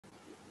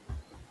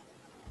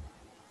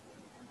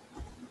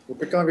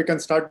Upika, we can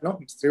start now.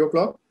 It's 3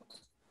 o'clock.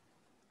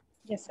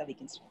 Yes, sir, we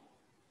can start.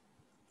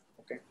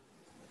 Okay.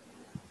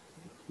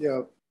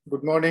 Yeah,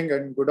 good morning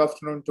and good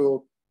afternoon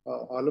to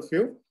all of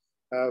you.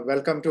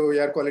 Welcome to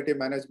Air Quality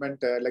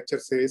Management lecture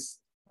series.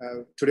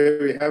 Today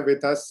we have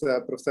with us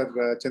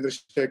Professor Chandra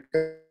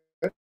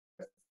Sekhar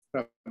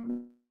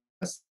from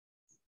us.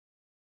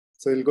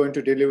 So he's going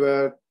to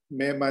deliver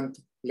May month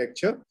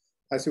lecture.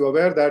 As you are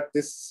aware that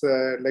this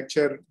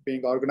lecture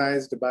being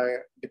organized by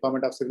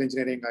Department of Civil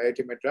Engineering,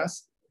 IIT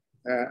Madras,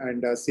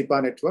 and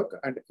CEPHA Network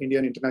and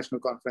Indian International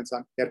Conference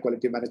on Air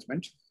Quality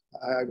Management.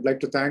 I would like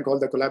to thank all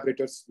the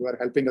collaborators who are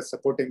helping us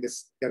supporting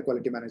this Air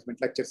Quality Management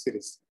lecture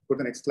series. Go to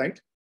the next slide.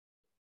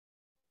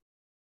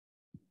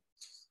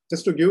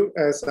 Just to give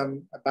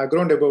some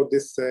background about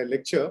this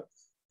lecture,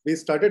 we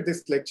started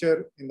this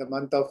lecture in the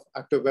month of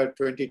October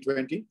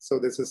 2020. So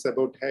this is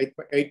about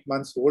eight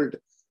months old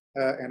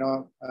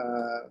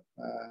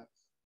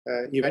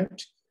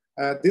event.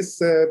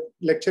 This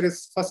lecture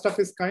is first of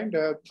its kind,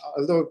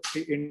 although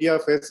India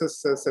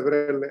faces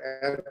several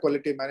air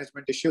quality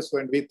management issues,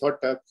 and we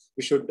thought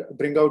we should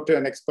bring out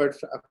an expert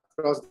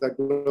across the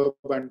globe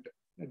and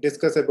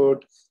discuss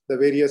about the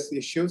various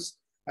issues.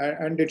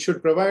 And it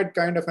should provide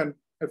kind of a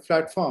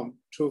platform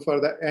for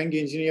the young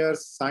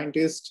engineers,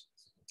 scientists,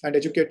 and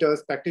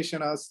educators,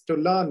 practitioners to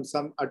learn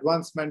some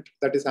advancement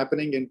that is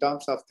happening in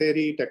terms of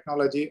theory,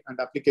 technology, and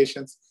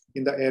applications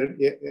in the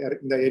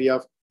area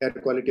of air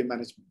quality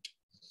management.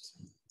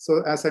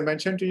 So as I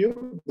mentioned to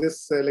you,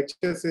 this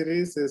lecture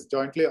series is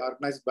jointly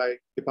organized by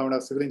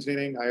Department of Civil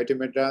Engineering, IIT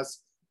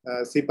Madras,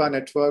 CEPHA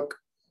Network,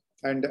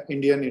 and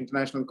Indian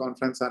International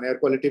Conference on Air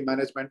Quality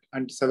Management,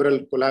 and several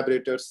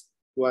collaborators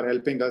who are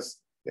helping us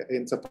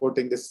in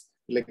supporting this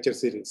lecture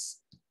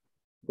series.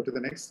 Go to the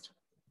next.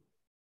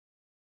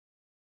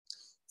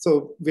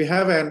 So we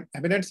have an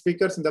eminent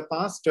speakers in the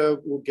past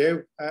who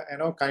gave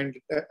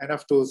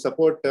enough to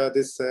support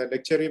this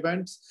lecture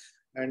events,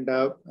 and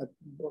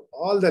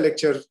all the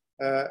lectures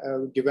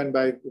given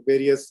by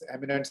various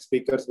eminent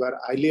speakers were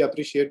highly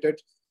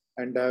appreciated,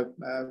 and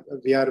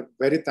we are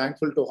very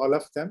thankful to all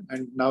of them.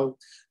 And now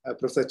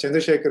Professor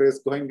Chandra Sekhar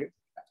is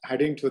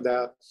heading to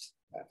the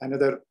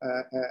another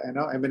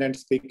eminent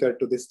speaker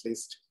to this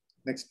list.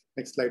 Next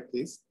slide,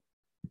 please.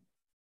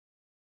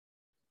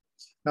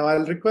 Now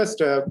I'll request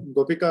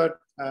Gopika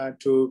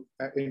to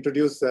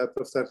introduce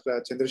Professor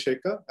Chandra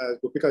Sekhar.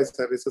 Gopika is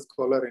a research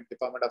scholar in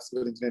Department of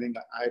Civil Engineering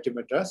at IIT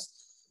Madras.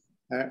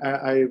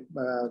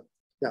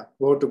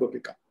 Over to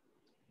Gopika.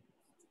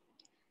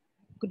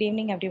 Good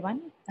evening,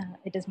 everyone.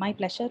 It is my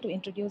pleasure to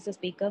introduce the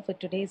speaker for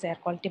today's Air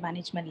Quality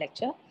Management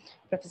lecture,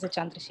 Professor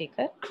Chandra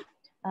Sekhar.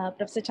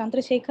 Professor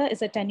Chandra Sekhar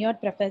is a tenured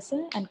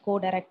professor and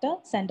co-director,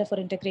 Center for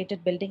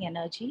Integrated Building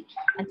Energy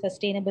and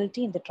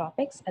Sustainability in the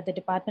Tropics at the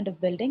Department of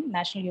Building,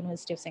 National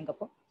University of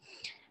Singapore.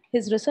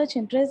 His research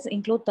interests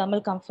include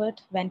thermal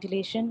comfort,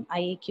 ventilation,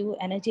 IAQ,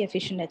 energy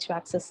efficient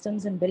HVAC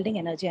systems, and building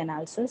energy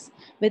analysis,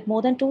 with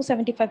more than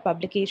 275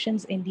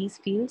 publications in these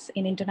fields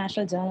in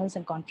international journals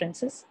and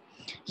conferences.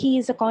 He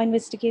is a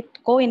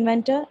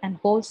co-inventor and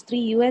holds 3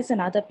 US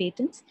and other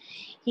patents.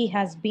 He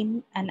has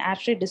been an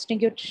ASHRAE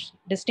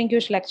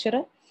distinguished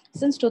lecturer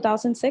since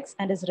 2006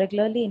 and is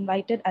regularly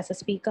invited as a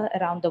speaker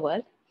around the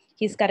world.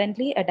 He is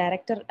currently a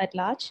director at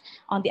large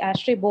on the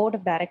ASHRAE Board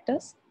of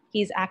Directors.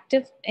 He is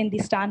active in the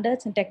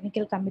standards and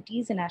technical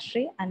committees in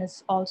ASHRAE and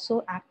is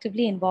also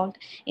actively involved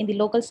in the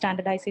local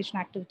standardization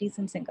activities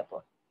in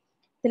Singapore.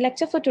 The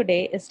lecture for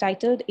today is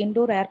titled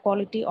Indoor Air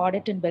Quality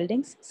Audit in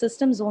Buildings,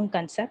 System Zone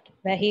Concept,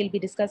 where he'll be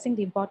discussing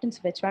the importance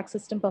of HVAC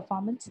system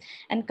performance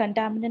and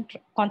contaminant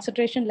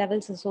concentration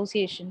levels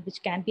association,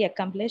 which can be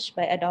accomplished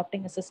by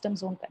adopting a system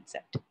zone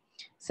concept.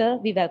 Sir,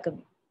 we welcome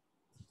you.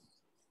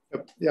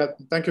 Yeah,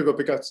 thank you,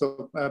 Gopika.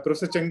 So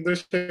Professor Chandra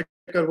Sekhar,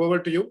 over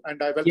to you,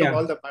 and I welcome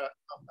all the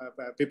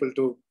people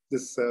to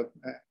this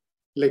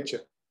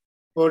lecture.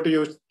 Over to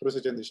you,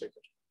 Professor Chandra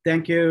Sekhar.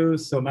 Thank you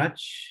so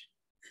much.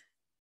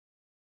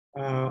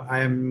 I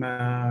am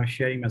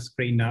sharing my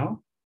screen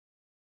now.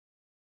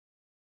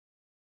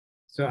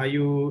 So are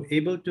you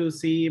able to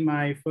see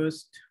my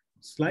first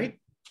slide?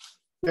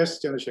 Yes,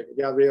 Chandra Sekhar.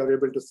 Yeah, we are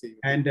able to see you.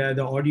 And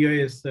the audio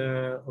is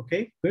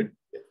okay, good?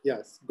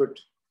 Yes, good.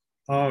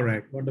 All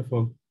right,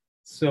 wonderful.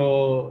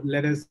 So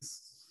let's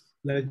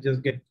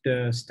just get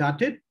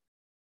started.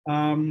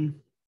 I'm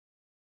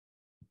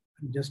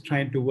just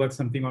trying to work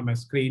something on my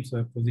screen, so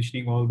I'm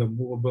positioning all the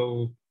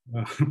movable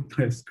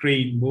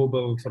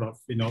movable sort of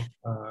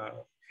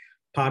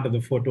part of the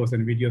photos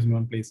and videos in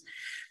one place.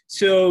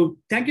 So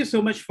thank you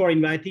so much for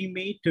inviting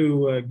me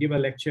to give a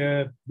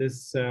lecture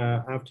this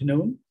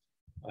afternoon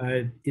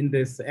in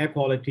this air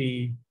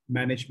quality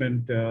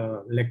management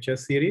lecture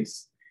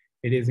series.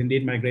 It is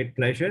indeed my great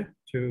pleasure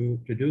to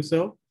do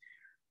so.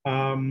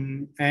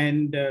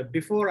 And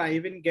before I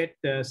even get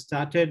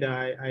started,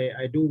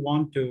 I do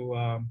want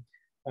to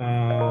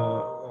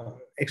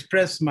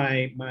express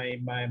my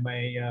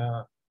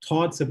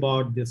thoughts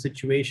about the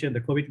situation, the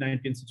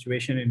COVID-19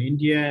 situation in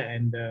India,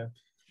 and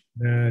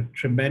the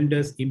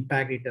tremendous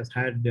impact it has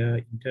had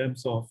in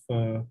terms of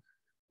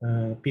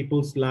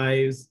people's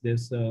lives.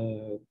 There's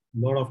a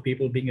lot of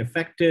people being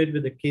affected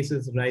with the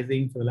cases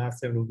rising for the last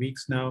several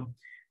weeks now,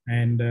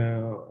 and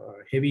a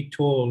heavy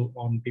toll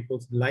on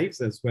people's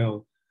lives as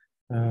well.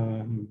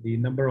 The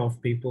number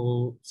of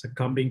people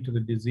succumbing to the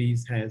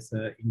disease has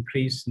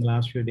increased in the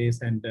last few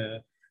days, and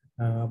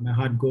my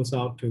heart goes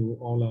out to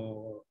all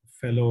our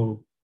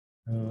fellow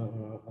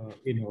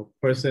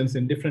persons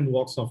in different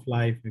walks of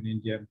life in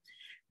India.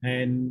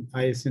 And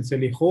I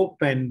sincerely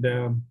hope and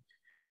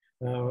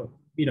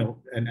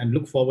and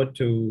look forward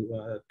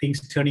to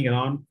things turning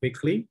around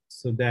quickly,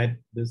 so that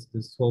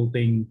this whole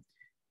thing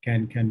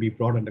can be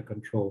brought under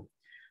control.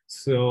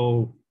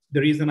 So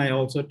the reason I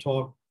also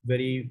talk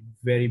very,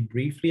 very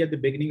briefly at the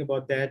beginning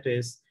about that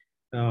is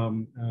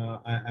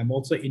I'm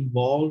also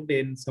involved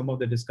in some of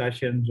the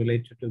discussions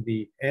related to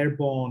the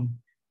airborne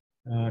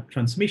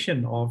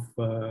transmission of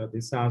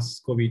the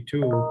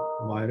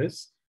SARS-CoV-2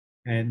 virus,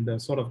 and the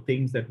sort of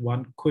things that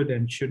one could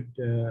and should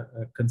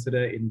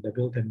consider in the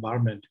built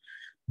environment.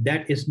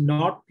 That is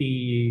not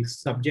the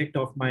subject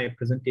of my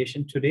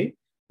presentation today,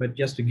 but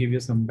just to give you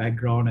some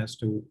background as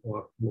to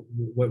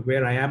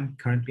where I am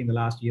currently in the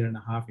last year and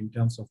a half in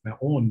terms of my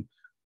own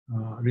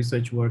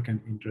research work and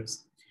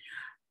interest.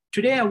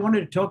 Today, I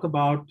wanted to talk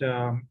about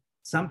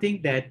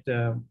something that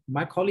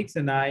my colleagues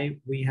and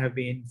we have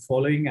been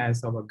following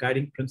as our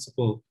guiding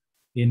principle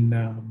in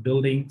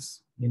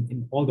buildings,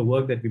 in all the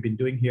work that we've been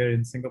doing here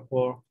in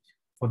Singapore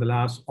for the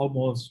last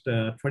almost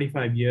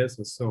 25 years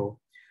or so.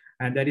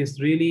 And that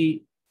is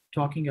really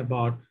talking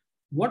about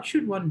what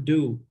should one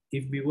do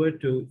if we were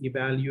to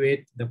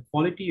evaluate the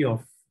quality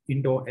of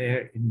indoor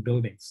air in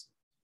buildings.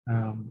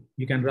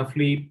 You can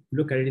roughly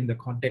look at it in the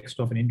context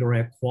of an indoor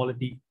air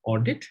quality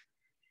audit.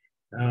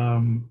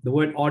 The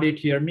word audit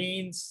here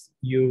means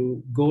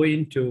you go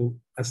in to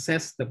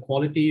assess the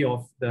quality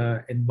of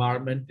the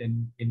environment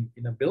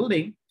in a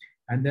building,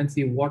 and then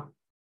see what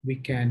we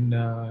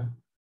can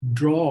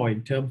draw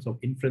in terms of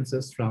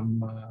inferences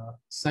from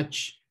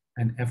such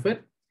an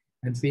effort,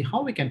 and see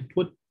how we can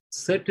put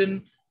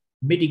certain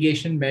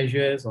mitigation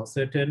measures or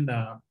certain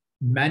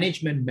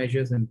management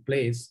measures in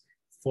place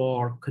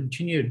for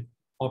continued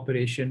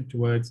operation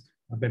towards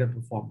a better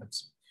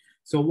performance.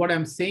 So what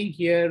I'm saying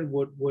here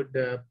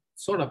would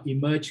sort of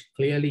emerge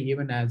clearly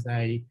even as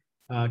I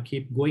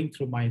keep going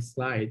through my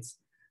slides.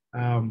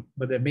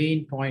 But the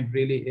main point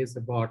really is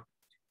about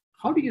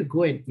how do you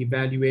go and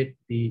evaluate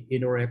the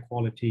indoor air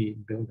quality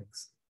in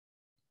buildings?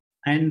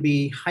 And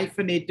the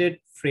hyphenated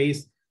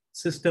phrase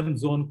system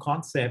zone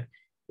concept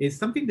is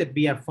something that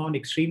we have found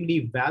extremely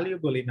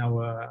valuable in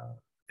our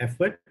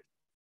effort.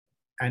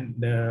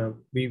 And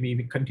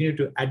we continue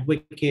to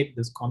advocate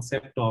this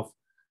concept of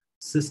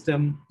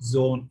system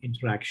zone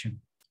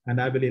interaction. And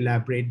I will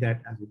elaborate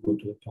that as we go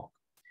to the talk.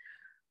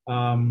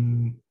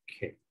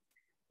 Okay.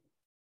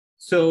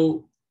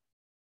 So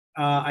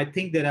I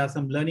think there are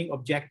some learning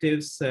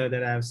objectives that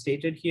I have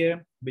stated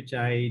here, which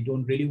I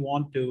don't really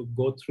want to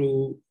go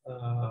through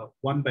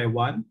one by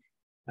one.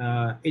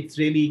 It's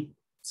really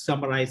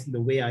summarized in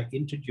the way I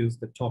introduced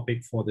the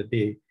topic for the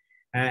day.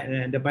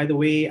 And by the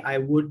way, I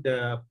would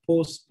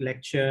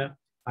post-lecture,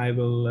 I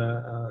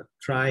will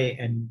try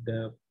and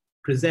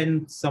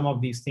present some of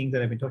these things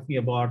that I've been talking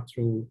about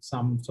through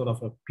some sort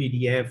of a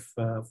PDF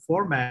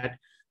format,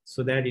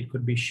 so that it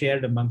could be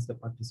shared amongst the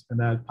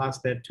participants. I'll pass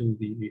that to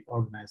the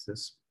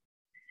organizers.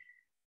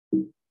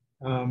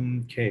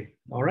 Okay,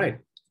 all right.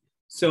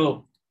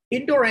 So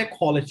indoor air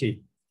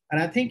quality.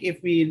 And I think if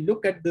we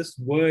look at this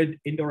word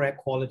indoor air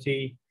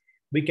quality,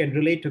 we can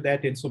relate to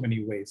that in so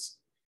many ways.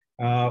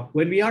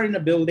 When we are in a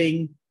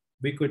building,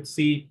 we could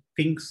see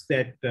things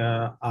that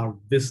are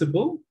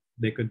visible.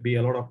 There could be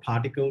a lot of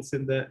particles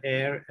in the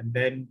air, and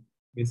then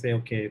we say,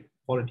 okay,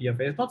 quality of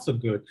air is not so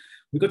good.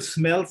 We could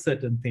smell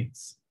certain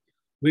things.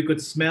 We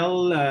could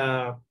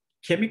smell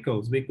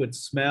chemicals. We could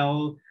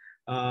smell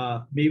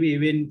maybe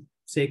even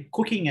say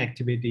cooking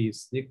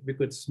activities. We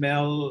could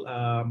smell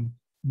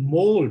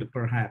mold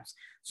perhaps.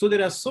 So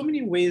there are so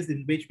many ways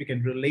in which we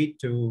can relate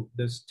to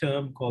this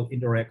term called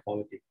indoor air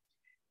quality.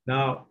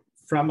 Now,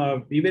 from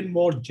a even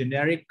more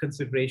generic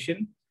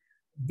consideration,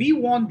 we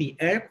want the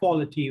air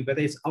quality,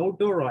 whether it's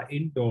outdoor or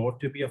indoor,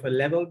 to be of a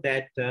level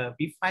that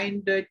we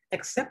find it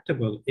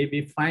acceptable. If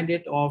we find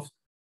it of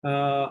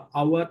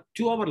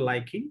to our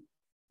liking,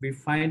 we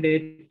find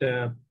it,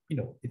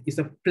 it's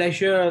a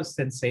pleasure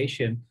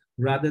sensation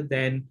rather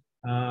than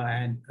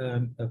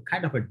a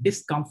kind of a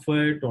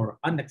discomfort or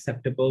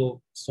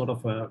unacceptable sort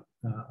of a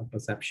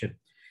perception.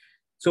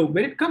 So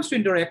when it comes to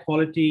indoor air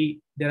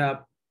quality, there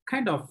are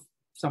kind of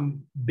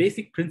some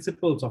basic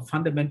principles or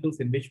fundamentals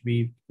in which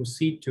we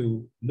proceed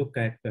to look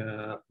at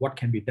what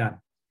can be done.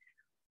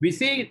 We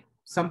say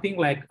something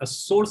like a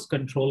source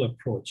control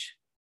approach.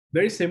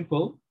 Very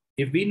simple.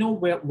 If we know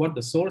what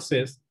the source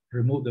is,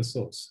 remove the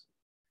source.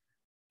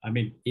 I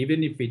mean,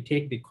 even if we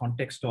take the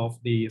context of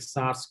the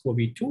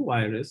SARS-CoV-2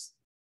 virus,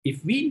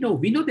 if we know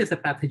there's a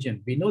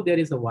pathogen, we know there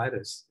is a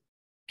virus,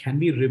 can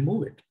we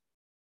remove it?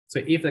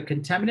 So if the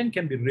contaminant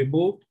can be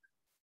removed,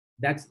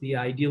 that's the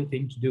ideal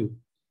thing to do.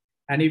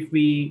 And if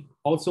we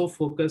also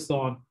focus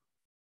on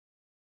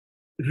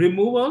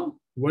removal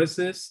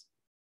versus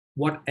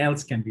what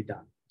else can be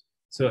done.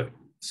 So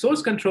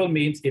source control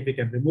means if we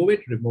can remove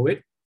it, remove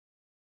it.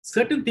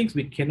 Certain things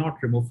we cannot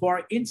remove.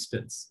 For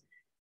instance,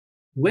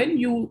 when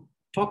you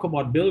talk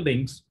about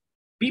buildings,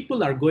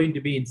 people are going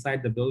to be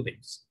inside the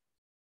buildings.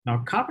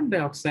 Now, carbon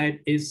dioxide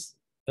is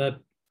a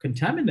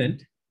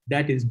contaminant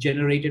that is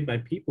generated by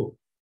people.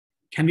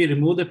 Can we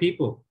remove the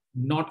people?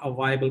 Not a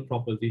viable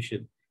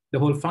proposition. The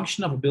whole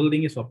function of a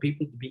building is for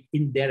people to be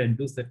in there and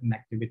do certain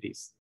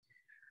activities.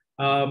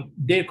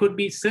 There could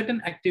be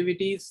certain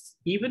activities,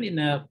 even in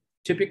a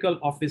typical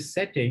office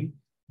setting,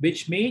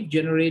 which may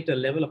generate a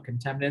level of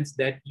contaminants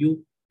that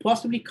you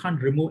possibly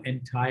can't remove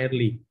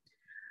entirely.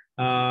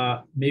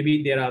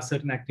 Maybe there are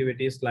certain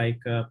activities like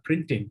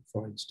printing,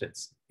 for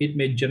instance. It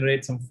may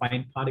generate some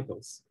fine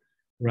particles,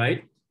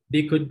 right?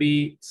 There could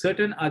be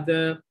certain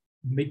other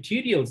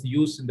materials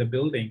used in the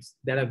buildings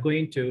that are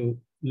going to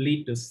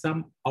lead to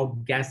some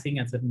outgassing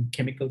and certain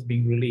chemicals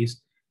being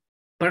released.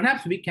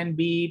 Perhaps we can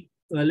be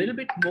a little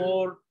bit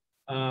more,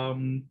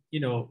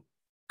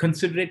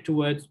 considerate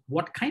towards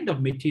what kind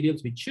of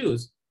materials we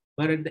choose.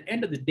 But at the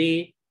end of the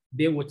day,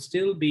 there would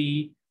still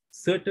be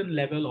certain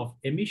level of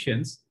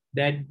emissions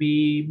that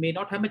we may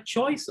not have a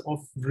choice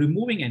of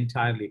removing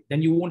entirely.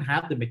 Then you won't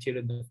have the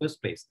material in the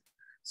first place.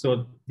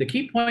 So the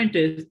key point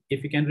is,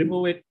 if you can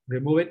remove it,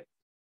 remove it.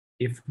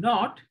 If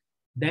not,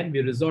 then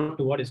we resort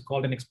to what is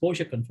called an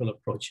exposure control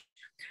approach.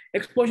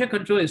 Exposure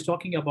control is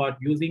talking about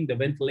using the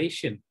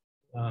ventilation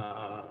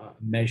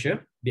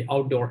measure, the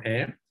outdoor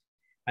air,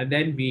 and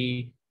then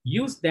we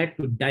use that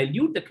to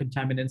dilute the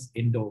contaminants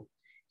indoor.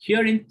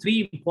 Herein,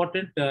 three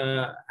important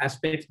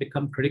aspects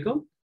become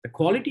critical. The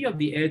quality of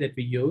the air that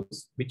we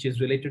use, which is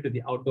related to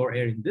the outdoor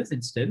air in this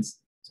instance.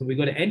 So we're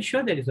going to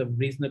ensure that it's a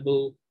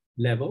reasonable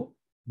level,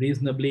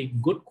 reasonably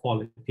good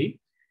quality.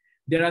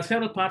 There are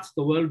several parts of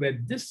the world where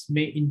this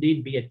may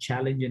indeed be a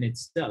challenge in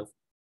itself,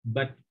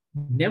 but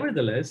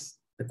nevertheless,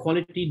 the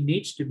quality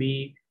needs to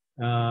be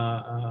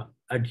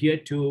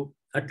adhered to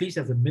at least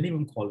as a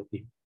minimum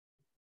quality.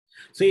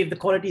 So if the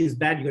quality is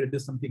bad, you got to do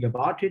something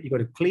about it. You got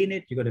to clean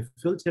it. You got to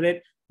filter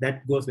it.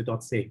 That goes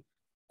without saying.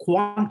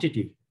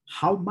 Quantity,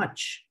 how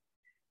much?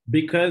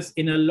 Because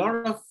in a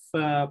lot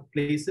of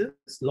places,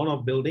 a lot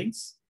of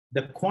buildings,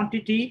 the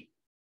quantity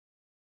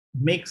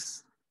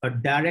makes a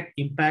direct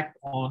impact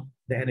on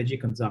the energy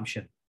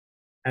consumption,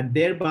 and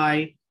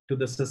thereby to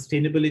the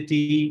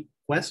sustainability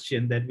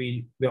question that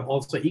we are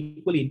also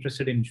equally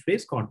interested in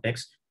today's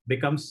context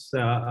becomes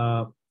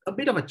a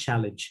bit of a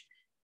challenge.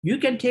 You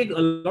can take a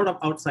lot of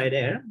outside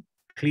air,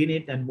 clean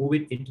it and move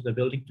it into the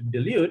building to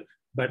dilute,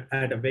 but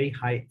at a very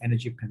high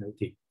energy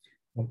penalty.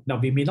 Now,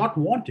 we may not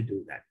want to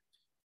do that.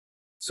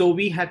 So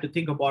we have to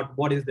think about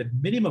what is the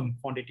minimum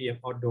quantity of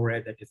outdoor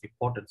air that is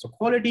important. So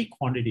quality,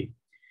 quantity.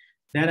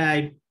 Then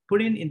I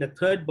put in the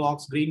third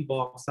box, green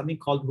box, something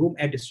called room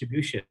air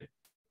distribution.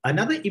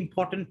 Another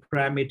important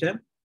parameter,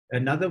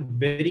 another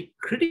very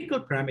critical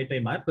parameter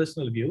in my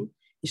personal view,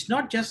 is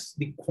not just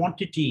the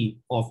quantity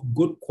of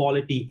good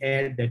quality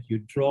air that you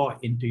draw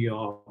into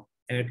your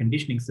air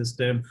conditioning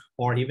system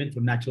or even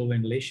through natural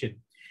ventilation.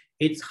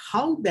 It's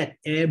how that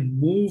air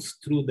moves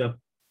through the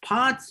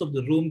parts of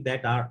the room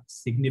that are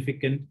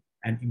significant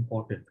and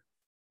important,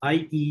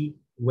 i.e.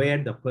 where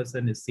the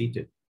person is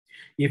seated.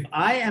 If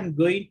I am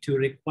going to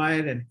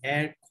require an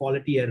air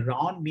quality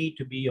around me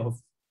to be of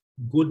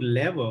good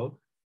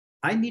level,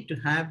 I need to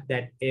have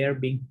that air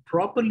being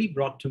properly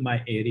brought to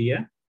my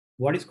area,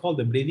 what is called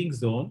the breathing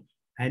zone,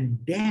 and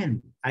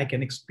then I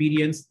can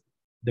experience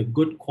the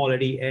good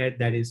quality air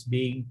that is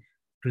being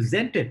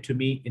presented to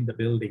me in the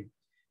building.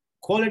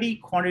 Quality,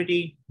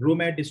 quantity,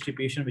 room air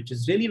distribution, which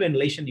is really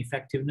ventilation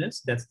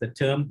effectiveness. That's the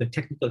term, the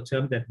technical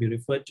term that we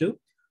refer to.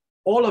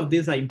 All of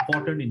these are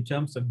important in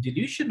terms of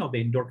dilution of the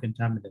indoor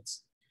contaminants.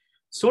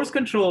 Source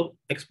control,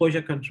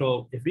 exposure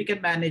control, if we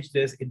can manage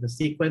this in the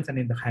sequence and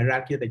in the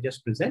hierarchy that I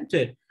just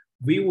presented,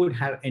 we would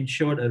have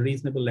ensured a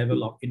reasonable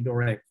level of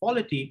indoor air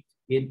quality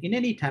in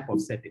any type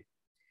of setting.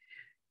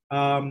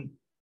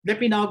 Let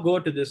me now go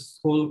to this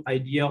whole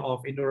idea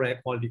of indoor air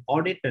quality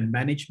audit and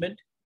management.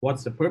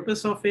 What's the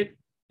purpose of it?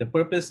 The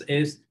purpose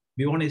is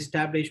we want to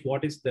establish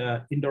what is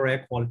the indoor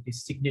air quality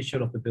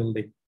signature of the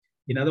building.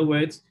 In other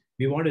words,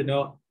 we want to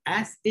know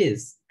as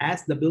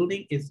the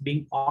building is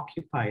being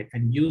occupied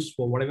and used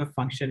for whatever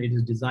function it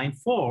is designed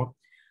for,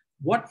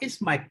 what is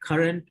my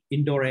current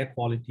indoor air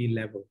quality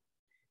level?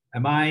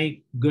 Am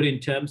I good in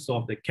terms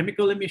of the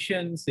chemical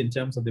emissions, in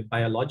terms of the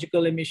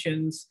biological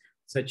emissions,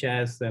 such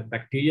as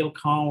bacterial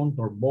count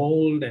or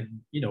mold and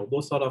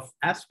those sort of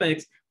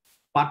aspects?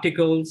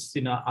 Particles,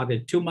 are there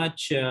too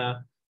much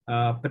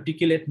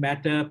particulate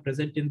matter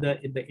present in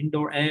the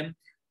indoor air?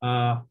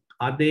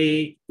 Are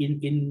they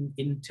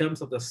in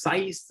terms of the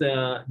size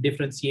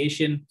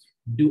differentiation?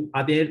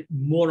 Are there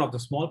more of the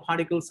small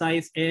particle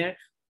size air?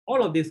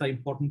 All of these are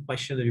important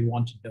questions that we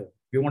want to know.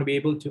 We want to be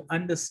able to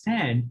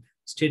understand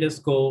status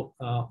quo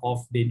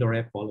of the indoor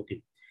air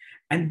quality.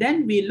 And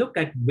then we look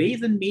at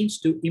ways and means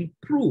to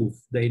improve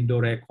the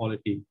indoor air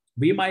quality.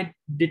 We might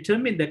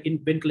determine that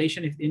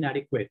ventilation is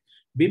inadequate.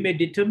 We may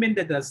determine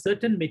that there are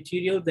certain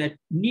materials that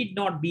need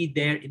not be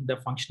there in the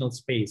functional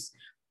space.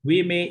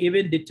 We may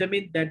even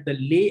determine that the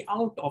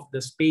layout of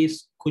the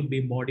space could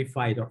be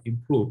modified or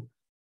improved.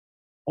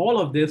 All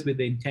of this with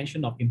the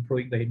intention of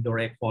improving the indoor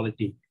air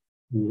quality.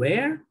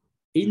 Where?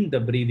 In the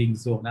breathing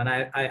zone. And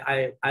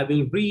I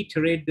will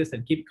reiterate this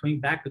and keep coming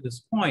back to this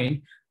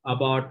point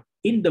about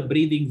in the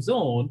breathing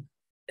zone.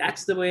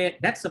 That's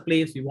the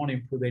place we want to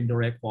improve the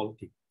indoor air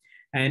quality.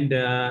 And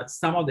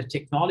some of the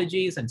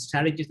technologies and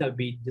strategies that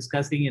I'll be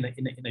discussing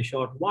in a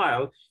short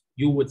while,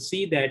 you would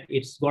see that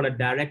it's got a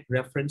direct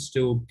reference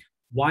to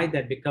why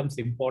that becomes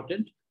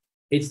important.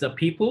 It's the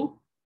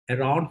people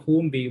around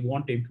whom we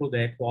want to improve the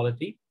air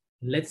quality.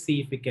 Let's see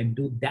if we can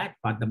do that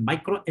part, the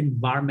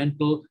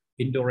micro-environmental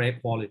indoor air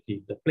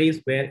quality, the place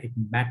where it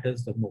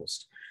matters the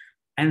most.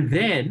 And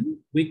then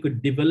we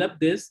could develop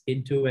this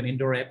into an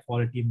indoor air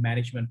quality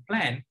management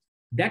plan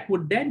that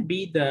would then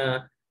be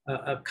the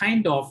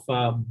kind of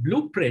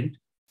blueprint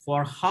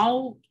for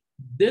how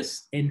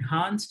this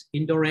enhanced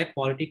indoor air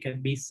quality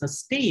can be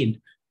sustained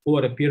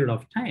over a period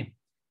of time.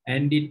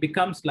 And it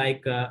becomes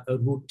like a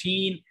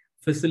routine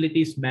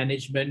facilities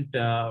management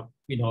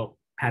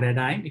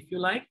paradigm, if you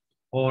like,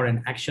 or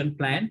an action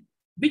plan,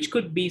 which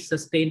could be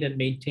sustained and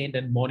maintained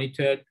and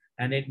monitored.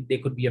 And then there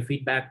could be a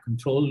feedback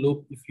control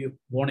loop if you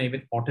want to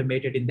even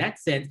automate it in that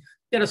sense.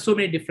 There are so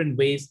many different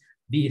ways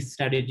these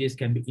strategies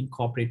can be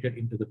incorporated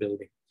into the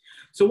building.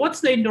 So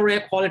what's the indoor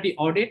air quality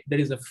audit? There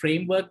is a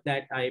framework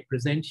that I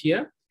present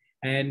here.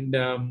 And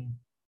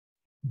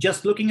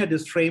just looking at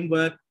this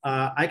framework,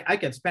 I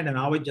can spend an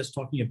hour just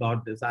talking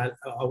about this. I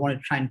want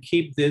to try and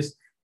keep this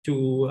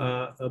to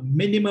a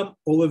minimum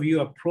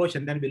overview approach,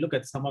 and then we look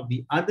at some of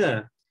the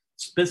other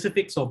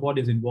specifics of what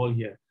is involved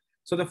here.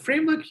 So the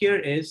framework here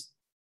is,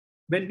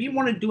 when we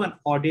want to do an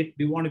audit,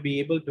 we want to be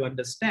able to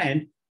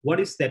understand what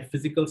is that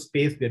physical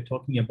space we're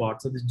talking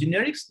about. So this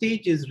generic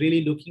stage is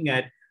really looking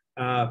at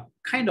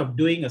kind of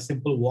doing a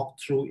simple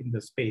walkthrough in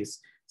the space.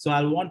 So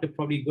I'll want to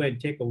probably go and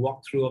take a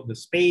walkthrough of the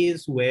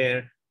space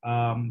where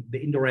the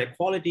indoor air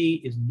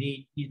quality is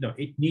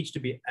it needs to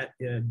be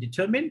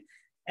determined.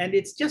 And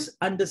it's just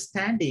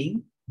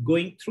understanding,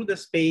 going through the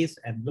space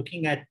and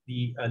looking at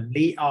the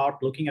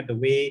layout, looking at the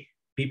way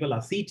people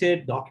are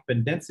seated, the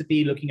occupant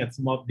density, looking at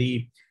some of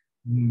the,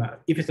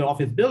 if it's an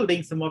office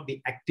building, some of the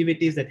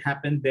activities that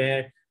happen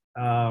there,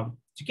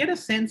 to get a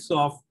sense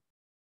of,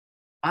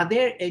 are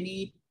there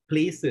any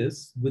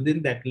places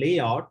within that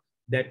layout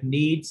that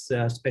needs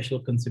special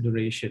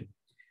consideration?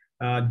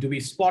 Do we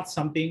spot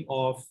something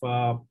of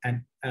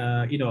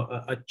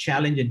a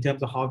challenge in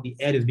terms of how the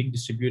air is being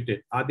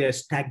distributed? Are there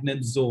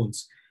stagnant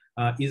zones?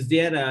 Is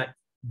there a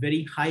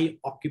very high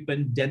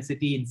occupant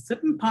density in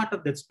certain part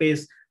of that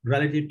space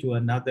relative to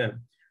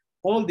another?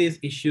 All these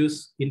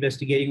issues,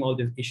 investigating all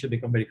these issues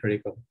become very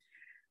critical.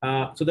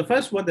 So the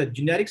first one, the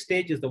generic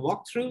stage, is the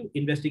walkthrough,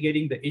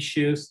 investigating the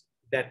issues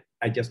that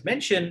I just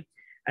mentioned,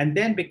 and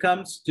then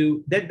becomes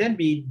to, then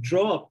we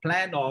draw a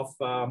plan of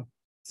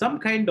some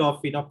kind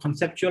of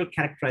conceptual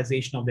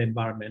characterization of the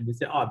environment. We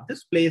say, oh,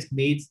 this place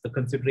needs the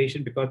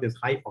consideration because there's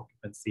high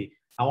occupancy.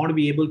 I want to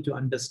be able to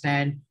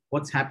understand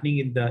what's happening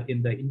in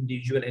the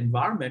individual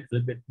environment a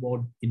little bit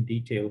more in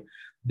detail.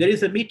 There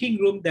is a meeting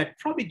room that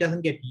probably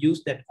doesn't get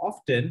used that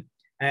often,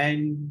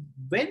 and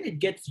when it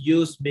gets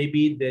used,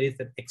 maybe there is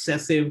an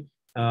excessive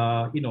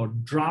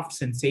draft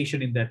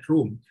sensation in that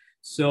room.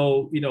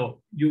 So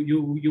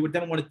you would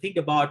then want to think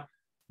about,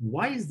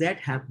 why is that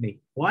happening?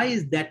 Why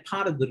is that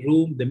part of the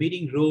room, the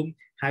meeting room,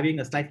 having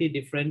a slightly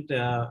different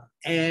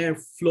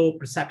airflow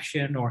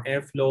perception or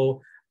airflow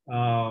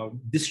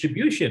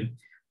distribution?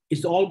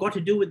 It's all got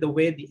to do with the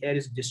way the air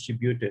is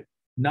distributed.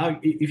 Now,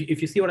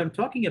 if you see what I'm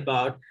talking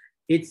about,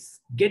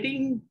 it's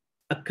getting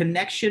a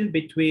connection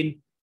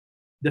between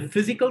the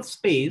physical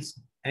space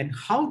and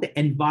how the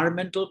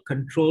environmental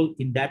control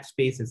in that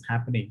space is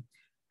happening.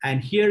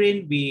 And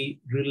herein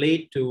we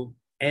relate to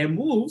air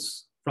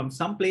moves from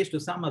some place to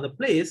some other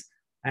place,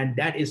 and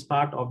that is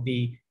part of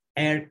the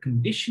air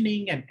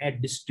conditioning and air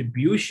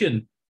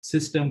distribution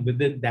system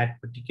within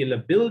that particular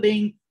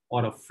building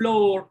or a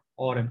floor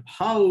or a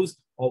house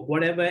or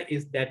whatever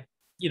is that,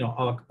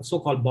 our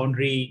so-called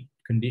boundary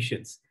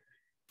conditions.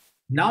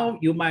 Now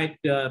you might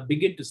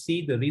begin to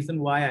see the reason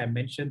why I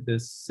mentioned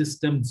this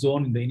system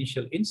zone in the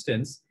initial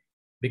instance,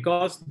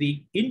 because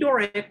the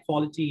indoor air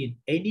quality in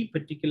any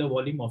particular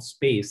volume of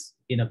space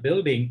in a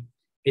building,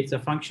 it's a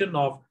function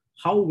of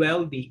how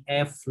well the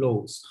air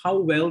flows, how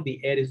well the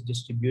air is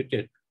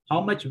distributed,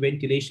 how much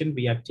ventilation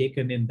we have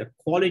taken in, the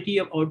quality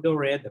of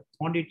outdoor air, the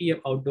quantity of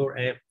outdoor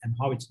air, and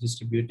how it's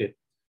distributed.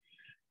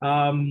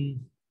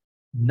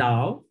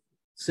 Now,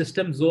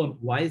 system zone,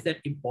 why is that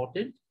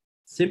important?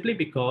 Simply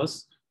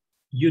because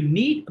you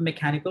need a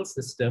mechanical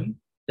system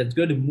that's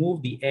going to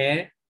move the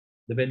air,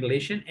 the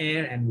ventilation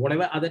air, and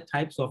whatever other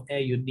types of air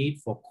you need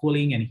for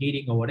cooling and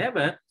heating or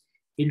whatever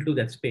into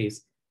that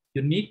space.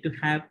 You need to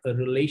have a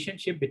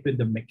relationship between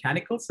the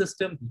mechanical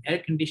system, the air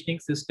conditioning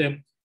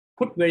system.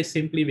 Put very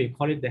simply, we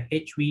call it the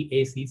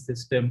HVAC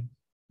system,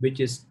 which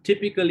is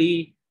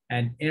typically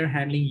an air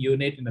handling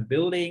unit in a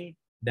building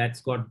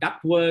that's got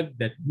ductwork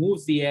that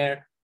moves the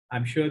air.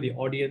 I'm sure the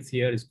audience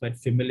here is quite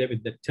familiar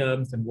with the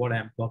terms and what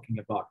I'm talking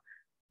about.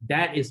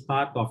 That is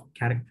part of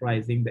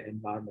characterizing the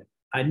environment.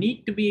 I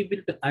need to be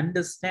able to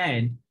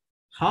understand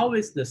how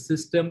is the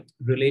system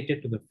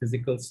related to the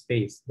physical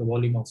space, the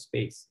volume of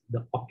space,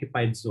 the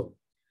occupied zone.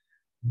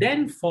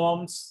 Then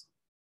forms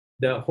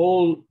the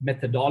whole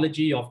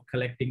methodology of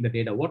collecting the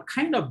data. What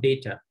kind of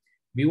data?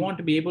 We want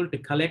to be able to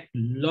collect a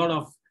lot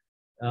of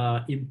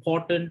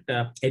important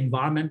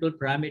environmental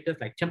parameters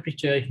like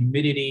temperature,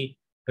 humidity,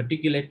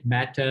 particulate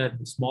matter,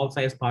 small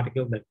size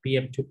particles like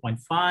PM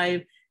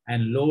 2.5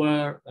 and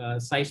lower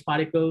size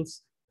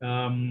particles.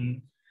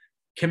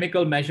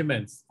 Chemical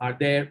measurements. Are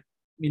there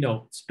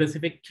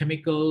specific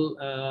chemical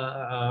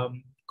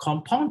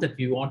compounds that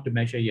we want to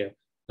measure here?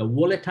 The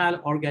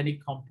volatile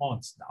organic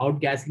compounds, the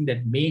outgassing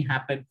that may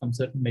happen from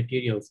certain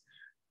materials,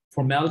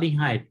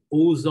 formaldehyde,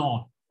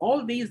 ozone,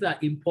 all these are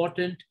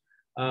important,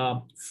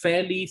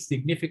 fairly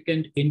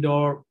significant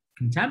indoor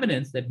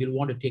contaminants that we'll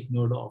want to take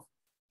note of.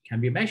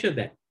 Can we measure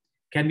that?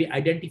 Can we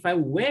identify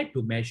where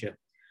to measure?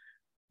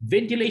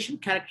 Ventilation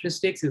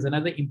characteristics is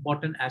another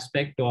important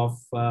aspect of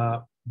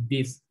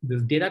this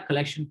data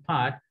collection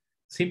part,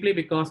 simply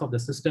because of the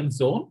system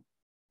zone.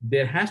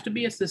 There has to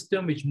be a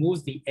system which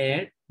moves the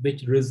air,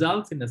 which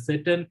results in a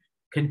certain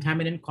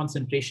contaminant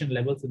concentration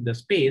levels in the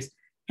space.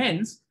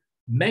 Hence,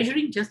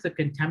 measuring just the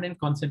contaminant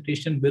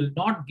concentration will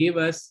not give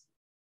us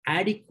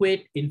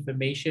adequate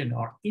information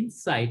or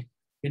insight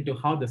into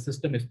how the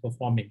system is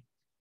performing.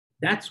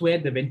 That's where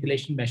the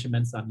ventilation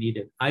measurements are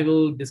needed. I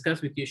will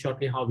discuss with you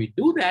shortly how we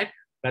do that,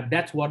 but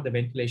that's what the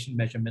ventilation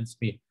measurements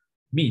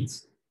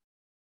means,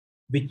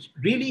 which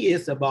really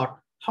is about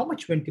how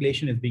much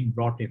ventilation is being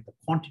brought in, the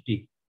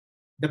quantity.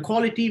 The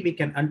quality we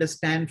can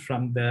understand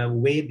from the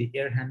way the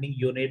air handling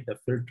unit, the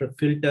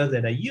filters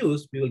that are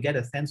used, we will get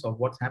a sense of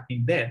what's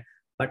happening there.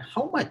 But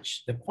how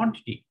much, the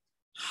quantity,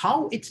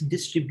 how it's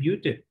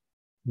distributed,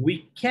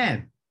 we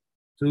can,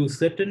 through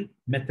certain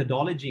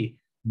methodology,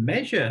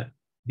 measure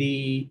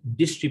the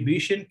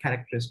distribution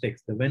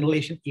characteristics, the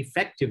ventilation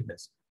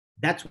effectiveness.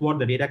 That's what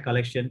the data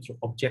collection through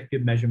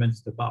objective measurements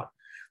is about.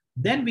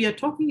 Then we are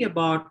talking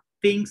about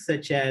things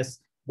such as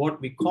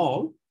what we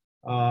call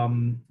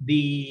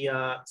the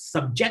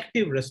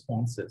subjective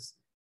responses.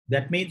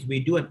 That means we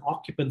do an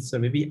occupant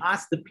survey. We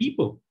ask the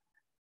people,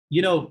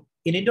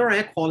 in indoor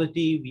air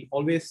quality, we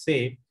always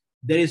say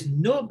there is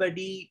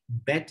nobody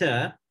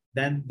better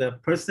than the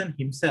person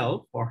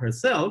himself or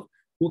herself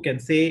who can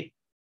say,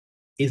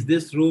 is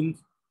this room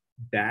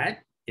bad?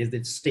 Is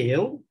it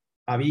stale?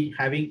 Are we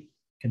having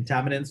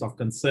contaminants of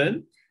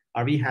concern?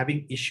 Are we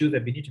having issues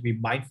that we need to be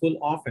mindful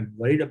of and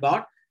worried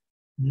about?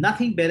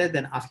 Nothing better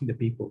than asking the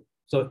people.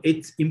 So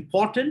it's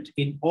important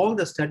in all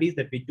the studies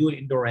that we do in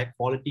indoor air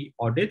quality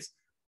audits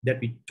that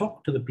we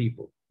talk to the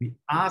people. We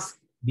ask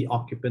the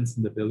occupants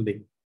in the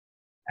building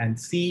and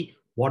see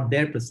what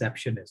their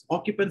perception is.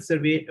 Occupant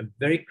survey, a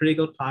very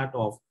critical part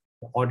of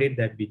the audit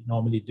that we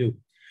normally do.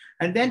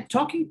 And then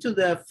talking to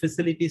the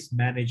facilities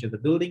manager, the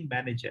building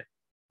manager,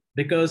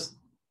 because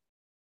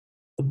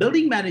a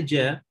building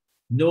manager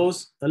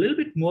knows a little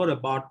bit more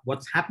about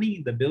what's happening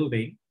in the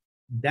building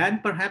than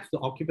perhaps the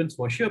occupants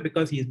for sure,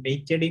 because he's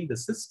maintaining the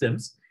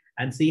systems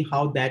and see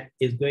how that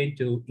is going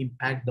to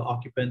impact the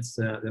occupants'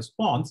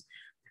 response.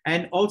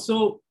 And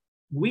also,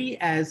 we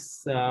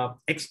as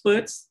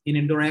experts in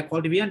indoor air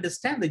quality, we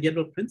understand the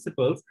general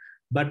principles,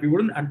 but we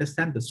wouldn't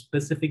understand the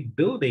specific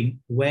building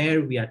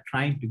where we are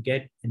trying to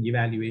get an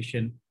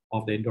evaluation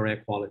of the indoor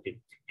air quality.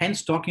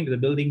 Hence, talking to the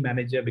building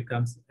manager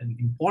becomes an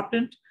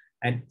important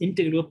and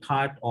integral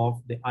part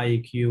of the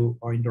IAQ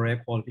or indoor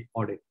air quality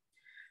audit.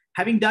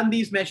 Having done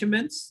these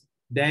measurements,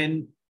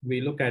 then we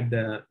look at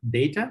the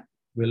data,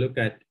 we look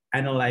at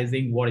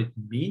analyzing what it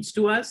means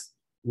to us,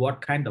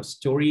 what kind of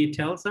story it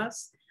tells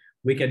us.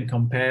 We can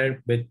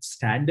compare with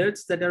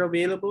standards that are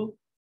available.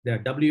 There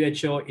are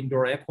WHO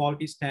indoor air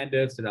quality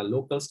standards, there are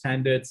local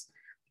standards.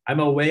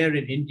 I'm aware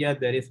in India,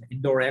 there is an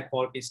indoor air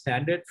quality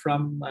standard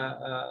from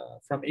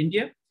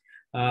India.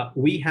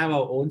 We have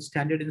our own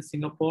standard in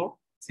Singapore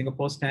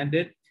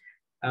standard.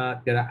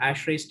 There are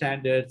ASHRAE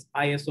standards,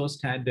 ISO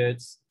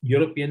standards,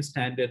 European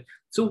standards.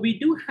 So we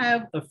do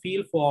have a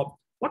feel for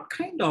what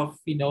kind of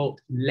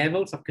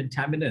levels of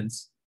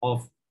contaminants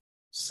of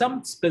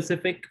some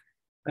specific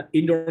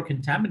indoor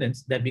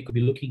contaminants that we could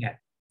be looking at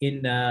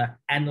in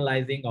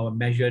analyzing our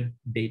measured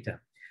data.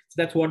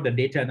 So that's what the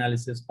data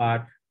analysis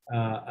part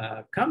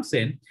comes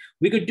in.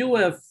 We could do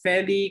a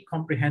fairly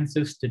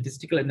comprehensive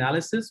statistical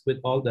analysis with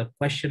all the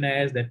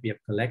questionnaires that we have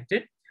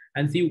collected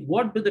and see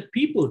what do the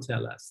people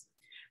tell us.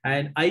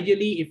 And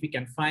ideally, if we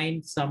can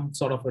find some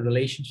sort of a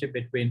relationship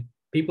between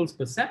people's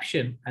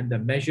perception and the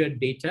measured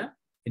data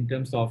in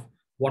terms of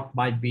what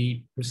might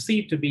be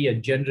perceived to be a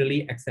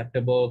generally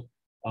acceptable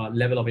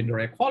level of indoor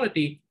air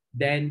quality,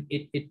 then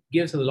it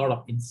gives a lot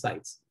of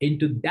insights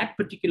into that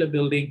particular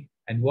building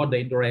and what the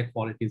indoor air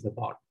quality is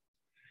about.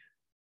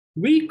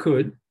 We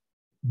could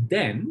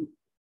then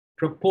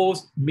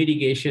propose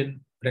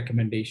mitigation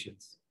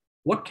recommendations.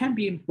 What can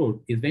be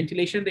improved? Is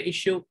ventilation the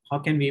issue? How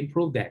can we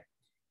improve that?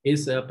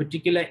 Is a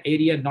particular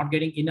area not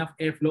getting enough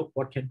airflow?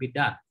 What can be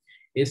done?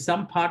 Is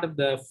some part of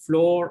the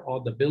floor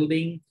or the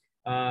building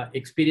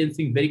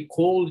experiencing very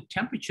cold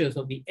temperatures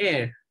of the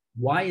air?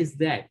 Why is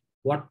that?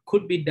 What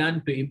could be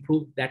done to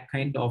improve that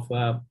kind of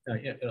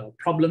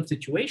problem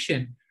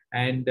situation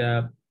and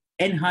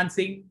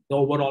enhancing the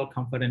overall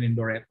comfort and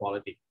indoor air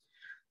quality?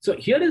 So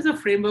here is the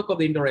framework of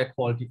the indoor air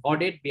quality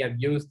audit. We have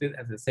used this,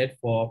 as I said,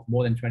 for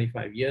more than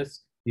 25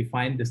 years. We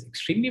find this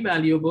extremely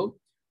valuable.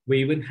 We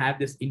even have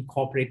this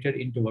incorporated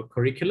into a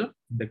curriculum,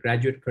 the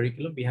graduate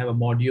curriculum. We have a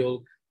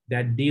module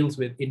that deals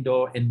with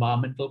indoor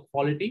environmental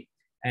quality,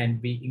 and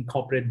we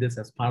incorporate this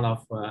as part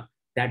of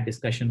that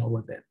discussion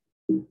over there.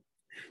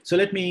 So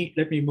let me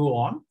move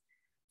on.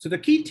 So the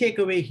key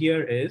takeaway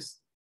here is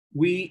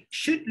we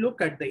should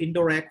look at the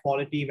indoor air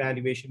quality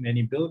evaluation in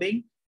any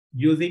building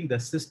using the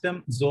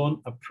system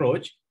zone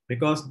approach,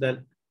 because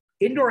the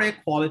indoor air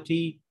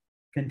quality,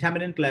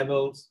 contaminant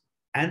levels,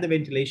 and the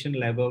ventilation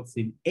levels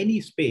in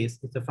any space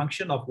is a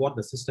function of what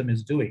the system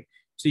is doing.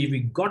 So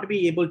we've got to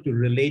be able to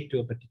relate to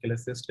a particular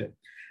system.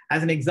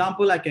 As an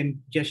example, I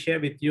can just share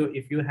with you,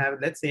 if you have,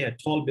 let's say, a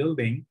tall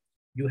building,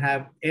 you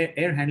have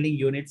air handling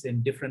units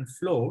in different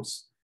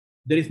floors.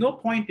 There is no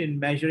point in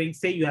measuring,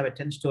 say you have a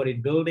 10-story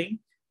building,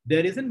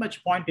 there isn't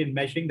much point in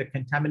measuring the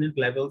contaminant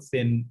levels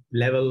in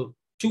level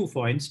 2,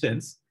 for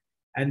instance,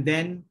 and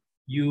then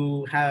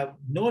you have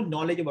no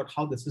knowledge about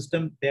how the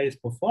system there is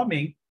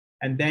performing,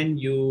 and then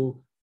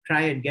you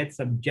try and get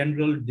some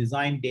general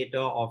design data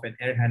of an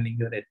air handling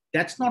unit.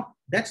 That's not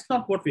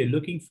what we're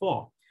looking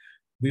for.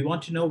 We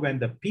want to know when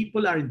the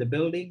people are in the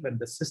building, when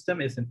the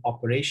system is in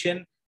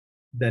operation,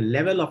 the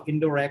level of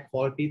indoor air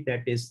quality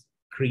that is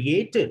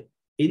created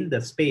in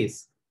the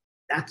space.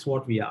 That's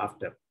what we are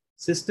after.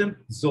 System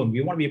zone.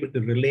 We want to be able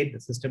to relate the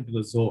system to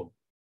the zone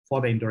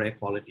for the indoor air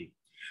quality.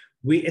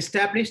 We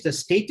establish the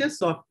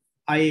status of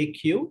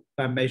IAQ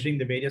by measuring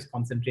the various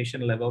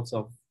concentration levels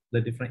of the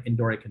different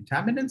indoor air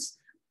contaminants,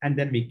 and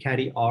then we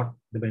carry out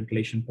the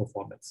ventilation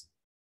performance.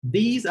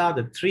 These are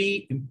the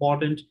three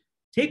important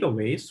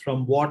takeaways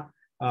from what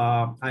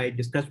I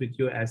discussed with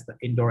you as the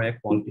indoor air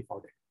quality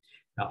audit.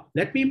 Now,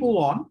 let me move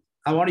on.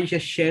 I want to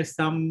just share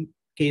some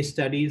case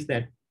studies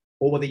that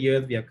over the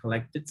years we have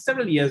collected.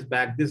 Several years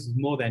back, this is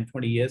more than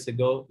 20 years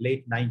ago,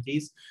 late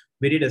 90s,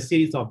 we did a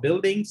series of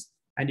buildings,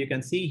 and you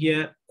can see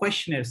here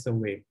questionnaire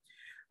survey.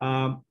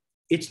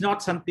 It's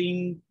not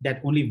something that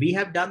only we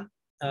have done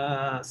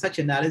such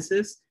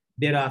analysis.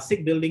 There are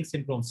sick building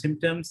syndrome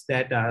symptoms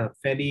that are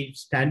fairly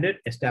standard,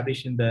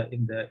 established in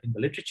the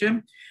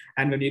literature.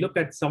 And when you look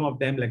at some of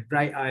them, like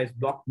dry eyes,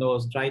 blocked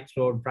nose, dry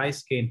throat, dry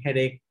skin,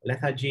 headache,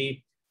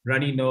 lethargy,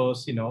 runny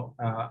nose,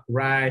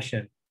 rash,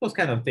 and those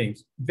kind of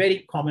things,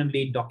 very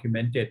commonly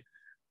documented.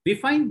 We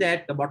find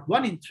that about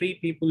 1 in 3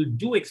 people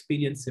do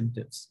experience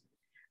symptoms.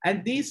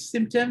 And these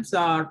symptoms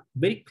are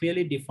very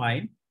clearly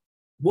defined.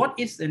 What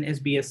is an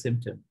SBS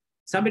symptom?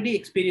 Somebody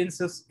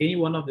experiences any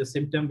one of the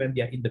symptoms when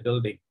they are in the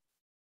building.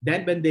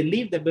 Then when they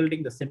leave the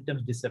building, the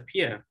symptoms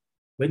disappear.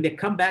 When they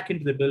come back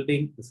into the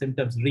building, the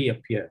symptoms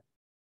reappear,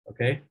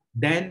 okay?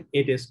 Then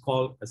it is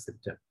called a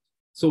symptom.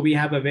 So we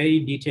have a very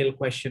detailed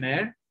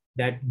questionnaire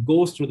that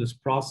goes through this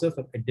process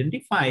of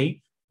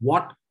identifying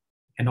what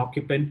an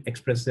occupant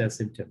expresses as a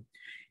symptom.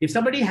 If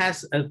somebody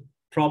has a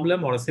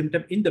problem or a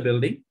symptom in the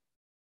building,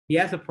 he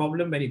has a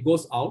problem when he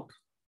goes out,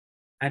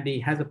 and he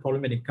has a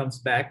problem when he comes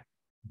back,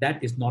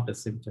 that is not a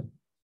symptom.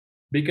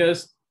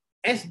 Because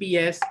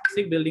SBS,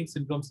 sick building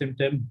syndrome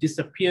symptom,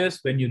 disappears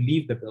when you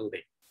leave the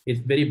building. It's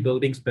very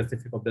building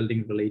specific or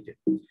building related.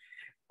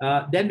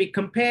 Then we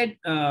compared,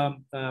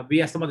 we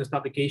have some of these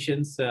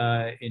publications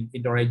in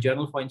Indoor Air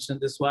Journal, for instance,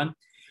 this one.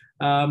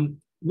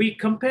 We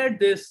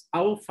compared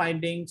our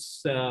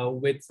findings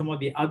with some of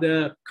the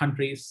other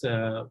countries'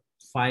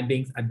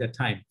 findings at that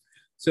time.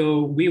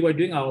 So we were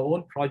doing our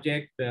own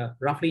project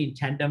roughly in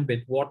tandem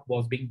with what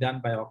was being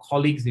done by our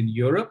colleagues in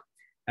Europe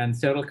and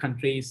several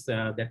countries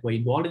that were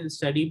involved in the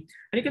study.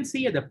 And you can see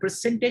here the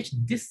percentage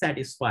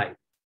dissatisfied,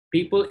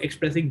 people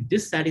expressing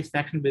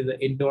dissatisfaction with the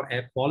indoor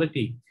air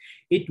quality.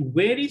 It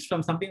varies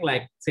from something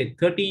like, say,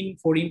 13,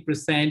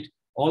 14%,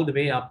 all the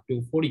way up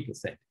to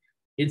 40%.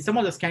 In some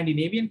of the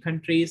Scandinavian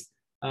countries,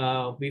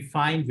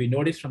 we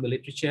notice from the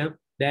literature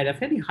that a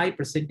fairly high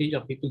percentage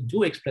of people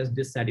do express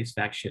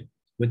dissatisfaction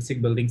with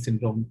sick building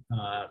syndrome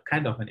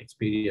kind of an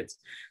experience.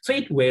 So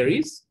it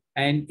varies,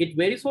 and it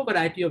varies for a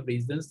variety of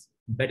reasons.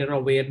 Better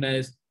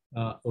awareness,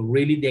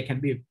 really they can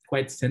be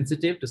quite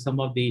sensitive to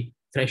some of the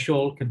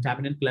threshold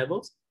contaminant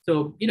levels.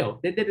 So,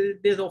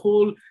 there's a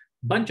whole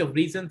bunch of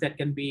reasons that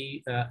can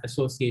be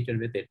associated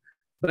with it.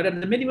 But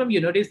at the minimum,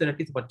 you notice that at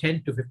least about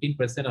 10 to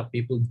 15% of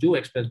people do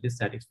express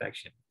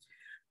dissatisfaction.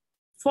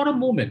 For a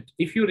moment,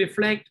 if you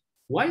reflect,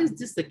 why is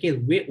this the case?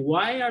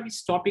 Why are we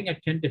stopping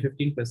at 10 to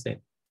 15%?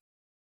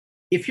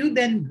 If you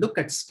then look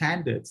at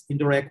standards,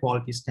 indoor air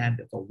quality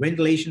standards or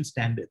ventilation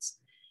standards,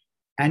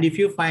 and if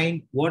you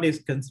find what is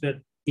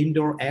considered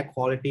indoor air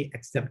quality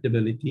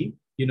acceptability,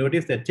 you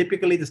notice that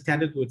typically the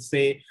standards would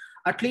say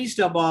at least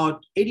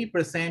about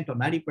 80% or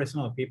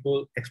 90% of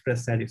people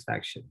express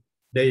satisfaction.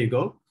 There you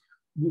go.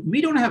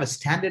 We don't have a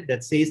standard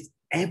that says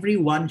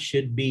everyone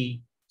should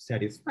be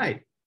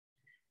satisfied.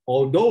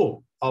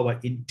 Although our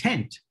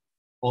intent,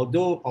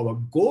 although our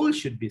goal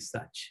should be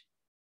such,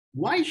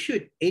 why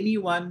should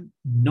anyone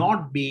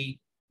not be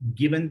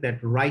given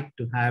that right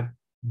to have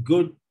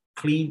good,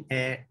 clean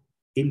air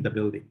in the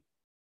building?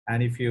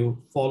 And if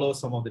you follow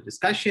some of the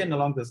discussion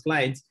along those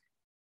lines,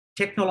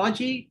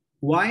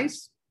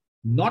 technology-wise,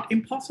 not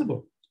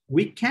impossible.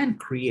 We can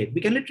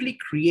literally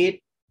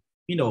create,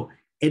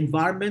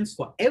 environments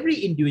for every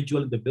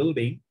individual in the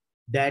building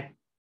that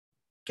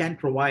can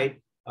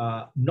provide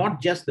not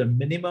just the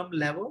minimum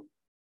level,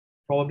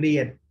 probably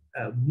at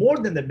more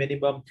than the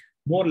minimum,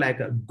 more like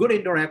a good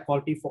indoor air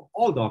quality for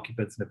all the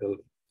occupants in the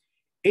building.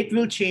 It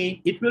will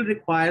change. It will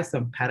require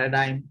some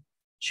paradigm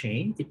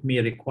change. It may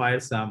require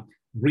some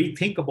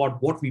rethink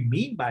about what we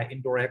mean by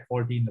indoor air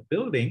quality in the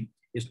building.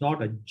 It's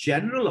not a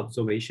general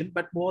observation,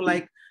 but more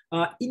like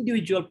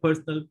individual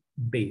personal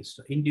based,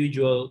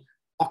 individual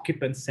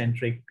occupant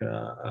centric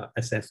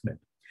assessment.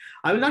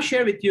 I will now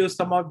share with you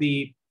some of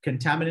the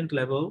contaminant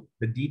level,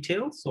 the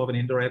details of an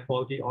indoor air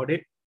quality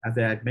audit. As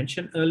I had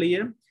mentioned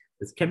earlier,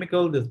 there's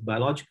chemical, there's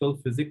biological,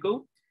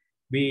 physical.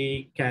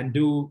 We can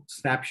do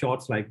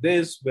snapshots like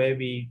this, where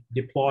we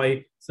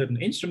deploy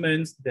certain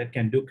instruments that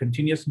can do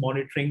continuous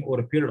monitoring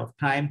over a period of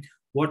time.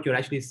 What you're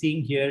actually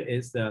seeing here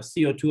is the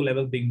CO2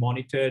 level being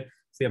monitored,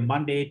 say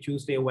Monday,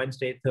 Tuesday,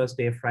 Wednesday,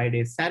 Thursday,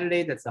 Friday,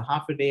 Saturday, that's a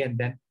half a day, and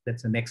then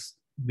that's the next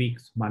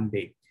week's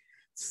Monday.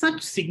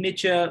 Such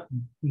signature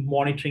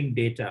monitoring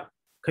data,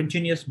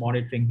 continuous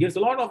monitoring, gives a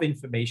lot of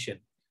information.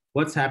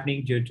 What's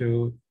happening due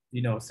to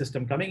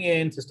system coming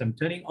in, system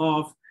turning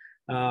off.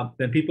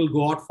 When people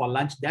go out for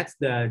lunch, that's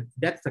the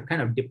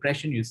kind of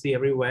depression you see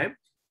everywhere.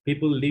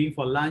 People leaving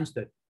for lunch,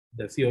 the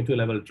CO2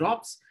 level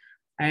drops.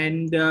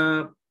 And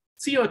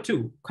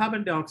CO2,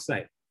 carbon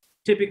dioxide,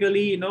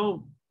 typically,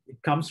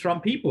 it comes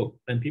from people.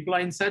 When people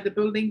are inside the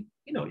building,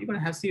 you're going to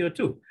have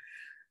CO2.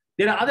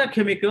 There are other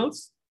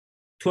chemicals,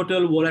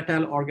 total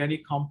volatile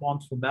organic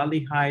compounds,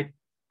 formaldehyde,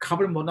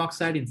 carbon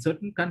monoxide in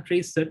certain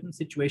countries, certain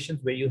situations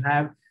where you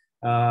have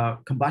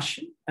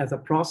combustion as a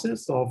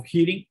process of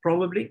heating,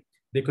 probably.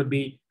 There could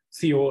be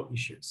CO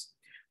issues.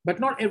 But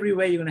not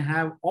everywhere you're going to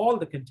have all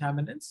the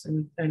contaminants.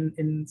 And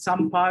in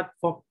some part,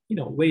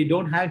 where you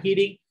don't have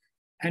heating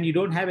and you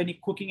don't have any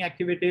cooking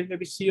activity,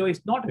 maybe CO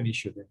is not an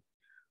issue there.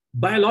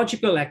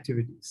 Biological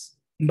activities,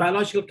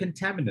 biological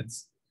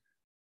contaminants,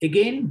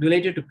 again,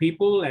 related to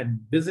people and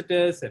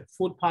visitors and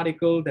food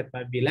particles that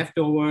might be left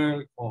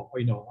over or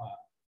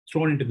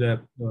thrown into the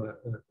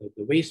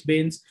waste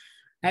bins.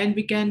 And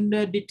we can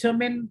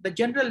determine the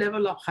general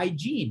level of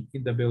hygiene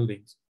in the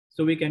buildings.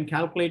 So we can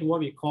calculate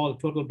what we call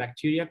total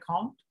bacteria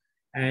count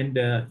and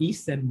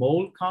yeast and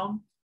mold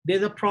count.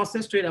 There's a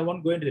process to it. I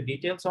won't go into the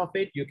details of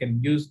it. You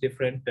can use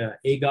different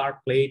agar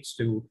plates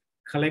to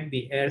collect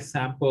the air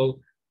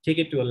sample, take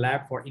it to a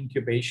lab for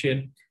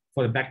incubation.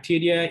 For the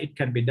bacteria, it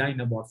can be done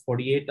in about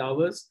 48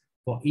 hours.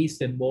 For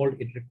yeast and mold,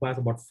 it requires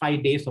about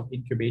 5 days of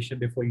incubation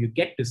before you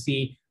get to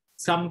see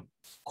some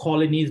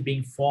colonies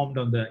being formed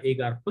on the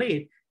agar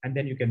plate. And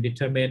then you can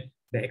determine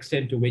the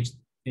extent to which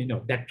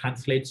that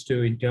translates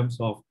to in terms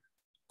of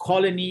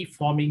colony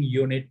forming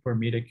unit per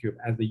meter cube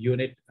as the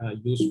unit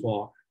used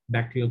for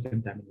bacterial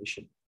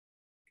contamination.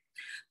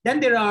 Then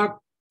there are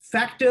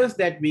factors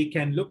that we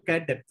can look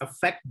at that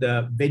affect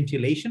the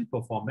ventilation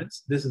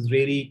performance. This is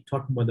really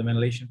talking about the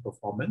ventilation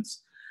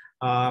performance.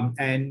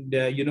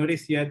 You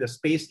notice here the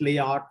space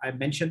layout. I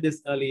mentioned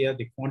this earlier,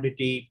 the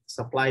quantity,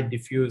 supply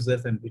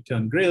diffusers and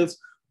return grills.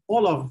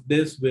 All of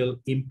this will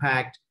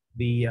impact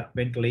the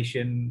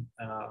ventilation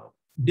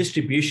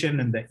distribution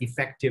and the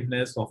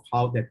effectiveness of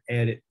how that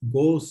air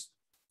goes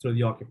through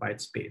the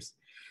occupied space.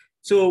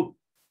 So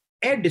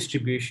air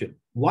distribution,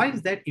 why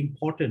is that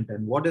important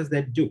and what does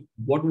that do?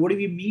 What do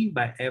we mean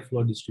by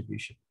airflow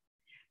distribution?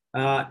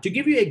 To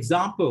give you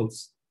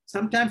examples,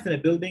 sometimes in a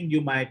building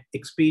you might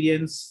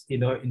experience,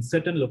 in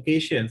certain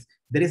locations,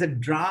 there is a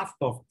draft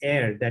of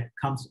air that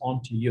comes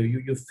onto you.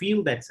 You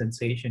feel that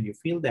sensation, you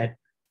feel that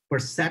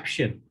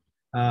perception.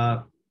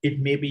 It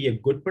may be a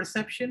good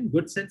perception,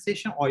 good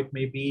sensation, or it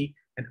may be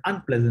an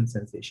unpleasant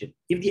sensation.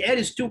 If the air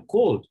is too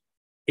cold,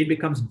 it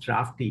becomes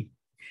drafty.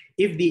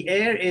 If the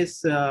air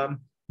is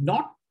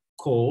not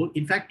cold,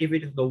 in fact, if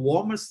it is the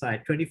warmer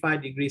side,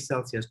 25 degrees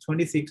Celsius,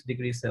 26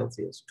 degrees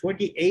Celsius,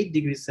 28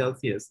 degrees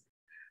Celsius.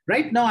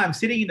 Right now, I'm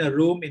sitting in a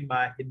room in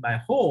my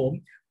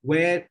home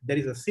where there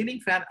is a ceiling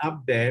fan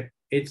up there.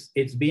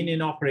 It's been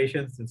in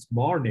operation since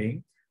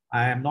morning.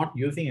 I am not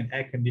using an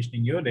air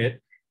conditioning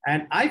unit.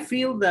 And I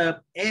feel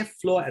the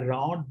airflow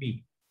around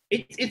me.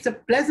 It's a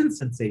pleasant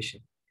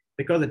sensation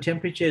because the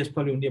temperature is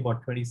probably only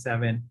about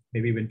 27,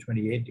 maybe even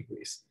 28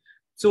 degrees.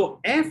 So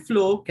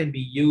airflow can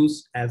be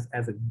used as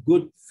a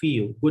good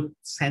feel, good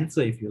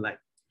sensor, if you like.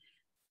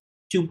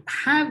 To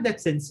have that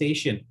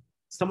sensation,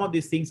 some of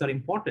these things are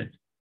important.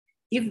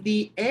 If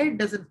the air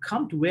doesn't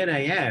come to where I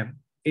am,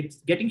 it's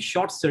getting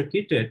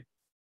short-circuited,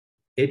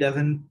 it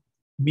doesn't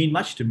mean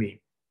much to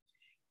me.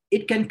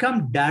 It can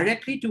come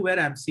directly to where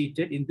I'm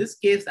seated. In this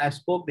case, I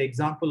spoke the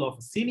example of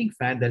a ceiling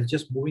fan that's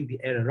just moving the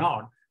air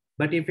around.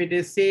 But if it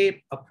is,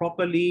 say, a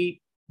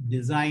properly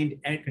designed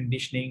air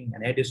conditioning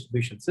and air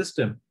distribution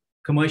system,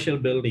 commercial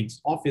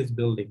buildings, office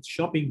buildings,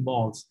 shopping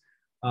malls,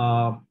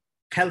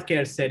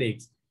 healthcare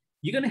settings,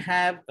 you're going to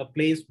have a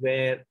place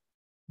where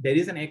there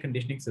is an air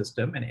conditioning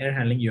system, an air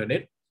handling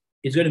unit.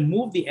 It's going to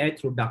move the air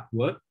through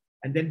ductwork.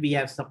 And then we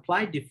have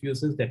supply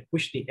diffusers that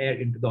push the air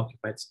into the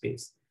occupied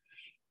space.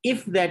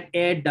 If that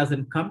air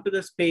doesn't come to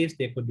the space,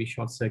 there could be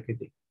short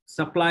circuiting.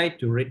 Supply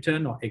to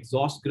return or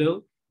exhaust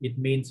grill, it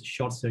means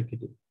short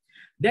circuiting.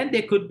 Then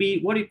there could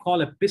be what you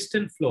call a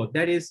piston flow.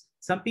 That is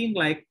something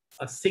like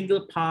a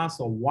single pass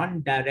or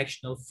one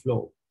directional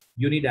flow,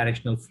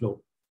 unidirectional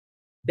flow.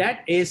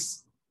 That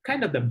is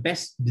kind of the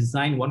best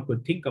design one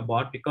could think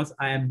about because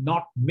I am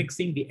not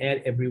mixing the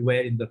air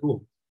everywhere in the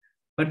room.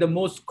 But the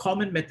most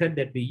common method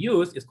that we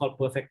use is called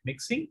perfect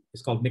mixing.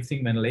 It's called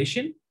mixing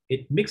ventilation.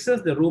 It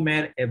mixes the room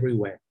air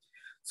everywhere.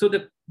 So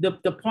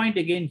the point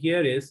again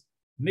here is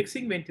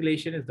mixing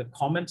ventilation is the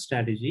common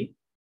strategy.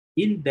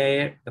 In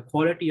there, the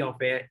quality of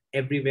air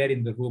everywhere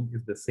in the room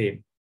is the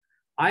same.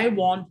 I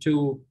want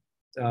to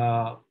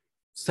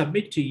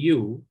submit to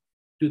you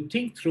to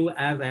think through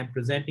as I'm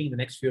presenting in the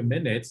next few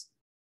minutes,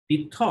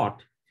 the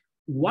thought,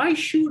 why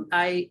should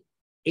I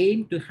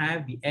aim to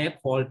have the air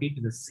quality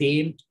to the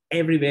same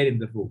everywhere in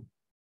the room?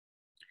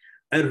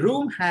 A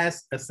room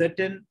has a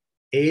certain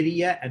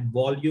area and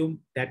volume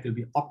that will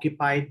be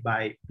occupied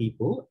by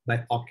people,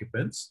 by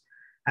occupants.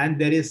 And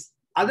there is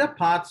other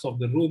parts of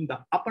the room, the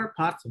upper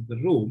parts of the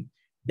room,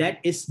 that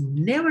is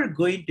never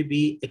going to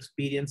be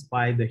experienced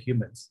by the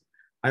humans.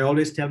 I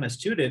always tell my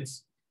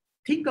students,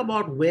 think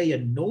about where your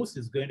nose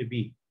is going to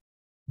be,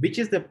 which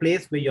is the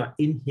place where you're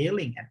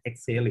inhaling and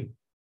exhaling.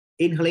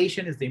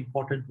 Inhalation is the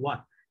important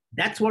one.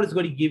 That's what is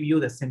going to give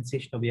you the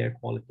sensation of air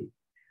quality.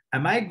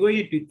 Am I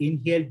going to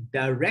inhale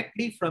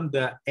directly from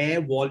the air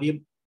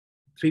volume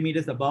 3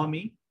 meters above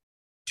me,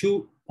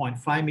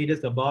 2.5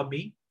 meters above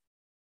me,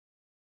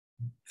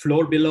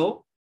 floor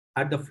below,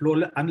 at the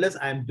floor, unless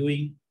I'm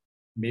doing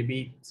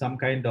maybe some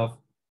kind of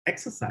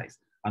exercise,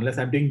 unless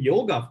I'm doing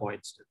yoga, for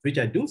instance, which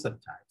I do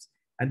sometimes.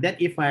 And then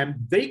if I am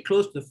very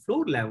close to the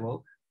floor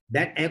level,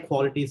 that air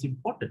quality is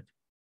important.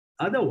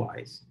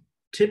 Otherwise,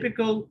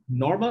 typical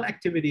normal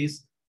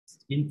activities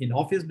in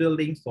office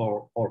buildings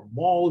or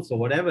malls or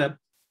whatever,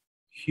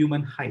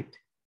 human height.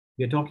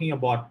 We're talking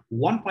about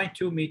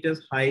 1.2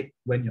 meters height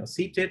when you're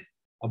seated,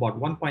 about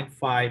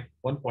 1.5,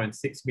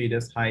 1.6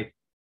 meters height,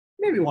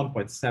 maybe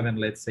 1.7,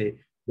 let's say,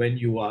 when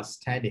you are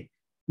standing.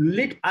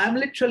 I'm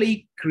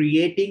literally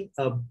creating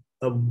a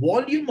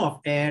volume of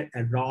air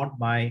around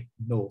my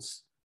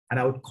nose. And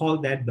I would call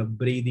that the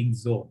breathing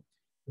zone.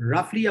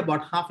 Roughly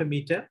about half a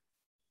meter.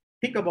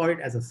 Think about it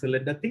as a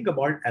cylinder. Think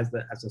about it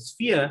as a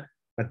sphere.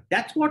 But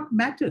that's what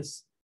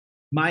matters.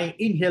 My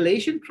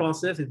inhalation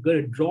process is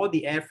going to draw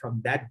the air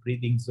from that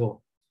breathing zone.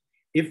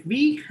 If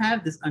we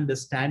have this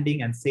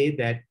understanding and say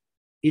that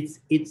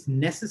it's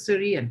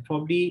necessary and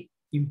probably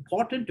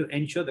important to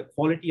ensure the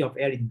quality of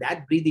air in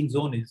that breathing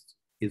zone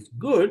is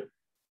good,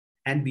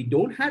 and we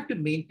don't have to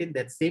maintain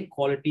that same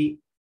quality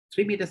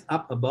 3 meters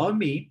up above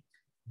me,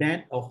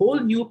 then a whole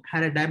new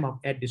paradigm of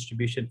air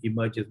distribution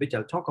emerges, which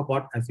I'll talk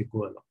about as we go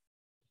along.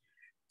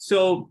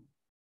 So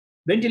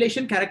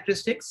ventilation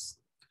characteristics,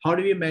 how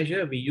do we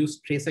measure? We use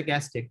tracer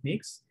gas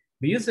techniques.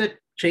 We use a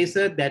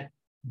tracer that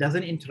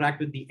doesn't interact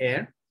with the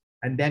air,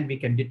 and then we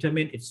can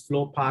determine its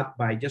flow path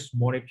by just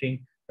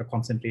monitoring the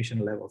concentration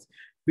levels.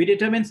 We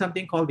determine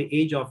something called the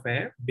age of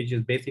air, which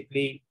is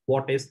basically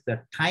what is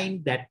the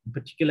time that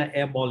particular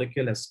air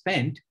molecule has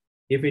spent.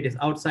 If it is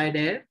outside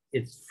air,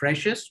 it's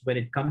freshest when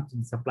it comes to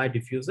the supply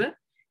diffuser.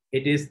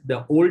 It is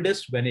the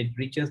oldest when it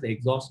reaches the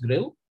exhaust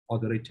grill or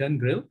the return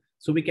grill.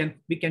 So we can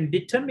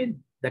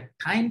determine the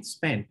time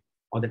spent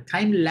or the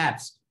time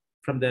lapsed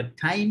from the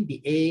time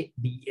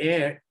the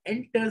air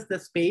enters the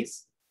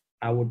space.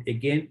 I would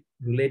again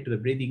relate to the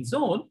breathing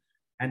zone,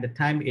 and the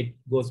time it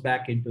goes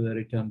back into the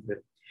return grill.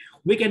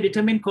 We can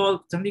determine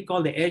something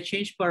called the air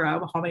change per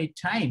hour, how many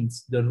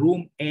times the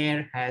room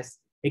air has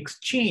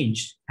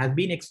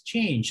been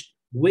exchanged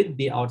with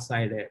the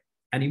outside air.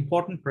 An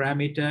important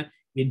parameter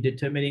in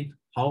determining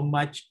how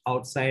much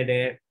outside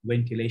air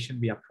ventilation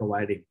we are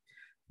providing.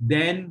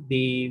 Then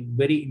the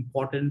very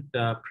important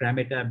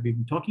parameter I've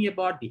been talking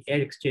about, the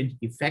air exchange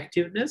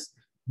effectiveness,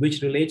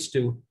 which relates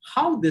to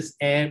how this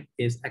air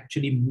is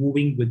actually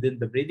moving within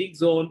the breathing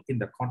zone in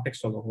the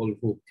context of the whole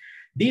room.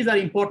 These are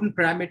important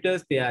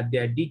parameters. There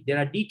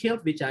are details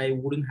which I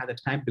wouldn't have the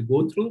time to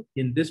go through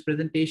in this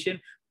presentation,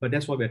 but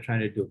that's what we're trying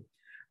to do.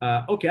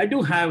 Okay, I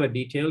do have a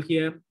detail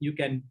here. You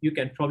can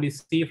probably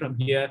see from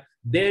here.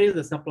 There is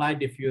a supply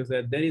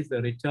diffuser. There is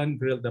the return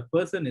grill. The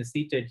person is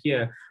seated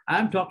here.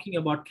 I'm talking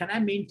about, can I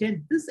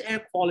maintain this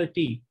air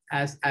quality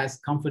as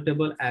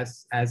comfortable,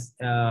 as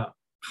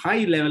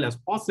high level as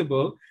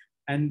possible?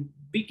 And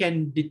we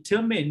can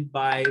determine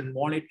by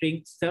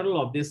monitoring several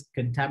of this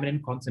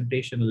contaminant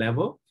concentration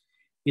level.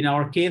 In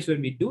our case,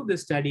 when we do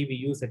this study, we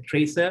use a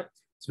tracer.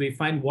 So we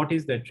find what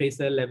is the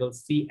tracer level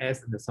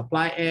CS in the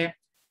supply air,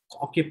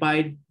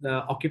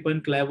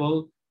 occupant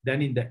level,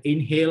 then in the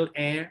inhaled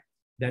air,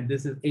 then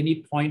this is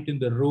any point in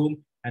the room,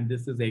 and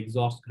this is the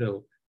exhaust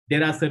grill.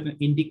 There are certain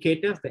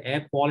indicators, the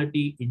air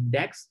quality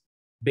index,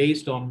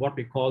 based on what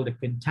we call the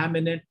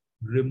contaminant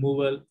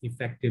removal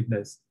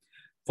effectiveness.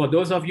 For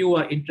those of you who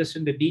are interested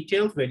in the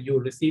details, when you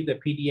receive the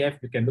PDF,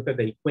 you can look at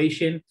the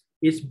equation.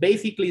 It's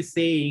basically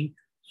saying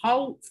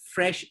how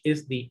fresh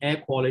is the air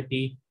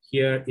quality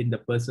here in the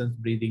person's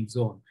breathing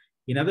zone.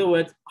 In other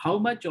words, how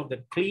much of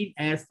the clean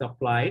air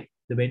supplied,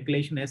 the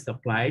ventilation air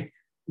supplied,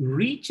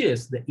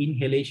 reaches the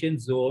inhalation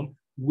zone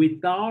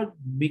without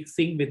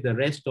mixing with the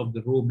rest of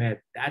the room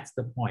air. That's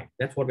the point.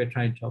 That's what we're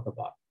trying to talk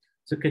about.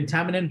 So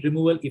contaminant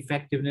removal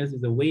effectiveness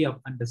is a way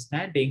of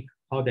understanding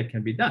how that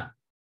can be done.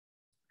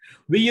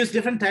 We use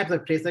different types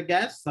of tracer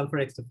gas, sulfur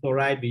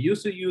hexafluoride. We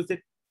used to use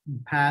it in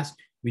the past.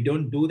 We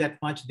don't do that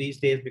much these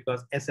days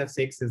because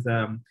SF6 is,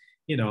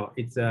 you know,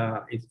 it's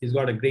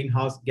got a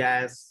greenhouse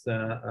gas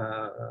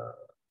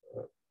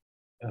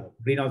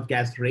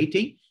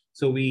rating.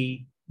 So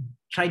we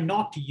try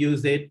not to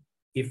use it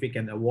if we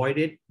can avoid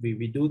it.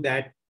 We do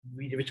that.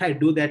 We try to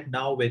do that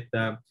now with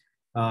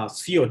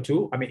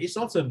CO2. I mean, it's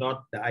also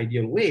not the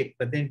ideal way,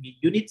 but then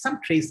you need some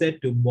tracer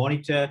to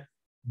monitor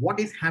what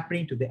is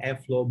happening to the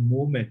airflow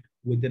movement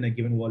within a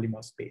given volume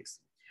of space.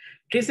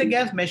 Tracer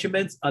gas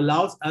measurements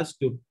allows us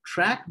to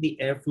track the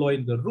airflow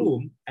in the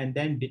room and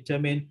then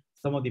determine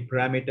some of the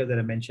parameters that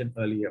I mentioned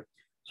earlier.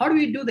 How do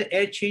we do the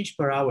air change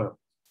per hour?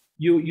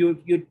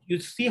 You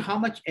see how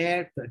much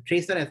air the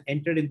tracer has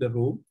entered in the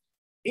room.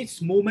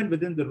 Its movement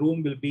within the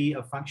room will be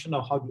a function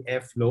of how the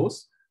air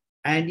flows.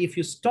 And if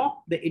you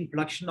stop the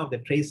introduction of the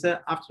tracer,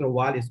 after a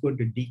while, it's going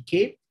to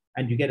decay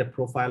and you get a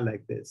profile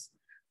like this.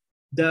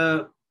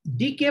 The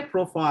decay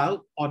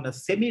profile on a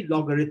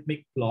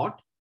semi-logarithmic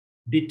plot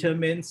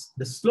determines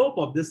the slope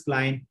of this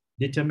line,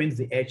 determines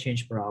the air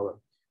change per hour.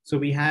 So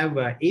we have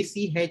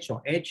ACH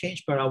or air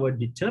change per hour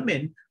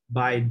determined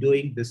by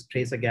doing this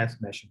tracer gas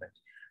measurement.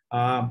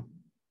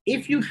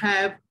 If you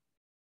have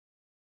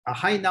a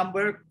high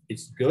number,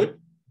 it's good.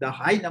 The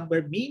high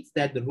number means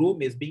that the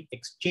room is being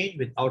exchanged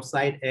with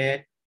outside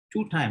air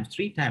 2 times,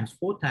 3 times,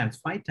 4 times,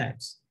 5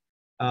 times.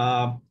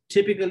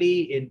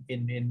 Typically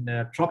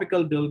in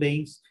tropical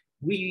buildings,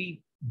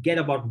 we get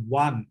about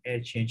 1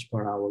 air change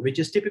per hour, which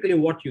is typically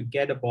what you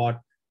get about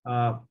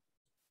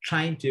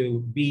trying to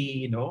be,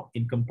 you know,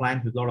 in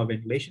compliance with a lot of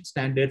ventilation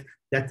standards.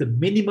 That's the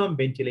minimum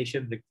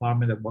ventilation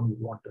requirement that one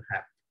would want to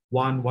have,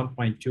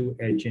 1.2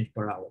 air change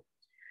per hour.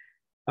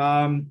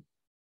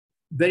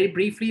 Very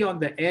briefly on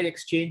the air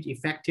exchange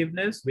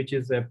effectiveness, which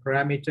is a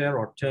parameter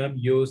or term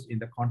used in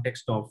the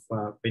context of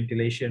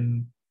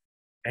ventilation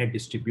air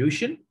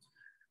distribution.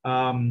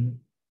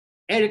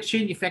 Air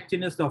exchange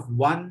effectiveness of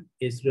 1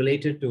 is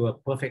related to a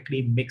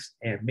perfectly mixed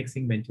air,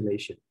 mixing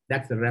ventilation.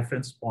 That's the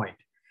reference point.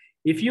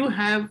 If you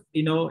have,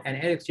 you know, an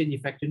air exchange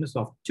effectiveness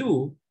of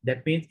 2,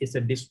 that means it's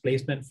a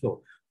displacement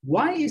flow.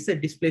 Why is a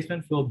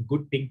displacement flow a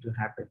good thing to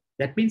happen?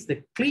 That means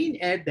the clean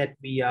air that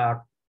we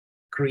are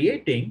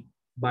creating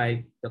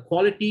by the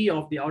quality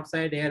of the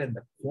outside air and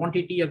the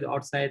quantity of the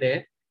outside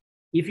air,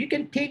 if you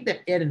can take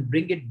that air and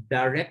bring it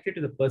directly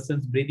to the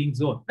person's breathing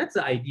zone, that's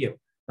the ideal.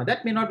 Now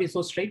that may not be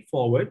so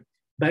straightforward,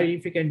 but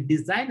if you can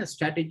design a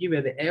strategy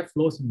where the air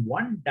flows in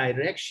one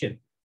direction,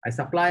 I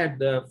supply at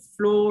the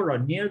floor or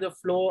near the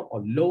floor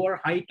or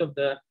lower height of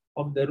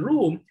the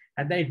room,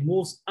 and then it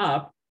moves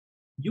up,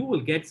 you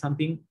will get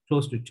something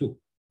close to 2.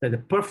 That's the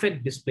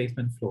perfect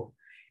displacement flow.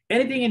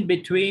 Anything in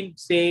between,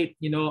 say,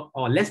 you know,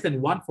 or less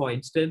than 1, for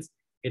instance,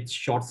 it's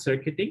short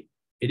circuiting.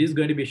 It is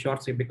going to be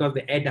short circuiting because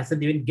the air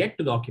doesn't even get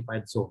to the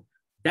occupied zone.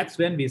 That's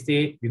when we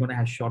say we're going to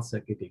have short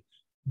circuiting.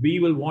 We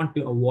will want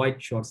to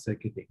avoid short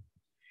circuiting.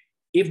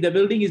 If the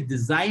building is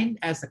designed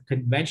as a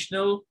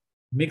conventional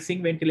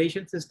mixing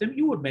ventilation system,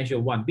 you would measure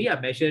 1. We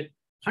have measured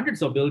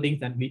hundreds of buildings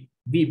and we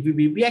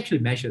actually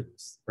measure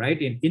this, right?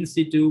 In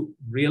situ,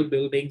 real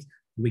buildings,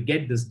 we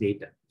get this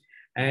data.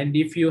 And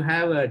if you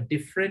have a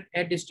different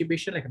air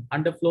distribution, like an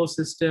underflow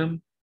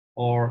system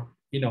or,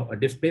 you know, a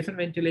displacement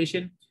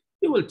ventilation,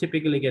 you will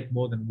typically get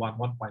more than 1,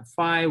 1.5,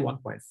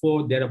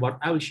 1.4, thereabout.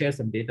 I will share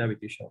some data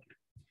with you shortly.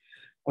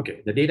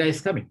 Okay, the data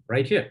is coming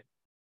right here.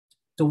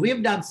 So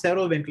we've done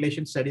several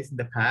ventilation studies in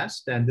the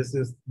past, and this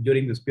is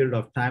during this period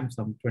of time,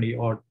 some 20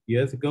 odd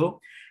years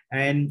ago.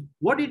 And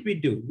what did we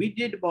do? We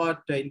did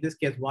about, in this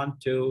case, 1,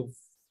 2,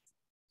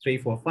 3,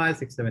 4, 5,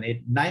 6, 7,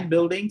 8, 9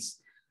 buildings.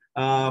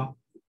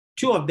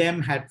 2 of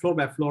them had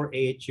floor-by-floor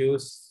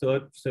AHUs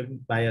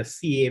served by a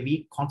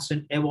CAV,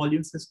 constant air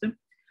volume system.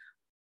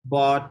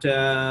 But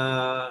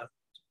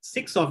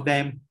 6 of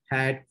them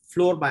had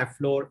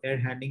floor-by-floor air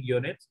handling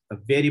units, a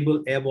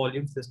variable air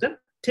volume system,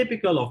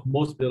 typical of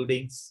most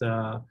buildings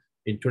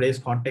in today's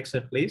context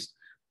at least.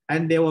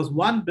 And there was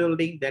 1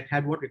 building that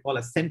had what we call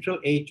a central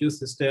AHU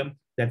system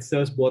that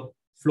serves both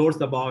floors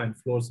above and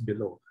floors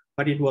below,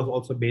 but it was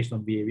also based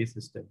on VAV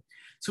system.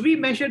 So we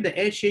measured the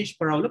air change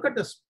per hour. Look at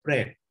the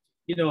spread.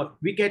 You know,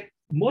 we get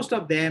most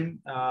of them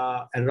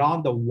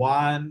around the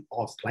 1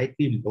 or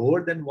slightly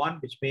lower than 1,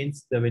 which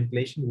means the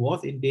ventilation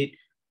was indeed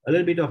a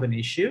little bit of an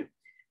issue.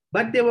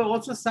 But there were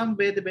also some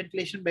where the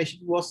ventilation measure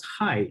was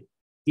high,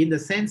 in the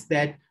sense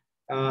that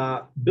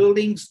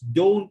buildings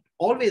don't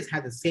always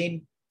have the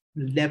same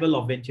level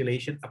of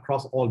ventilation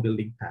across all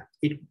building types.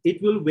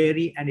 It will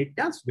vary, and it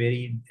does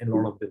vary in a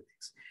lot of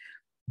buildings.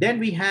 Then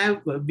we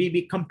have,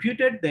 we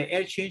computed the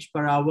air change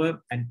per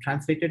hour and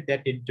translated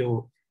that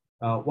into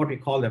what we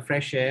call the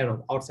fresh air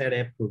or outside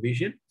air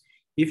provision.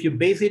 If you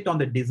base it on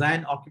the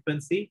design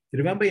occupancy,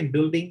 remember in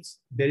buildings,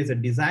 there is a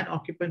design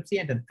occupancy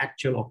and an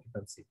actual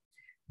occupancy.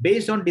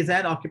 Based on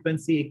design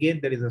occupancy, again,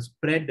 there is a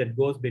spread that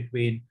goes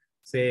between,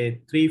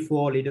 say,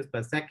 3-4 liters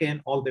per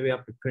second, all the way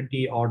up to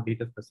 20 odd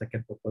liters per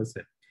second per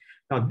person.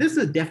 Now, this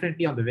is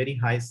definitely on the very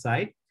high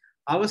side.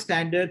 Our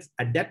standards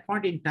at that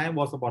point in time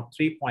was about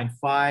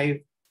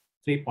 3.5,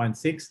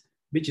 3.6,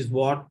 which is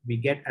what we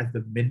get as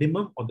the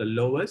minimum or the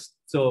lowest.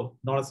 So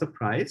not a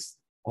surprise.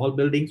 All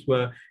buildings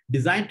were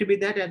designed to be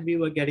that, and we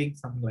were getting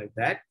something like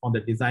that on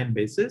the design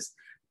basis.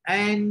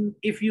 And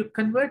if you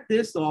convert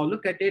this or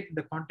look at it in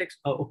the context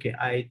of, okay,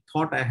 I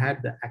thought I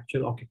had the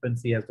actual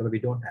occupancy as well, we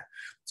don't have.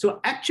 So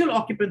actual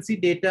occupancy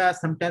data,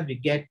 sometimes we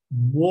get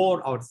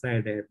more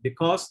outside there,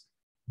 because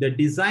the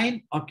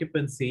design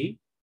occupancy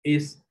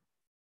is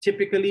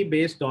typically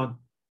based on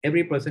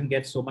every person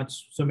gets so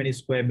many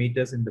square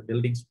meters in the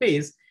building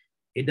space.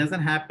 It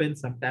doesn't happen.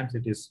 Sometimes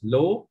it is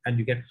low and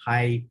you get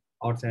high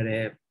outside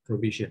air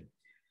provision.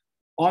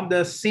 On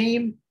the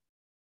same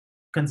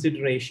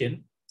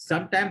consideration,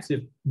 sometimes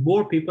if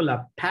more people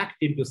are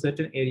packed into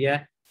certain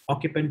area,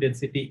 occupant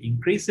density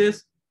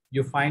increases,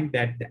 you find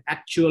that the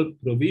actual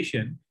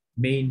provision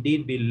may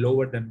indeed be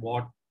lower than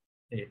what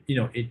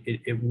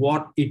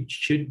what it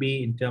should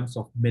be in terms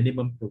of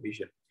minimum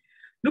provision.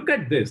 Look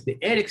at this, the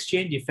air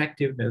exchange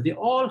effectiveness, they're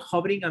all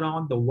hovering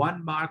around the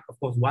 1 mark. Of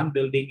course, one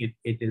building,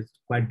 it is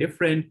quite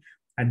different.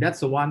 And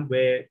that's the one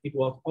where it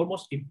was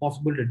almost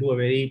impossible to do a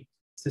very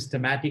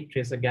systematic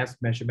tracer gas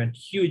measurement,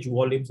 huge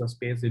volumes of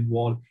space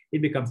involved.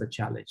 It becomes a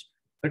challenge.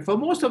 But for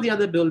most of the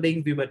other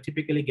buildings, we were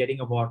typically getting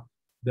about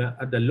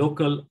at the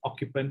local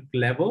occupant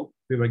level,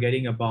 we were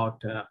getting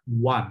about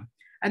 1.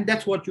 And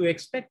that's what you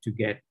expect to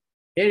get.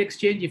 Air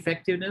exchange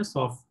effectiveness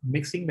of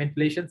mixing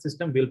ventilation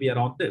system will be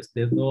around this.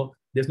 There's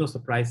no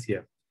surprise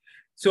here.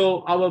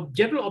 So our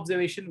general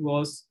observation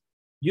was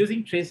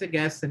using tracer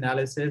gas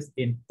analysis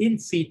in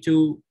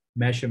situ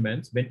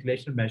measurements,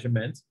 ventilation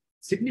measurements,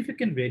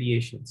 significant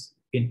variations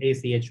in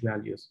ACH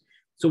values.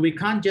 So we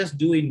can't just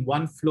do in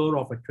one floor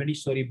of a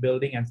 20-story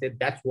building and say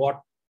that's what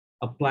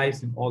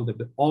applies in all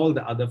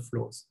the other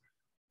floors.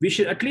 We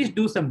should at least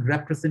do some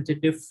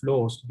representative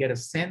floors to get a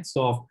sense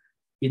of,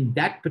 in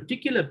that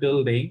particular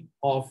building,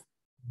 of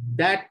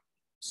that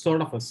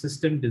sort of a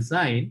system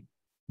design,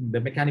 the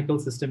mechanical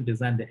system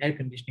design, the air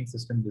conditioning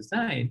system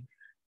design,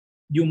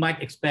 you might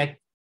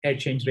expect air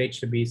change rates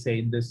to be, say,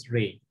 in this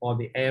range, or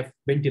the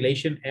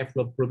ventilation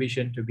airflow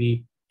provision to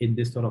be in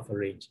this sort of a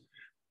range.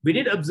 We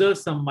did observe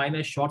some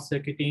minor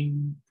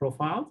short-circuiting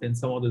profiles in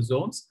some of the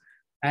zones,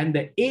 and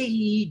the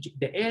AE,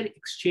 the air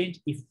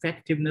exchange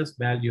effectiveness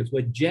values,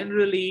 were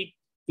generally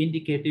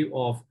indicative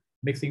of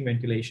mixing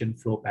ventilation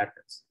flow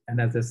patterns.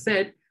 And as I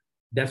said,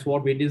 that's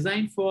what we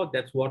designed for,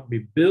 that's what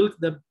we built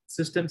the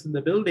systems in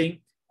the building,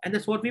 and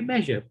that's what we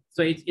measure.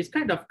 So it's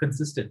kind of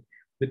consistent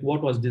with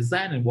what was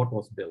designed and what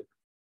was built.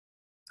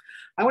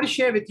 I want to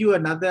share with you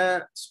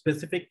another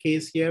specific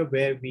case here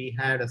where we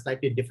had a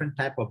slightly different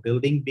type of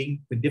building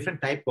with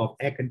different type of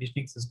air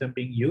conditioning system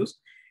being used.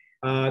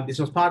 This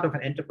was part of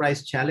an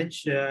enterprise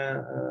challenge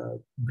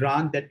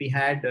grant that we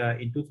had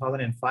in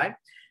 2005.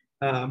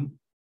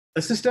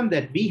 A system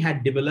that we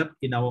had developed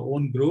in our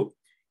own group.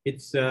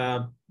 It's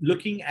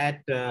looking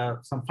at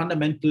some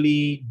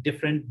fundamentally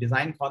different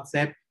design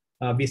concept.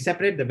 We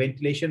separate the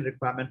ventilation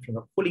requirement from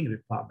the cooling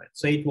requirement.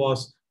 So it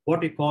was what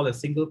we call a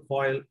single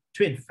coil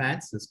twin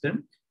fan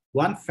system.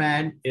 One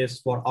fan is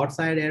for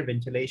outside air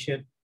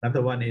ventilation.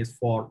 Another one is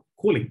for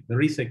cooling, the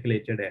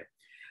recirculated air.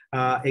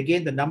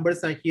 Again, the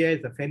numbers are here.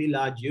 It's a fairly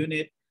large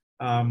unit.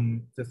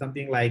 So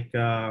something like,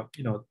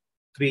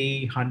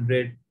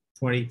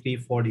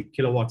 340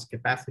 kilowatts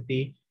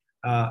capacity,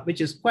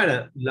 which is quite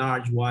a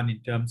large one in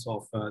terms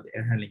of the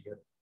air handling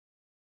unit.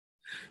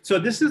 So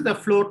this is the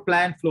floor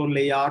plan, floor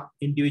layout,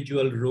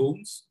 individual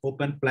rooms,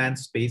 open plan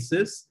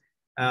spaces.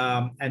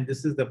 And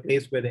this is the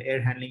place where the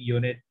air handling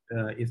unit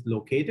is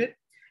located.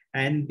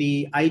 And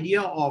the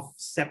idea of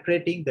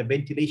separating the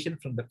ventilation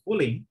from the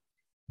cooling,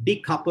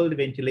 decoupled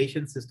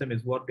ventilation system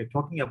is what we're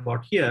talking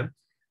about here.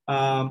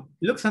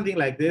 Looks something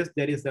like this.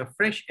 There is a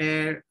fresh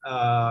air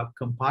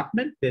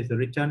compartment. There's a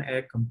return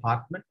air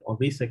compartment or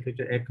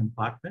recirculated air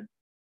compartment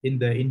in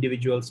the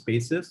individual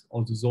spaces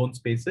or the zone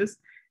spaces.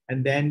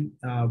 And then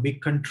we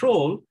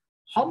control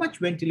how much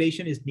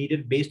ventilation is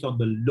needed based on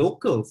the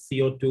local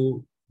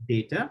CO2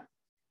 data.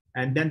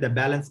 And then the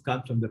balance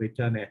comes from the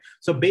return air.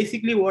 So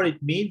basically what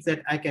it means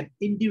that I can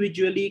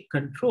individually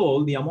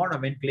control the amount of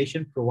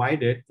ventilation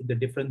provided in the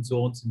different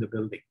zones in the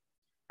building.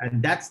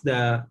 And that's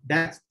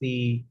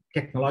the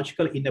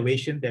technological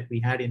innovation that we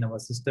had in our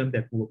system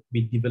that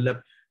we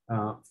developed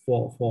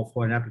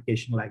for an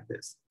application like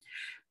this.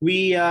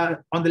 We,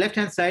 on the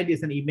left-hand side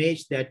is an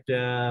image that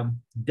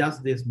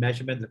does this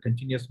measurement, the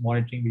continuous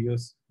monitoring we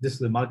use. This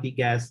is a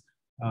multi-gas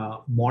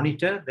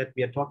monitor that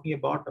we are talking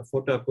about, a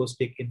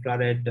photoacoustic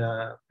infrared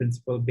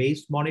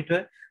principle-based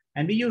monitor.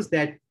 And we use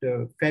that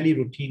fairly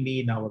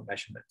routinely in our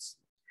measurements.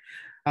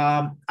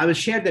 I will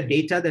share the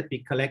data that we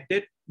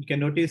collected. You can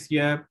notice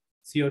here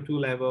CO2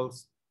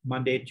 levels,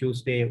 Monday,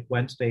 Tuesday,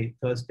 Wednesday,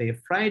 Thursday,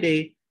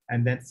 Friday,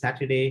 and then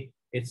Saturday.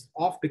 It's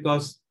off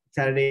because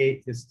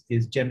Saturday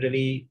is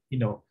generally, you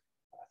know,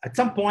 at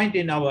some point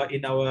in our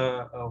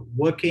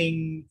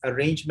working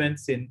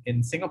arrangements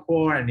in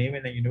Singapore and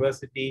even at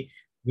university,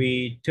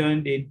 we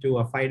turned into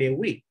a 5-day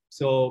week.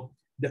 So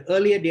the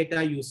earlier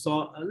data you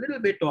saw a little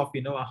bit of,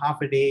 you know, a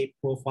half a day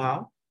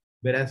profile,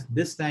 whereas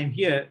this time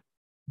here,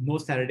 no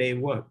Saturday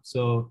work.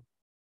 So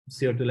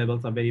CO2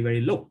 levels are very,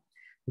 very low.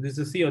 So this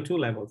is CO2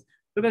 levels.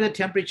 Look at the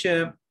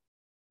temperature.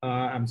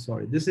 I'm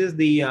sorry, this is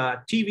the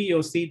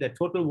TVOC, the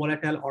total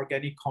volatile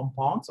organic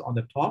compounds on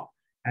the top,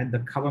 and the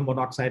carbon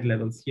monoxide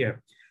levels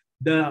here.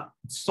 The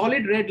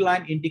solid red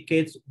line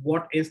indicates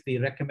what is the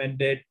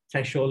recommended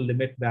threshold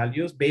limit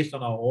values based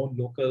on our own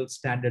local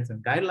standards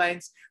and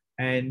guidelines.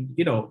 And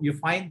you know, you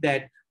find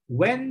that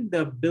when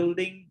the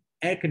building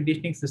air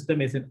conditioning system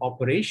is in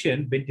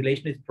operation,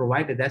 ventilation is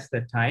provided. That's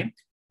the time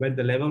when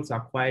the levels are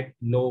quite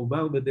low,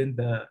 well within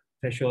the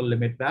threshold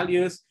limit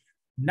values.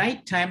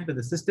 Nighttime, when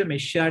the system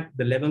is shut,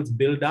 the levels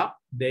build up.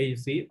 There you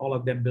see all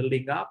of them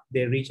building up.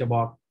 They reach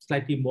about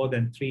slightly more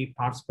than 3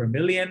 parts per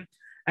million.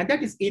 And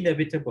that is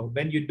inevitable.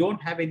 When you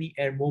don't have any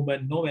air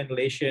movement, no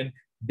ventilation,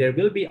 there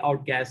will be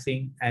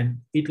outgassing, and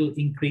it'll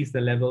increase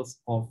the levels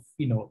of,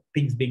 you know,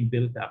 things being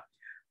built up.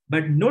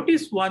 But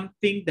notice one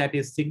thing that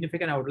is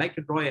significant. I would like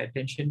to draw your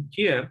attention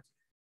here.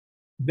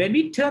 When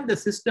we turn the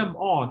system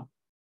on,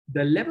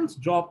 the levels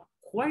drop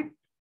quite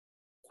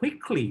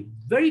quickly,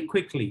 very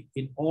quickly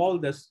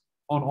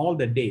on all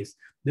the days.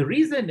 The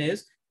reason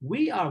is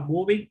we are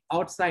moving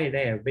outside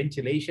air,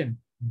 ventilation,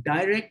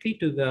 directly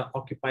to the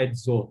occupied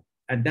zone.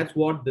 And that's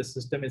what the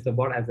system is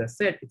about. As I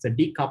said, it's a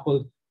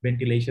decoupled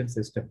ventilation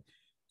system.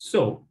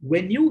 So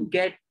when you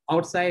get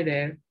outside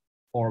air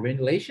or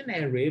ventilation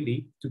air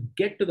really to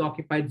get to the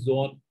occupied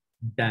zone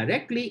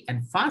directly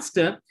and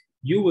faster,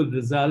 you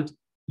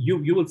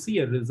will see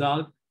a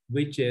result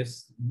which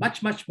is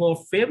much, much more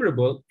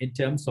favorable in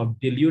terms of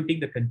diluting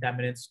the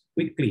contaminants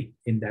quickly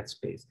in that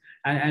space.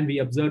 And we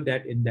observed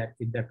that in that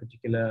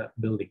particular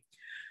building.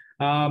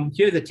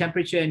 Here's the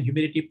temperature and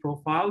humidity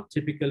profile.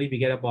 Typically, we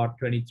get about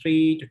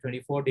 23 to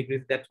 24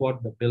 degrees. That's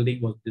what the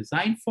building was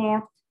designed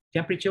for,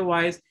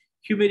 temperature-wise.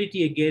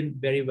 Humidity, again,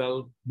 very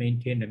well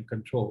maintained and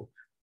controlled.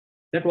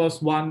 That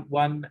was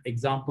one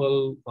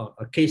example,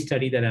 a case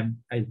study that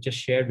I just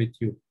shared with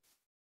you.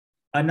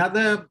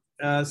 Another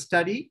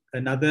study,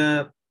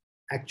 another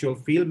actual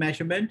field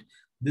measurement.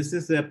 This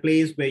is a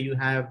place where you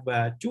have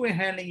 2 air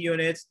handling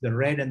units, the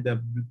red and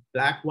the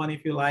black one,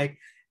 if you like.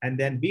 And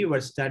then we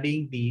were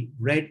studying the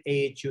red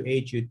AHU,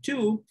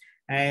 AHU2.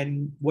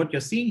 And what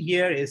you're seeing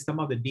here is some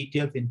of the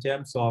details in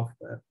terms of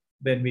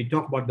when we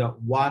talk about the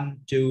 1,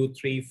 2,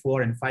 3,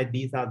 4, and 5,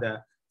 these are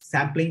the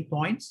sampling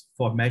points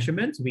for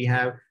measurements. We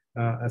have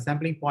a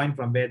sampling point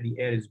from where the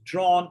air is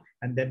drawn,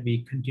 and then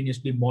we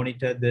continuously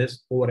monitor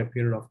this over a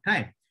period of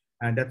time.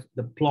 And that's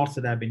the plots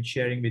that I've been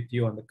sharing with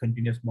you on the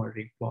continuous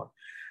monitoring plot.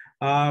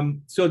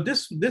 So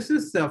this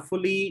is a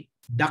fully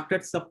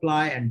ducted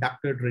supply and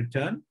ducted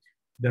return.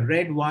 The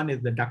red one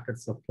is the ducted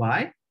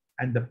supply,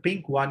 and the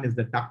pink one is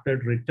the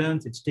ducted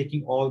returns. It's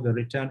taking all the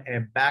return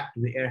air back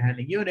to the air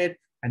handling unit,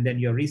 and then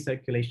your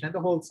recirculation, and the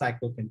whole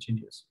cycle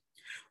continues.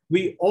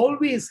 We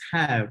always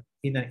have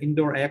in an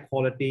indoor air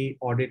quality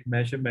audit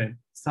measurement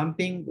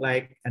something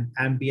like an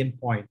ambient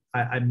point.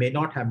 I may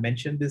not have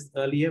mentioned this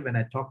earlier when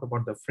I talked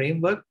about the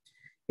framework.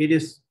 It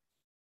is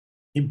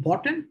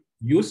important,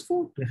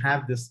 useful to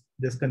have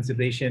this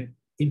consideration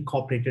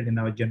incorporated in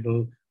our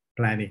general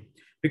planning,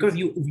 because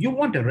you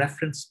want a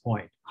reference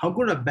point. How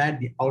good or bad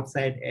the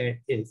outside air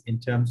is in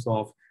terms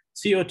of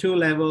CO2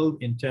 level,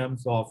 in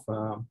terms of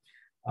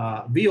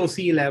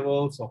VOC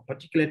levels or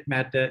particulate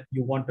matter,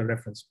 you want a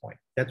reference point.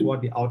 That's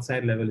what the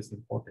outside level is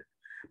important.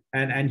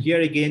 And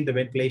here again, the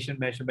ventilation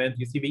measurement,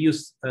 you see we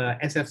use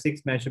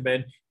SF6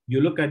 measurement.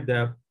 You look at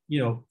the,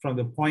 from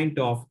the point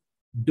of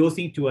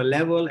dosing to a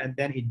level, and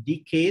then it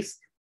decays.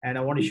 And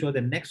I want to show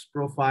the next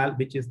profile,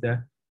 which is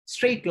the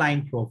straight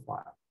line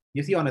profile.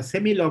 You see on a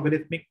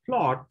semi-logarithmic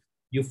plot,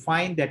 you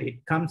find that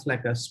it comes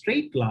like a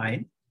straight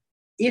line.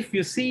 If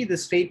you see the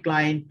straight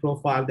line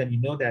profile, then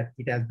you know that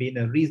it has been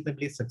a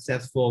reasonably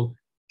successful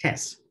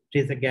test,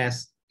 tracer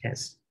gas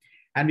test.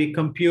 And we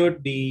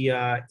compute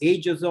the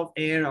ages of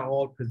air are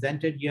all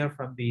presented here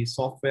from the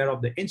software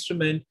of the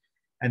instrument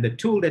and the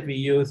tool that we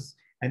use.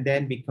 And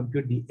then we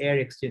compute the air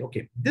exchange.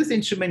 Okay, this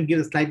instrument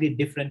gives a slightly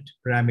different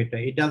parameter.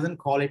 It doesn't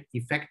call it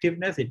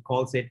effectiveness, it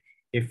calls it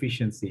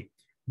efficiency.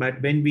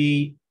 But when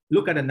we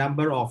look at a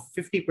number of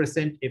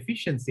 50%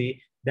 efficiency,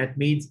 that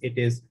means it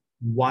is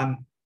 1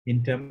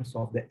 in terms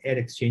of the air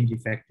exchange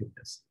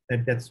effectiveness.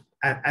 That's,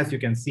 as you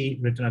can see,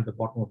 written at the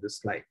bottom of this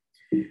slide.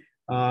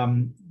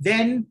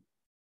 Then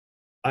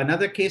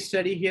another case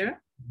study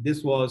here.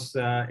 This was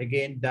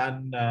again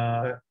done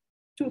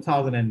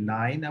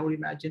 2009, I would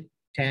imagine,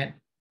 10,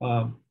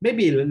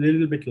 maybe a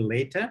little bit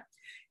later.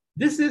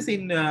 This is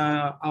in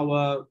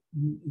our,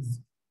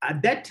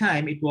 at that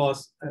time, it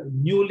was a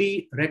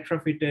newly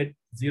retrofitted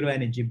zero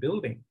energy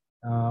building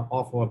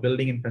of our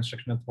Building and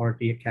Construction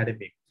Authority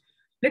Academy.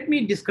 Let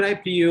me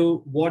describe to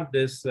you what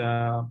this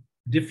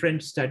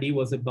different study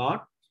was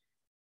about.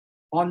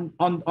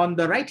 On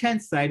the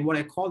right-hand side, what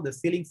I call the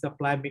ceiling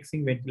supply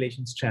mixing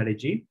ventilation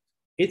strategy.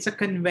 It's a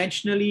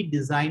conventionally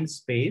designed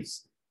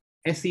space,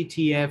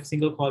 SCTF,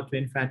 single coil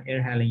twin fan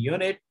air handling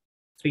unit,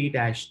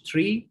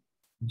 3-3,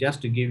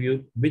 just to give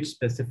you which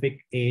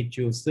specific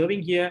AHU is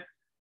serving here.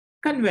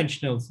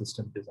 Conventional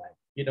system design.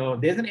 You know,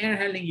 there's an air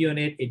handling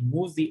unit, it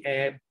moves the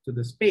air to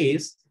the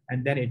space,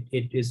 and then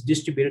it is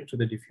distributed to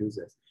the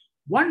diffusers.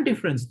 One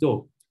difference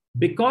though,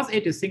 because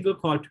it is single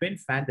coil twin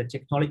fan, the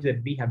technology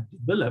that we have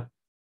developed,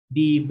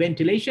 the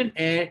ventilation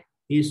air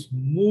is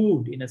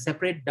moved in a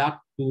separate duct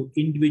to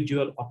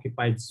individual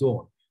occupied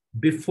zone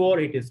before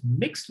it is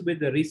mixed with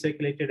the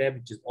recirculated air,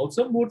 which is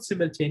also moved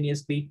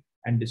simultaneously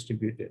and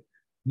distributed.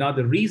 Now,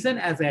 the reason,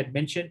 as I had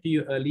mentioned to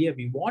you earlier,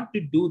 we want to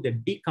do the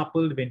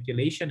decoupled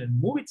ventilation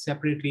and move it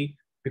separately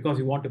because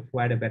we want to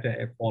provide a better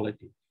air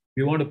quality.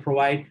 We want to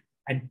provide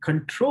and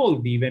control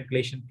the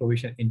ventilation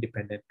provision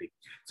independently.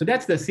 So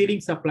that's the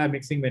ceiling supply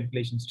mixing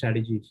ventilation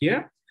strategy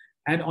here.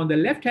 And on the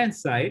left-hand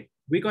side,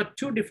 we got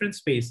 2 different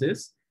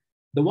spaces.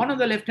 The one on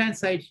the left-hand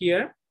side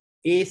here,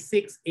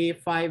 A6,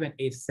 A5, and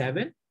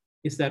A7,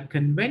 is a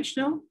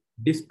conventional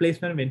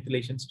displacement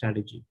ventilation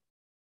strategy.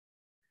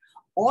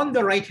 On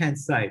the right-hand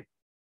side,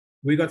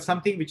 we got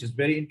something which is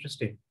very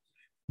interesting.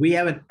 We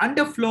have an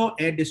underflow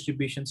air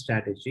distribution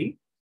strategy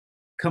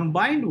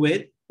combined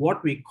with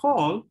what we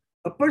call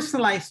a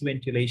personalized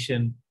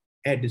ventilation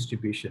air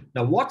distribution.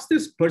 Now, what's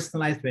this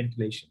personalized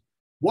ventilation?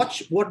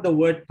 Watch what the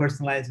word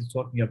personalized is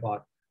talking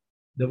about.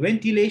 The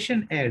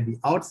ventilation air, the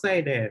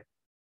outside air,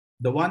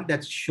 the one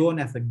that's shown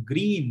as a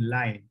green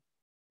line,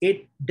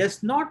 it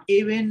does not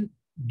even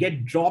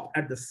get dropped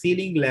at the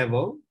ceiling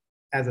level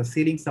as a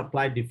ceiling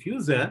supply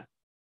diffuser.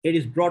 It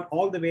is brought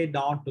all the way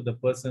down to the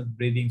person's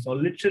breathing. So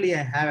literally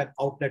I have an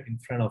outlet in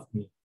front of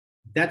me.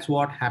 That's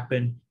what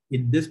happened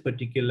in this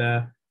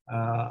particular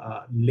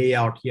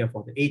layout here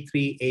for the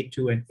A3,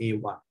 A2, and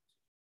A1.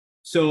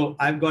 So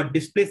I've got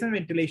displacement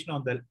ventilation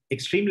on the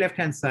extreme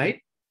left-hand side.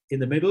 In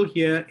the middle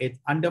here, it's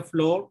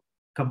underflow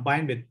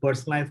combined with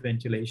personalized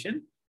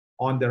ventilation.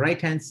 On the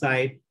right-hand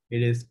side,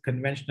 it is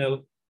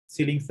conventional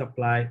ceiling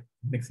supply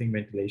mixing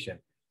ventilation.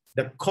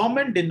 The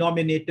common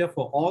denominator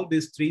for all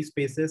these 3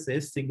 spaces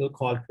is single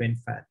coil twin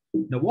fan.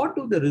 Now, what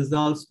do the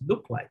results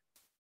look like?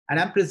 And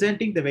I'm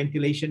presenting the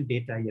ventilation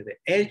data here,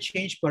 the air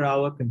change per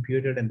hour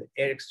computed and the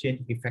air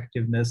exchange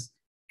effectiveness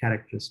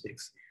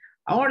characteristics.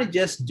 I want to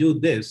just do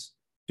this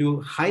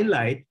to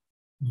highlight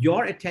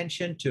your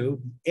attention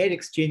to air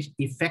exchange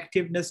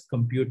effectiveness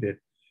computed.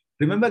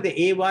 Remember the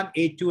A1,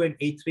 A2, and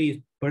A3 is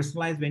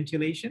personalized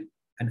ventilation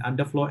and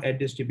underflow air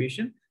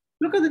distribution.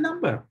 Look at the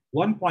number,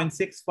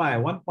 1.65,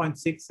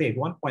 1.68,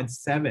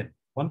 1.7,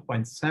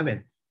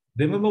 1.7.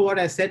 Remember what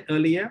I said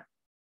earlier?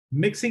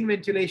 Mixing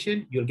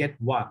ventilation, you'll get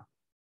 1.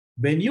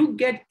 When you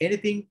get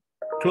anything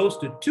close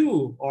to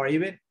 2 or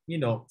even, you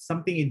know,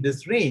 something in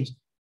this range,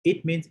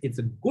 it means it's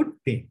a good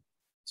thing.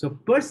 So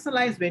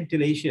personalized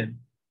ventilation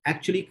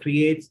actually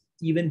creates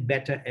even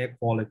better air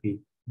quality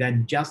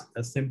than just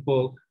a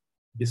simple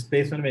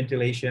displacement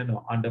ventilation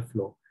or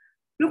underflow.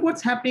 Look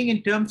what's happening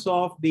in terms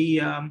of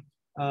the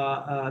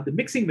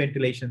mixing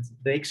ventilations,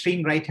 the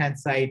extreme right-hand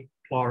side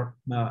for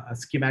a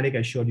schematic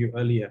I showed you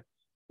earlier,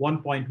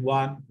 1.1,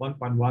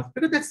 1.1,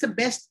 because that's the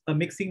best a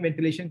mixing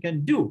ventilation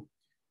can do.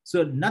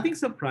 So nothing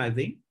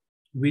surprising.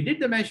 We did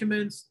the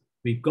measurements,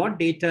 we got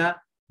data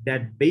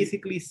that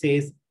basically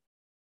says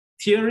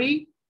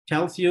theory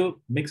tells you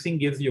mixing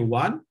gives you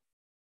 1,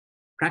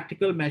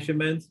 practical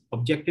measurements,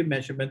 objective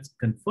measurements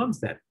confirms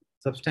that,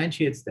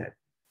 substantiates that.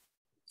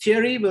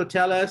 Theory will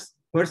tell us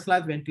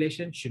personalized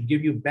ventilation should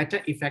give you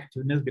better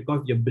effectiveness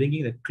because you're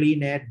bringing the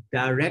clean air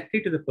directly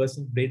to the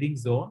person's breathing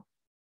zone.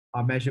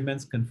 Our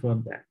measurements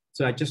confirm that.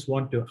 So I just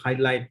want to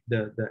highlight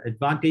the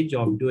advantage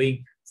of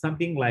doing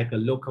something like a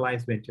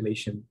localized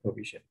ventilation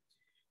provision.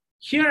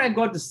 Here I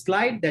got the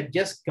slide that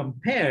just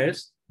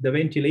compares the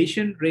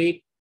ventilation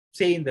rate,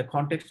 say in the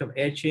context of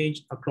air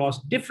change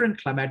across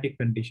different climatic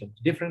conditions,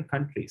 different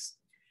countries.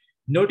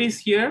 Notice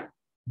here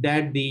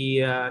that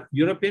the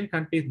European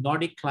countries,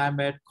 Nordic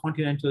climate,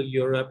 continental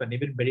Europe, and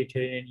even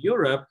Mediterranean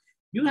Europe,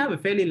 you have a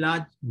fairly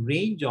large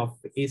range of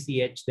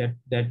ACH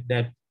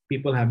that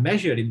people have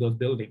measured in those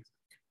buildings.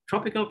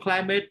 Tropical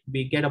climate,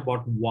 we get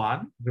about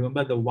 1.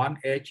 Remember the 1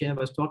 air change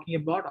I was talking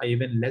about, or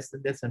even less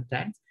than that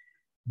sometimes.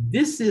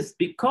 This is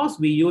because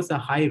we use a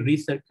high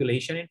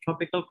recirculation in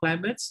tropical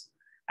climates.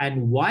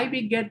 And why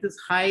we get this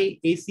high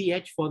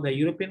ACH for the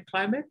European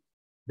climate?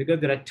 because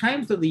there are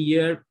times of the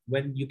year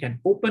when you can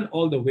open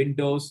all the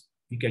windows,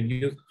 you can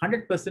use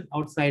 100%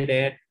 outside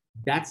air.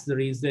 That's the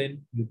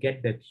reason you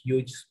get that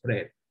huge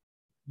spread.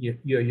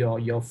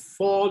 Your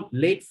fall,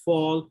 late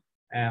fall,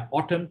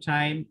 autumn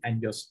time,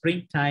 and your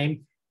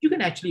springtime, you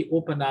can actually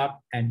open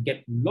up and get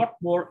a lot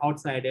more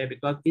outside air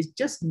because it's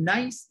just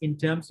nice in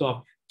terms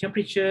of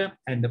temperature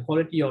and the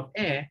quality of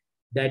air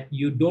that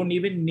you don't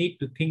even need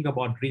to think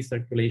about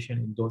recirculation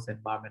in those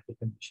environmental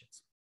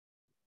conditions.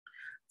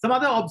 Some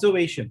other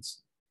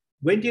observations: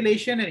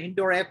 ventilation and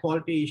indoor air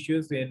quality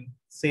issues in,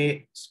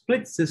 say,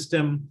 split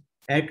system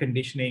air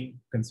conditioning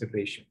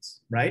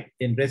considerations, right,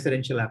 in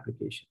residential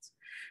applications.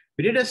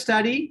 We did a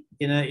study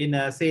in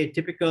a say, a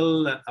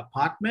typical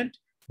apartment.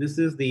 This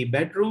is the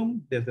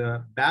bedroom. There's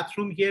a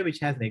bathroom here, which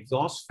has an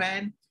exhaust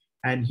fan.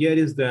 And here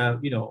is the,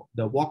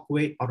 the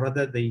walkway, or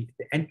rather the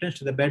entrance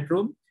to the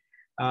bedroom.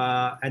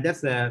 And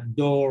that's the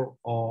door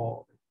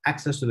or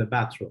access to the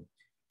bathroom.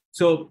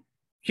 So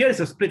here is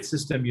a split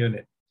system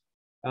unit.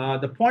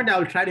 The point I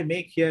will try to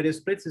make here is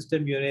split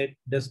system unit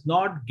does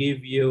not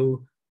give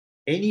you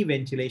any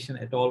ventilation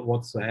at all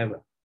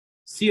whatsoever.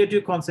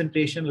 CO2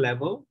 concentration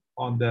level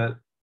on the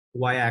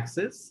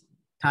y-axis,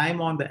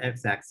 time on the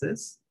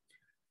x-axis.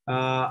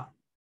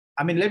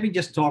 Let me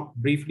just talk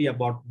briefly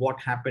about what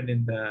happened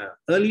in the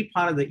early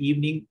part of the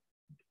evening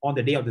on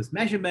the day of this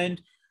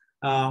measurement.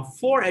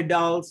 4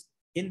 adults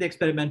in the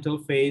experimental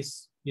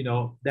phase,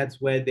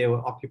 that's where they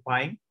were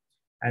occupying.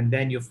 And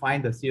then you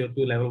find the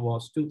CO2 level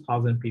was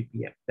 2000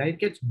 ppm. Then it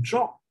gets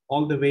dropped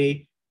all the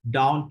way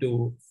down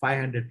to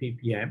 500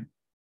 ppm,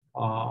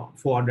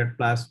 400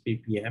 plus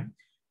ppm.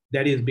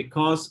 That is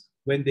because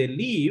when they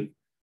leave,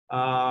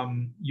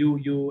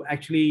 you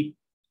actually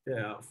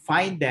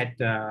find that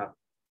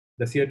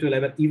the CO2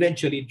 level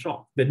eventually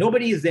drops. When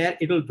nobody is there,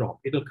 it'll drop.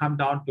 It'll come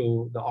down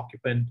to the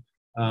occupant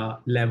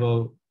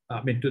level,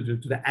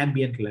 to the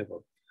ambient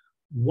level.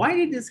 Why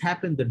did this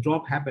happen? The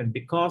drop happened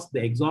because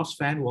the exhaust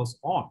fan was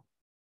on.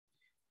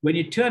 When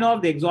you turn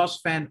off the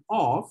exhaust fan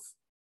off,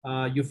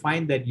 you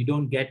find that you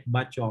don't get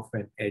much of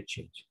an air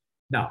change.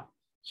 Now,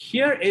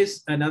 here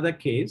is another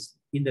case.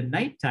 In the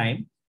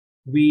nighttime,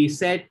 we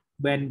said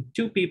when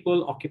 2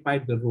 people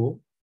occupied the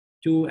room,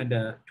 2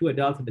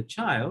 adults and a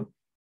child,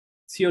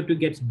 CO2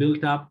 gets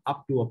built up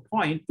to a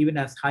point even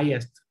as high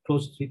as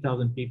close to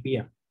 3000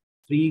 ppm,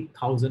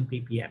 3000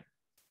 ppm.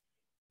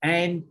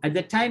 And at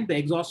the time the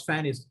exhaust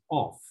fan is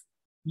off,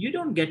 you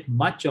don't get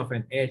much of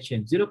an air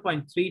change.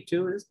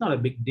 0.32 is not a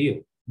big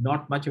deal,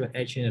 not much of an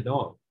air change at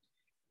all.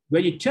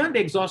 When you turn the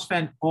exhaust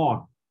fan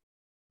on,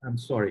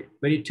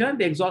 when you turn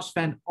the exhaust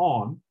fan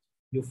on,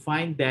 you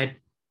find that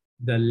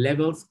the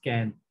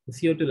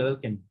CO2 level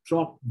can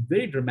drop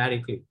very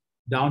dramatically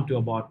down to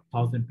about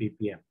 1000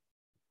 ppm.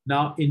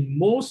 Now, in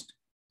most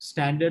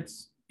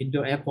standards,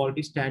 indoor air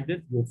quality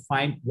standards, you'll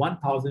find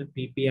 1000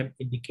 ppm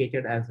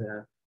indicated as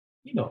a,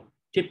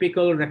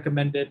 typical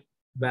recommended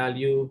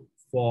value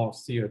for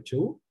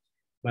CO2,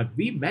 but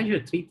we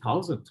measured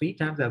 3000, 3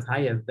 times as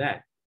high as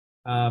that.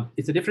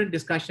 It's a different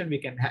discussion. We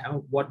can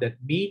have what that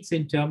means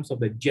in terms of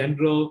the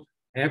general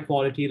air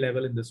quality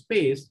level in the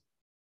space.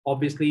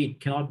 Obviously, it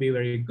cannot be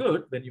very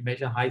good when you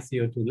measure high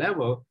CO2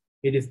 level.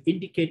 It is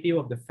indicative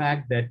of the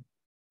fact that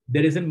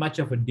there isn't much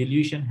of a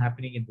dilution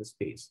happening in the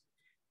space.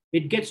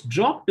 It gets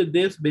dropped to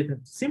this with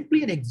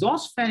simply an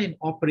exhaust fan in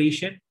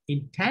operation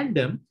in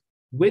tandem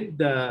with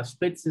the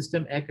split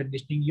system air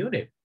conditioning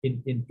unit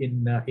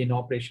in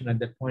operation at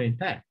that point in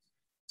time.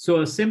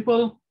 So a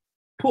simple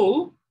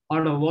pull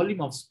on a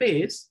volume of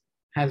space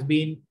has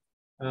been,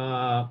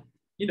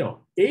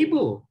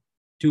 able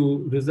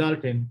to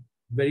result in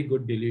very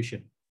good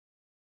dilution.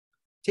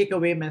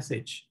 Takeaway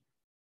message: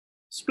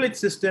 split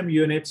system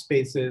unit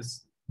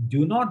spaces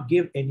do not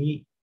give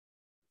any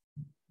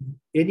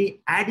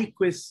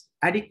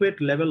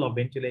adequate level of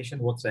ventilation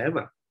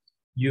whatsoever.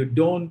 You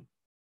don't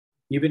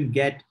even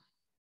get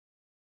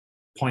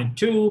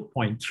 0.2,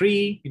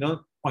 0.3,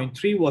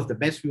 0.3 was the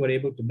best we were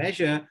able to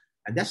measure,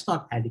 and that's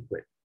not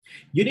adequate.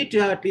 You need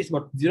to have at least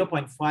about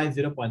 0.5,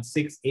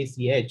 0.6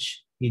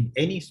 ACH in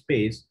any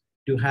space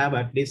to have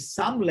at least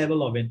some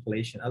level of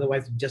ventilation.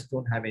 Otherwise, you just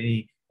don't have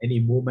any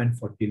movement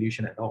for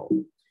dilution at all.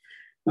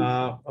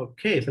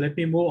 Okay, so let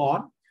me move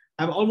on.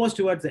 I'm almost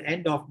towards the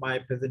end of my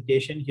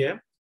presentation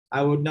here.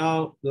 I would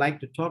now like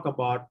to talk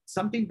about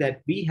something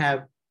that we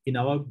have in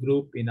our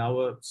group, in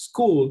our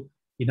school,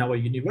 in our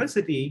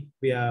university.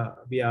 We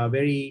are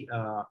very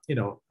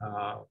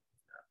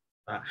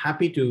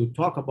happy to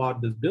talk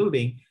about this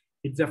building.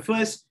 It's the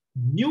first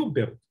new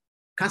built,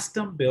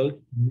 custom built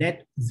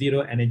net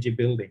zero energy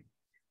building,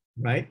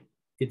 right?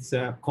 It's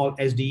called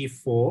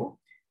SDE4.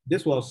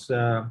 This was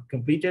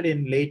completed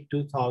in late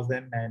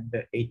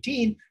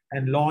 2018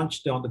 and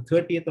launched on the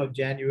 30th of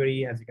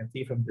January, as you can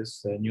see from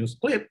this news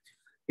clip.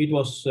 It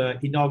was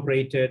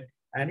inaugurated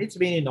and it's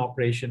been in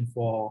operation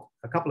for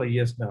a couple of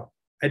years now.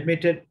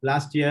 Admitted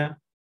last year,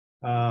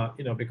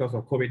 because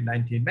of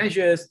COVID-19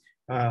 measures,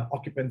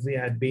 occupancy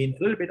had been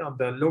a little bit on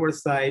the lower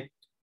side,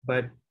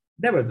 but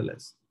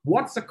nevertheless,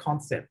 what's the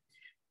concept?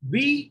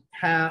 We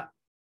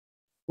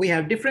we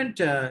have different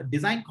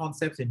design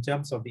concepts in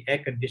terms of the air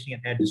conditioning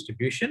and air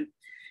distribution.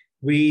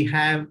 We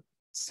have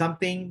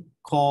something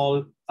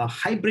called a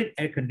hybrid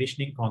air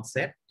conditioning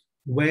concept,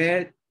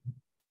 where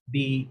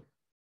the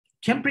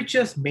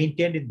temperatures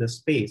maintained in the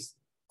space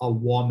are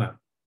warmer.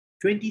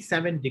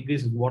 27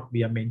 degrees is what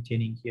we are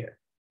maintaining here.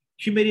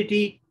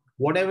 Humidity,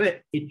 whatever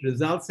it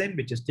results in,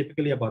 which is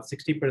typically about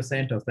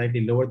 60% or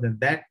slightly lower than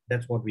that,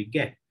 that's what we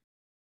get.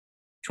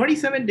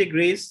 27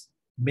 degrees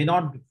may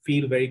not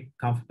feel very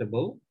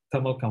comfortable,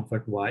 thermal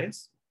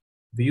comfort-wise.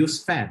 We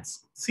use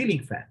fans,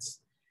 ceiling fans.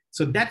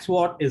 So that's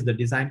what is the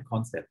design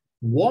concept.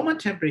 Warmer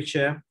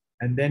temperature,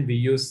 and then we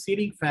use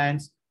ceiling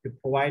fans to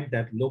provide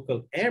that local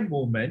air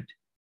movement,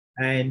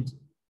 and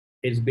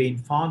it's been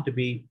found to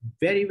be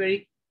very,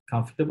 very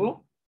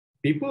comfortable.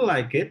 People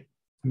like it.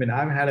 I mean,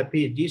 I've had a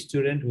PhD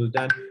student who's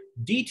done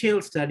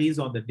detailed studies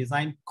on the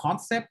design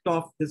concept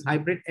of this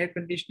hybrid air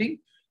conditioning.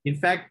 In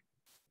fact,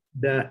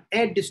 the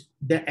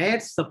air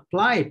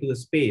supply to the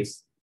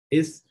space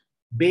is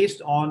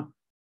based on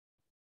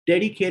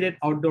dedicated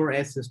outdoor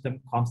air system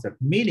concept,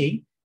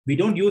 meaning we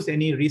don't use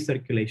any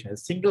recirculation, a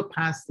single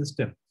pass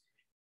system,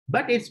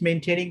 but it's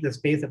maintaining the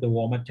space at the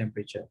warmer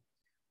temperature.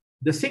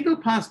 The single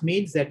pass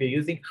means that we're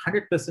using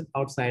 100%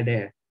 outside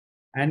air,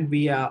 and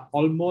we are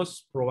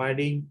almost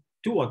providing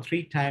 2 or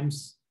 3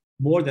 times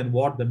more than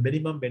what the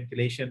minimum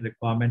ventilation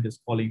requirement is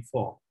calling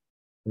for,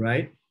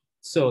 right?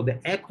 So the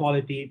air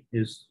quality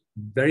is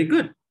very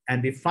good.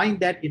 And we find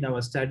that in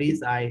our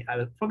studies. I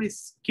will probably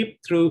skip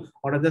through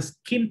or rather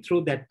skim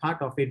through that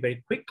part of it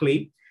very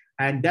quickly.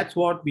 And that's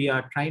what we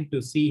are trying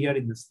to see here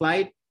in the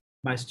slide.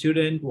 My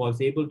student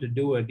was able to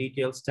do a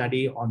detailed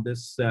study on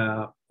this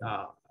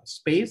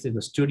space, in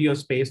the studio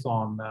space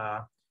on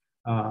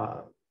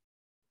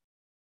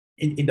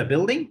in the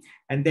building.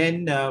 And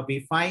then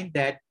we find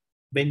that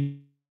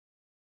when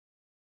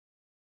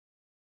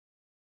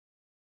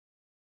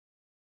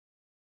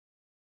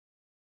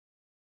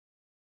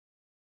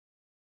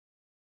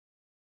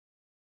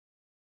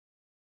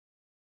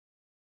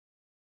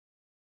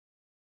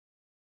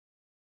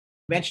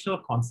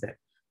conventional concept.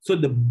 So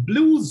the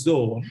blue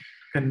zone,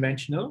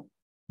 conventional,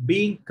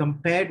 being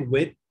compared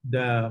with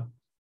the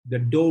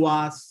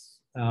DOAS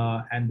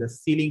and the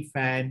ceiling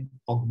fan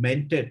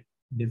augmented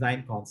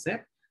design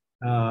concept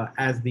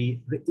as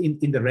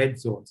in the red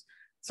zones.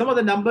 Some of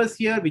the numbers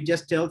here, we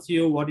just tells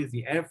you what is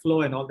the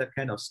airflow and all that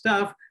kind of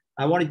stuff.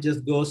 I want to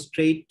just go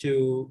straight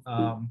to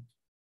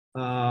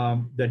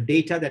the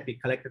data that we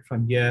collected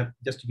from here,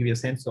 just to give you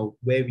a sense of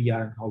where we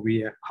are and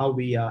how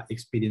we are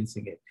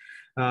experiencing it.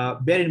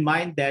 Bear in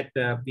mind that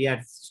we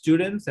had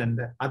students and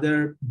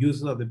other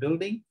users of the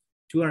building,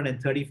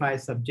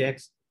 235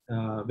 subjects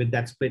with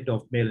that split of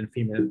male and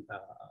female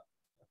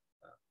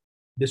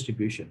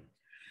distribution.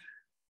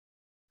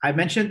 I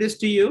mentioned this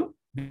to you.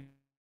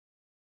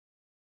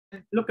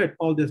 Look at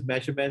all these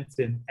measurements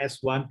in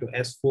S1 to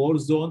S4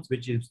 zones,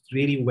 which is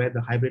really where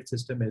the hybrid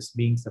system is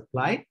being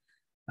supplied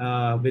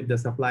with the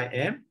supply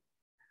air.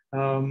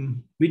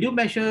 We do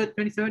measure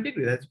 27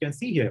 degrees, as you can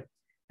see here.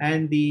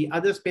 And the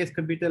other space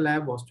computer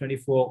lab was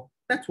 24.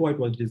 That's what it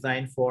was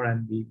designed for.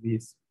 And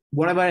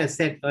whatever I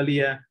said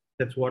earlier,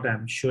 that's what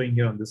I'm showing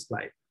here on this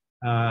slide.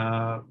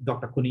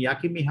 Dr.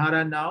 Kuniyaki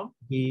Mihara now,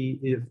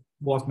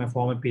 was my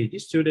former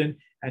PhD student,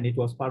 and it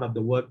was part of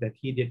the work that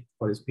he did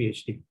for his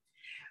PhD.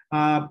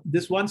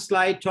 This one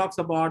slide talks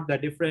about the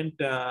different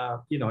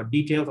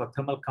details of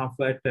thermal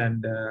comfort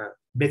and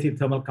basic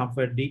thermal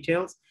comfort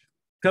details.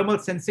 Thermal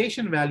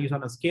sensation values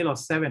on a scale of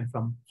 7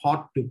 from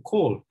hot to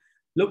cold.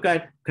 Look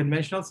at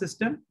conventional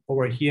system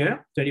over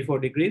here, 24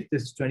 degrees,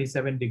 this is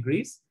 27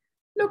 degrees.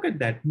 Look at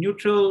that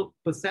neutral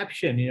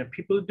perception.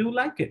 People do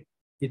like it.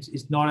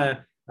 It's not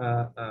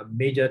a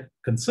major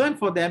concern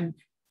for them.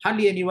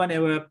 Hardly anyone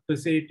ever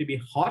perceived it to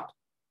be hot.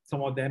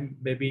 Some of them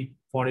maybe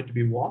found it to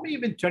be warm.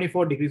 Even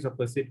 24 degrees are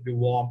perceived to be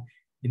warm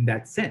in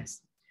that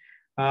sense.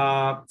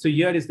 So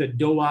here is the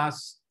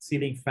DOAS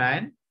ceiling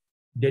fan,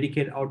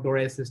 dedicated outdoor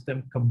air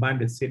system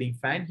combined with ceiling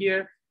fan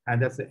here, and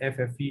that's the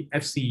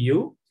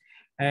FCU.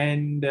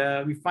 And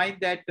we find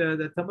that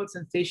the thermal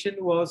sensation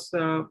was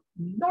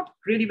not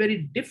really very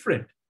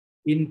different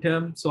in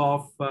terms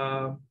of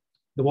the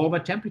warmer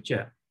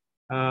temperature.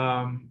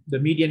 The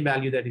median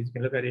value that you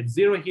can look at it,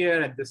 0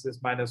 here, and this is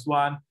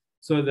 -1.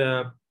 So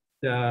the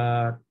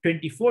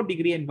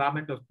 24-degree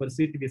environment was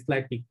perceived to be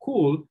slightly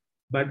cool,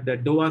 but the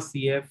DOAS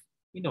CF,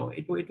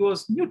 it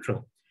was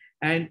neutral.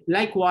 And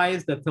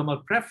likewise, the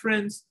thermal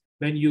preference,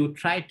 when you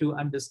try to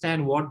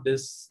understand what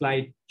this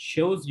slide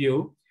shows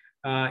you,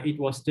 it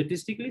was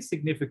statistically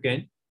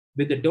significant.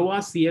 With the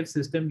DOAS CF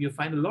system, you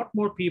find a lot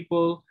more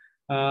people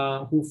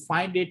who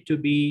find it to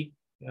be,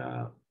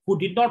 who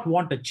did not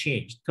want a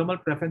change. Thermal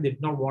preference did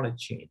not want a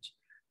change.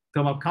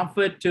 Thermal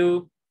comfort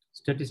too,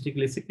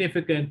 statistically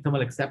significant,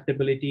 thermal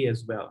acceptability as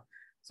well.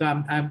 So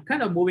I'm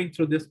kind of moving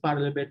through this part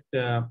a little bit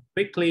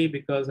quickly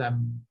because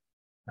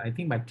I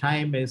think my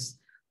time is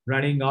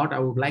running out. I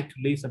would like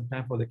to leave some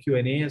time for the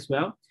Q&A as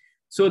well.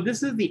 So this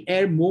is the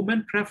air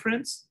movement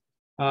preference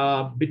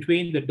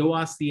between the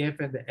DOAS CF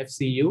and the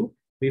FCU.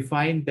 We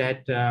find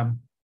that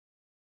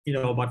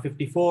about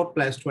 54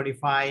 plus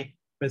 25%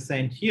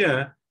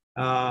 here,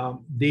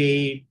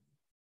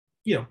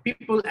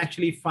 people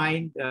actually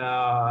find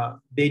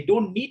they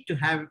don't need to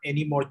have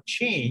any more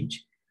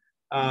change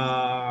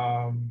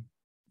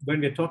when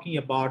we're talking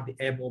about the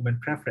air movement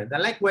preference.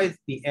 And likewise,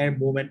 the air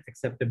movement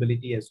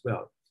acceptability as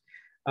well.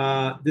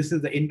 This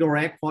is the indoor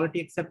air quality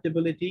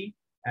acceptability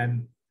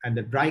and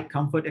the dry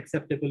comfort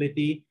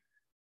acceptability.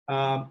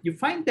 You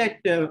find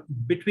that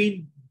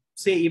between,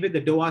 say, even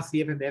the DOA,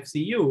 CF, and the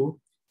FCU,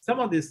 some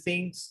of these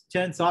things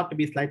turns out to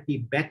be slightly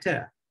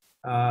better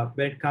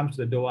when it comes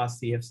to the DOA,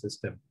 CF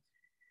system.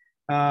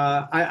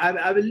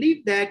 I will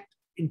leave that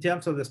in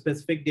terms of the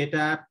specific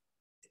data,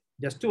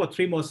 just 2 or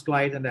 3 more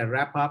slides and I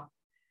wrap up.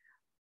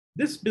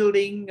 This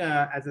building,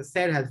 as I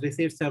said, has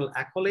received several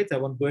accolades. I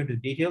won't go into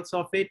details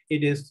of it.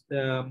 It is,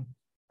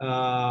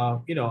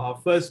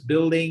 our first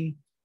building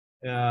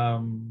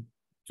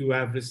to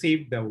have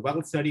received the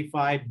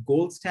well-certified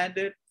gold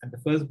standard and the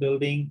first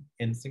building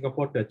in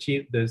Singapore to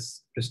achieve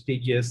this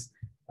prestigious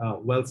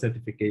well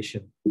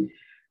certification.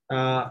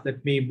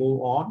 Let me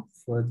move on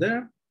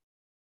further.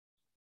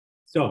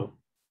 So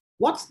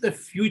what's the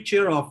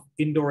future of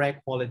indoor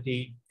air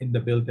quality in the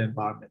built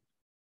environment?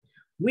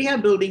 We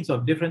have buildings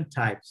of different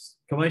types: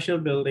 commercial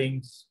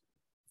buildings,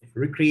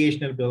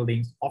 recreational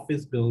buildings,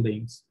 office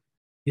buildings,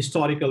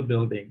 historical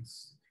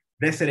buildings,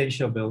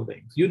 residential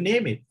buildings, you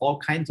name it, all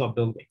kinds of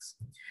buildings.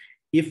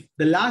 If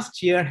the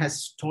last year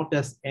has taught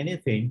us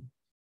anything,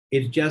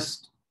 it's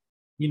just,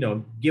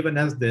 given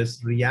us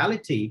this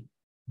reality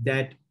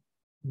that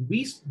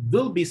we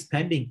will be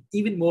spending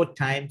even more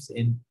times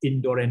in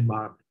indoor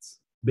environments,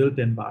 built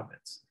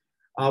environments.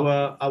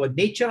 Our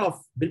nature of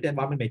built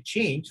environment may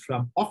change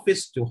from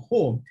office to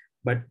home,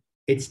 but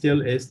it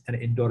still is an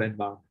indoor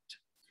environment.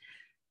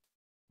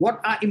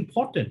 What are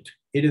important?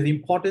 It is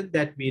important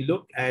that we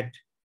look at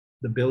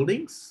the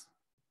buildings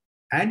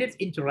and its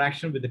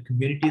interaction with the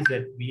communities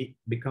that we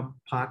become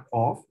part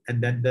of,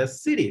 and then the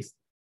cities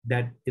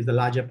that is a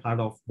larger part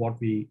of what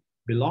we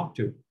belong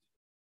to.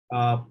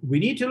 We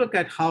need to look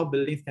at how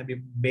buildings can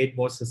be made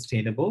more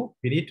sustainable.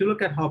 We need to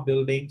look at how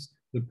buildings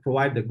will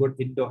provide the good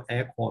indoor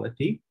air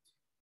quality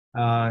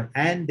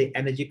and the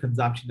energy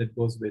consumption that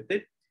goes with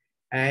it.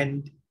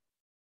 And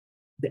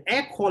the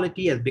air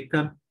quality has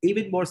become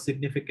even more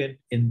significant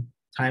in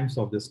times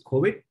of this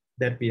COVID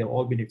that we have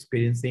all been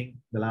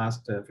experiencing the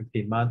last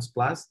 15 months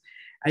plus.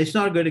 And it's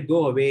not going to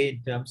go away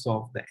in terms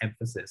of the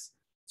emphasis.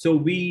 So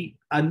we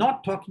are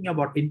not talking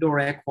about indoor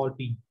air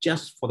quality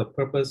just for the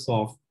purpose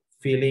of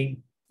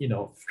feeling,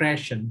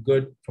 fresh and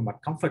good from a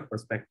comfort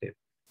perspective.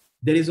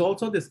 There is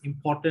also this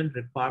important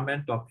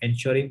requirement of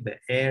ensuring the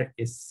air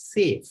is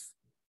safe.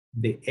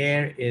 The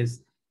air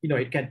is,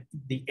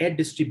 the air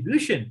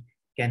distribution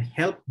can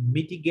help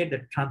mitigate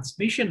the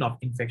transmission of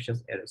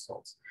infectious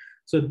aerosols.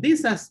 So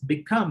this has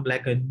become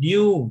like a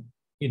new,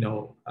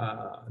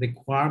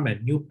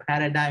 requirement, new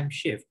paradigm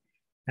shift.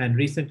 And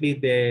recently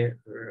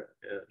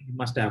you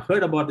must have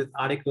heard about this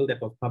article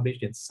that was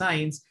published in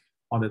Science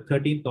on the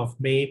 13th of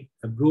May.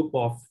 A group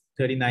of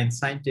 39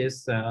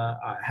 scientists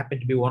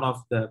happened to be one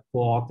of the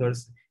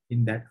co-authors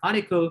in that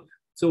article.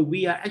 So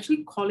we are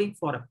actually calling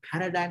for a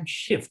paradigm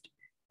shift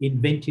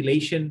in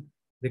ventilation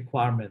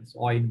requirements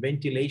or in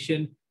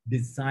ventilation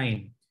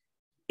design.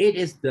 It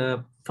is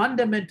the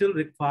fundamental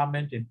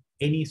requirement in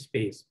any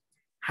space,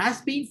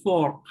 has been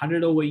for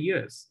 100 over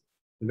years.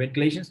 The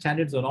ventilation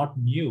standards are not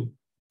new.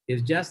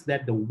 It's just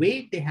that the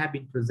way they have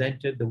been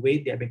presented, the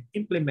way they have been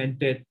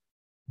implemented,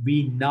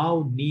 we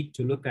now need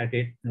to look at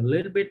it in a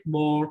little bit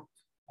more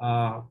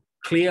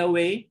clear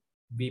way.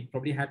 We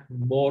probably have to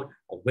be more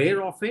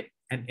aware of it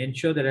and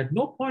ensure that at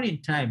no point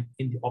in time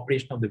in the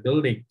operation of the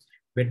building,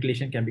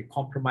 ventilation can be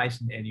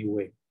compromised in any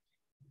way.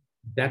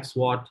 That's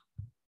what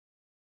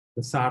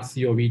the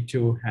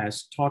SARS-CoV-2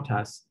 has taught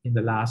us in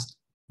the last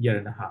year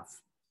and a half.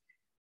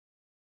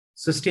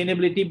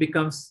 Sustainability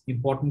becomes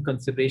important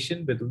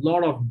consideration with a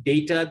lot of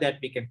data that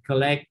we can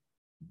collect.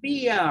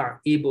 We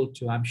are able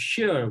to, I'm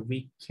sure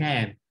we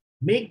can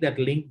make that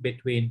link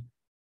between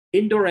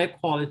indoor air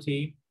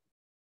quality,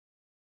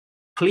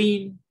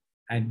 clean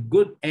and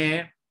good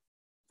air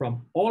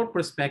from all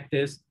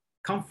perspectives,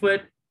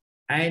 comfort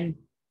and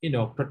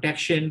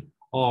protection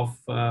of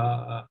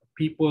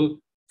people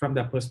from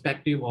the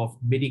perspective of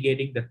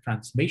mitigating the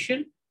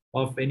transmission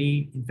of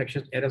any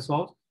infectious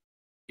aerosols.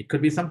 It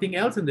could be something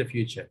else in the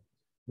future.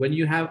 When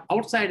you have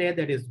outside air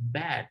that is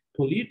bad,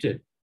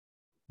 polluted,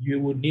 you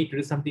would need to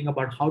do something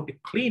about how to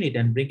clean it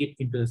and bring it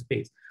into the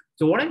space.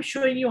 So what I'm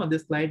showing you on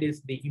this slide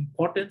is the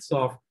importance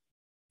of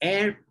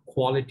air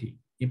quality,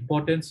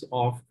 importance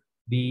of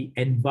the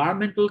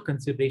environmental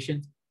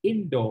considerations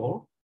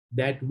indoor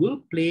that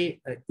will play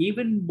an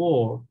even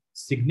more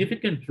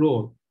significant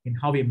role in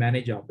how we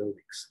manage our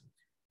buildings.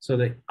 So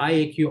the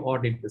IAQ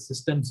audit, the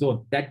system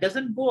zone, that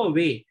doesn't go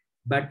away,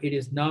 but it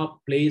is now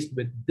placed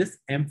with this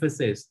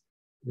emphasis.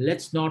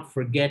 Let's not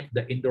forget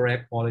the indoor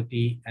air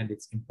quality and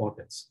its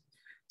importance.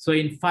 So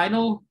in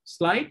final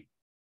slide,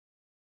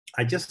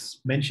 I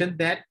just mentioned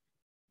that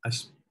I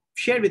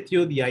shared with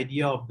you the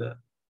idea of the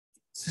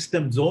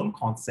system zone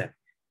concept.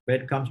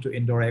 when it comes to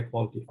indoor air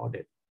quality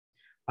audit.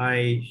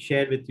 I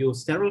shared with you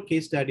several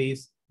case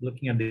studies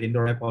looking at the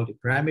indoor air quality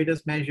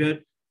parameters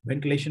measured,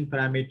 ventilation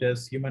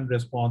parameters, human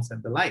response,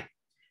 and the like.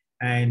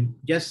 And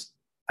just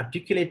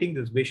articulating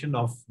this vision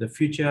of the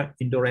future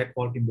indoor air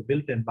quality in the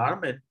built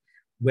environment,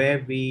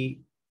 where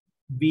we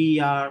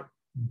are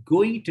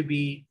going to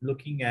be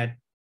looking at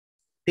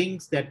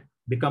things that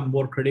become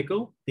more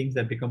critical, things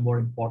that become more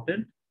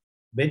important: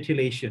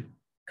 ventilation,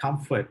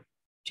 comfort,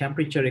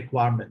 temperature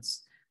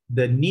requirements,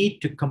 the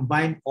need to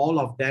combine all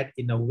of that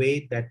in a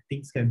way that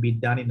things can be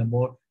done in a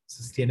more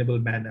sustainable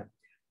manner.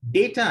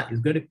 Data is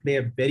going to play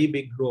a very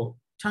big role,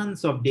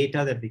 tons of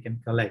data that we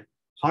can collect.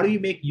 How do you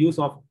make use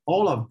of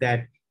all of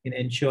that in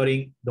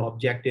ensuring the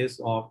objectives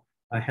of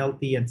a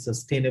healthy and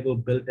sustainable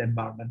built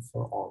environment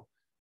for all?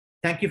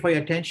 Thank you for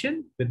your attention.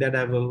 With that,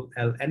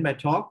 I'll end my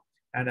talk,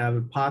 and I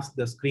will pass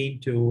the screen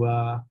to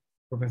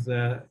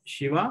Professor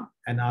Shiva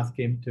and ask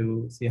him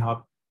to see how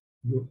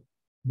you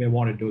may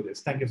want to do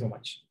this. Thank you so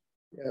much.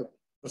 Yeah,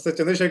 Professor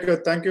Chandra Sekhar,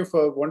 thank you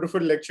for a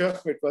wonderful lecture.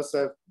 It was,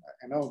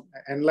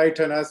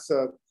 enlighten us,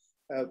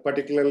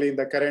 particularly in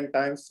the current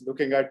times,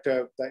 looking at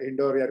the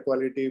indoor air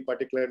quality,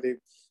 particularly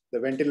the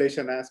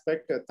ventilation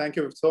aspect. Thank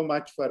you so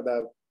much for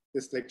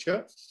this lecture.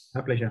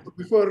 My pleasure.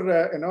 Before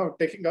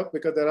taking up,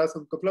 because there are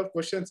some couple of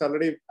questions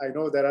already, I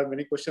know there are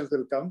many questions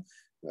will come.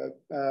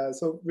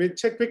 So we'll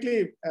quickly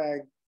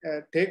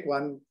take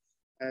one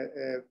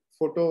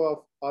photo of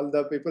all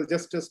the people.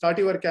 Just to start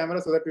your camera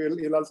so that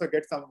you'll also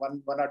get some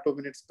one or 2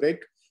 minutes break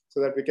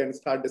so that we can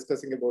start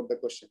discussing about the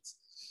questions.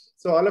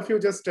 So all of you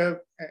just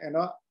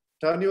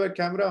turn your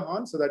camera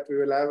on so that we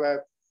will have a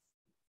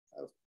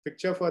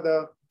picture for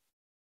the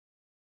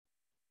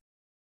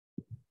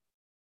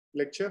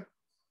lecture.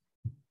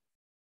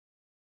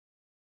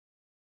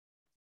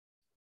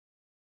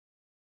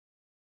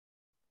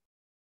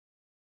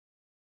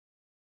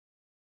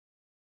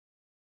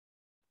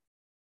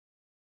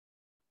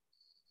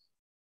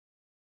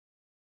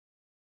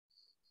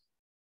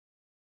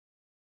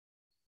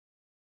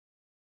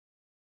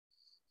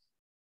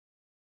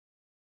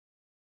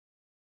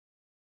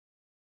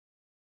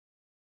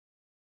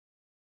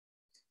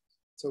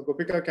 So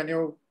Gopika, can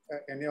you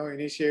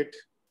initiate?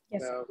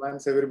 Yes.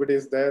 Once everybody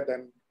is there,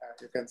 then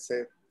you can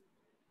say.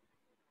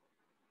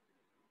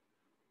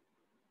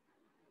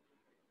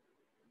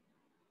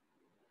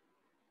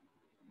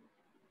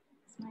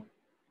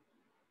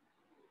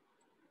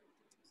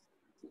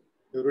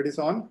 Everybody's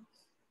on?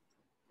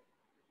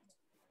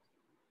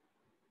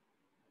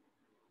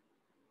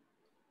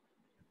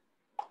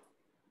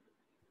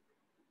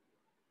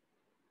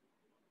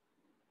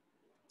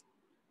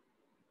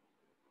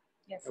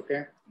 Yes.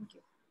 Okay. Thank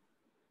you.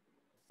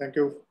 Thank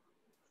you.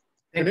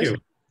 Thank you.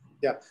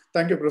 Yeah,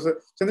 thank you,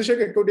 Professor. Chandra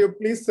Sekhar, could you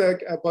please,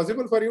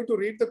 possible for you to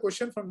read the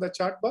question from the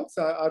chat box,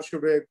 or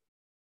should we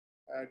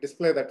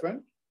display that one?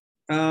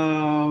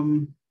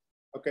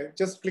 Okay,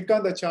 just click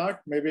on the chart,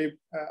 maybe,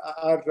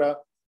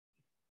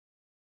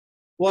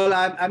 well,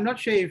 I'm not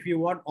sure if you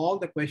want all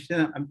the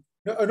questions.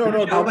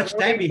 No. How much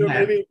time we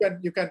have? Maybe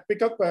you can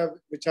pick up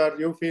which are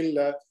you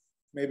feel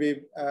maybe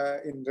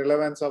in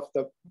relevance of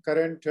the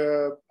current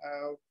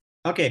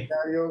okay.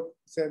 scenario.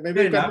 So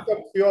maybe you can pick up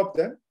a few of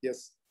them.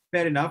 Yes.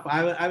 Fair enough.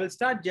 I will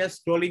start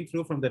just scrolling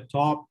through from the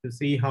top to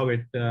see how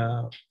it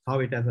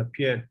has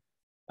appeared.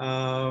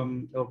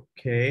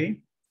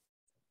 Okay.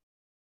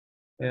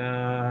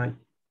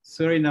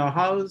 Sorry, now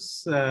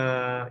how's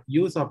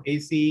use of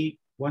AC?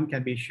 One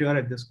can be sure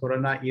at this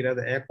corona era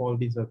the air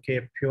quality is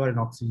okay, pure and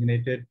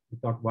oxygenated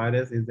without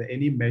virus. Is there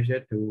any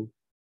measure to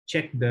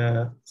check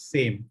the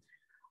same?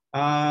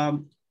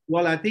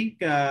 Well, I think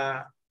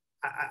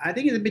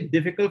it's a bit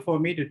difficult for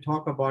me to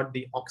talk about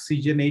the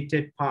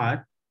oxygenated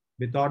part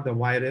without the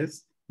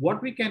virus.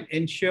 What we can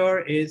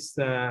ensure is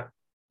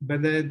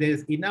whether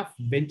there's enough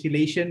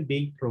ventilation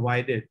being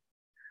provided.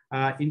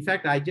 In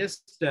fact, I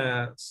just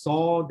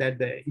saw that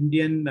the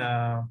Indian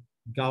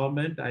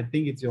government, I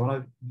think it's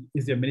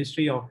the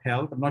Ministry of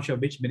Health, I'm not sure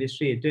which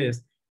ministry it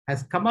is,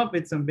 has come up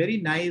with some very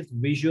nice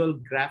visual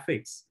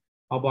graphics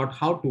about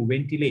how to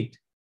ventilate.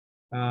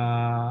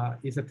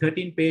 It's a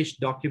 13-page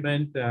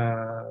document.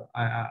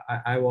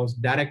 I was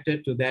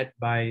directed to that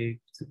by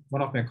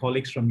one of my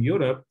colleagues from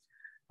Europe.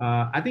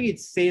 I think it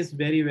says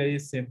very, very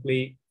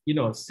simply,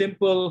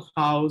 simple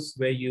house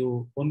where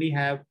you only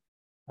have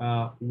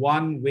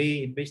one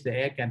way in which the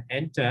air can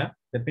enter.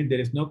 That means there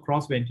is no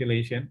cross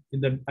ventilation.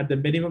 At the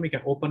minimum, you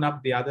can open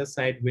up the other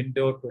side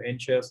window to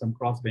ensure some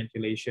cross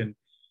ventilation,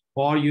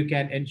 or you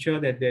can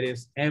ensure that there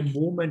is air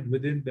movement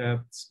within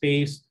the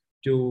space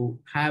to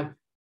have.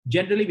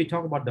 Generally, we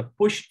talk about the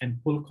push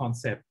and pull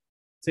concept.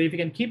 So if you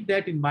can keep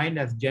that in mind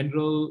as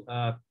general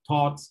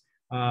thoughts,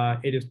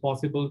 it is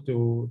possible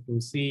to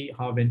see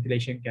how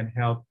ventilation can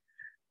help.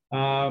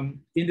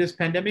 In this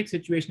pandemic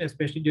situation,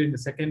 especially during the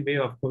second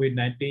wave of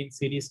COVID-19,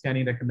 CT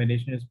scanning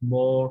recommendation is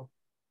more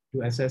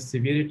to assess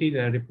severity.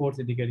 There are reports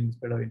indicating the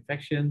spread of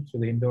infection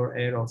through the indoor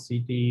air or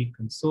CT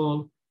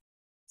console.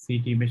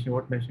 CT mission,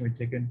 what mission we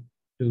taken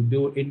to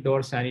do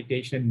indoor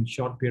sanitation in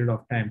short period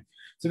of time.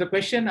 So the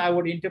question, I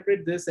would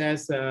interpret this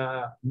as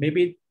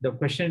maybe the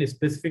question is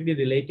specifically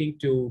relating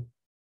to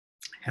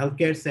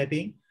healthcare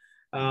setting.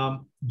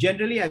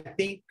 Generally, I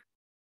think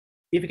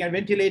if we can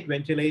ventilate,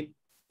 ventilate.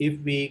 If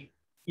we,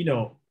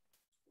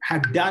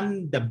 have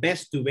done the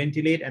best to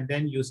ventilate, and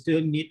then you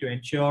still need to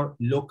ensure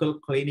local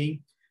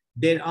cleaning.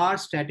 There are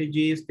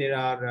strategies. There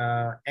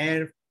are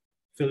air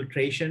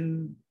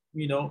filtration,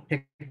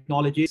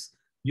 technologies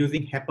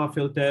using HEPA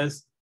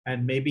filters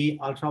and maybe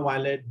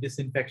ultraviolet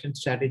disinfection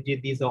strategy.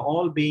 These are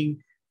all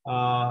being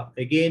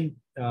again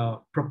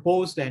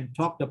proposed and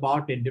talked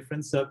about in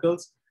different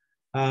circles.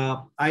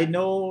 I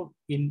know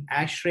in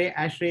ASHRAE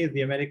is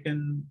the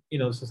American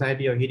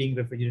Society of Heating,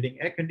 Refrigerating,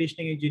 Air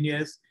Conditioning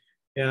Engineers.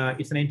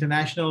 It's an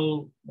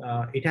international,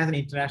 it has an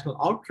international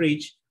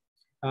outreach.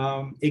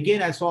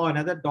 Again, I saw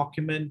another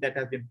document that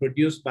has been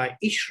produced by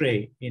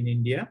ISHRAE in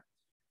India.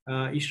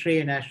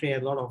 ISHRAE and ASHRAE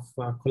have a lot of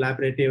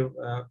collaborative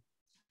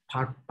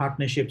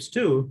partnerships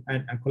too,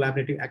 and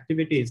collaborative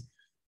activities.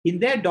 In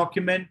their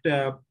document,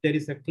 there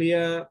is a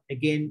clear,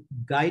 again,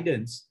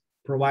 guidance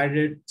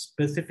provided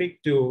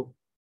specific to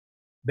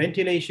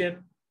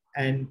ventilation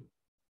and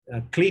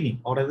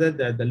cleaning, or rather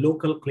the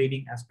local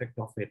cleaning aspect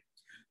of it.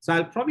 So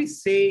I'll probably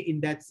say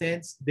in that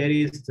sense, there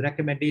is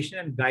recommendation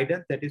and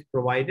guidance that is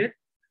provided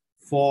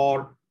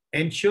for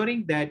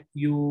ensuring that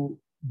you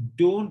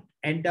don't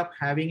end up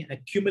having an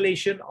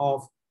accumulation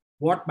of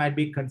what might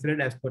be considered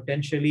as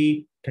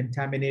potentially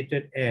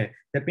contaminated air.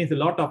 That means a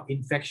lot of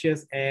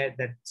infectious air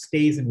that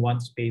stays in one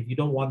space. You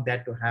don't want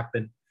that to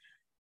happen.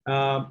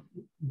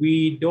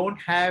 We don't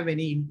have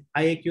any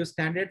IAQ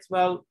standards.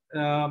 Well,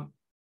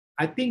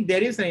 I think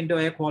there is an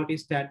indoor air quality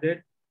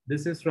standard.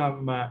 This is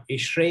from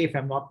ISHRAE, if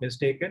I'm not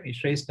mistaken,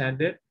 ISHRAE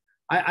standard.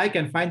 I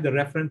can find the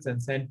reference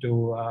and send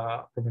to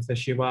Professor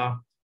Shiva.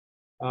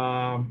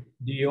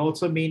 Do you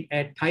also mean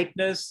air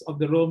tightness of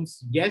the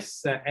rooms?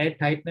 Yes, air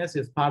tightness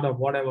is part of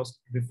what I was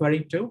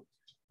referring to.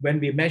 When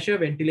we measure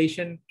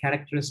ventilation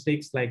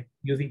characteristics, like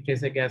using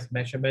tracer gas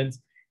measurements,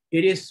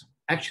 it is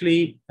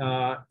actually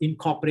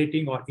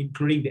incorporating or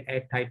including the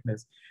air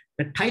tightness.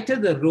 The tighter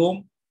the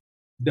room,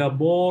 the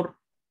more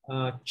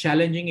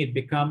challenging it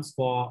becomes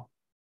for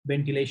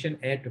ventilation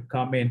air to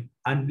come in,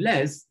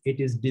 unless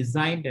it is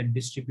designed and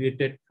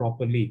distributed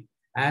properly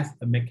as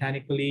a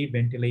mechanically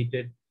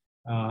ventilated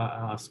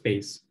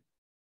space.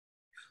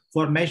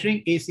 For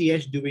measuring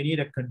ACH, do we need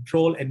a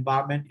control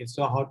environment? If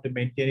so, how to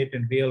maintain it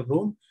in real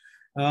room?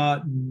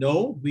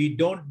 No, we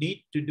don't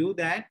need to do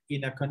that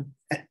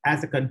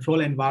as a control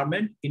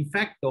environment. In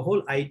fact, the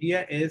whole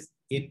idea is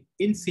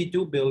in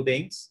situ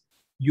buildings,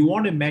 you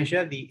want to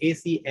measure the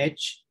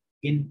ACH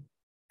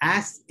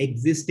as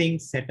existing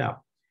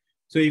setup.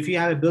 So if you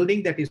have a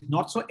building that is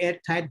not so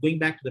airtight, going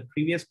back to the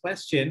previous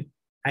question,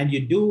 and you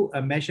do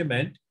a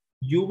measurement,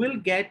 you will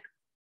get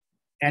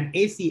an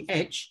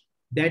ACH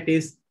that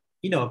is,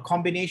 a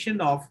combination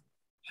of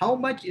how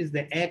much is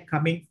the air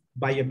coming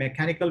by your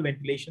mechanical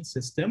ventilation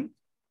system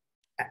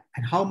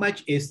and how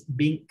much is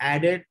being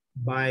added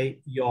by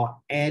your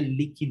air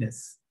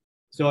leakiness.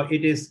 So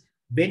it is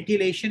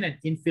ventilation and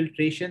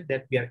infiltration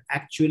that we are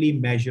actually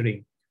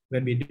measuring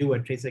when we do a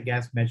tracer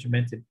gas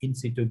measurements in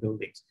situ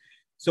buildings.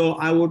 So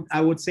I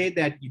would say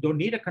that you don't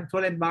need a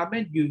control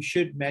environment. You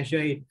should measure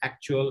in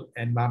actual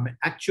environment,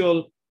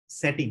 actual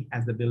setting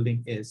as the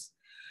building is.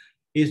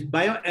 Is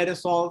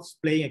bioaerosols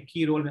playing a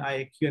key role in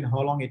IAQ and how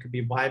long it will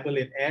be viable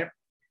in air?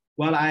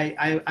 Well,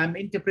 I'm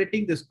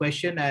interpreting this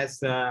question as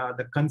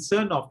the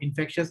concern of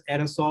infectious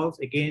aerosols.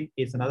 Again,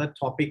 it's another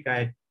topic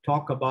I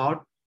talk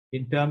about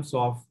in terms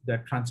of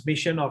the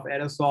transmission of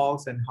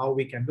aerosols and how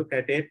we can look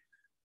at it.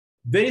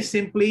 Very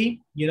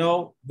simply,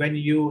 when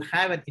you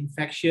have an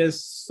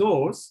infectious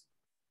source,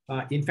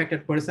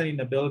 infected person in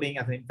the building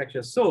as an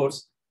infectious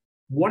source,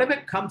 whatever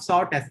comes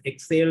out as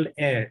exhaled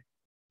air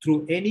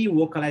through any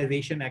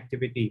vocalization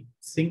activity,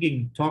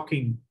 singing,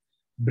 talking,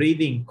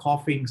 breathing,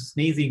 coughing,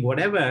 sneezing,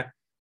 whatever,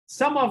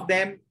 some of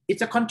them,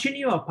 it's a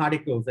continuum of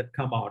particles that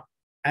come out.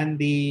 And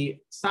the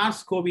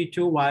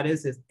SARS-CoV-2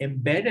 virus is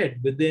embedded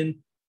within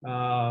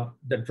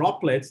the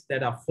droplets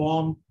that are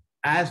formed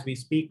as we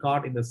speak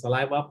out in the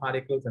saliva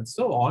particles and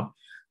so on.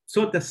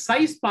 So the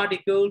size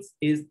particles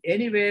is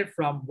anywhere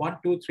from 1,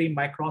 2, 3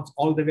 microns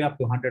all the way up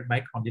to 100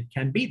 microns. It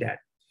can be that.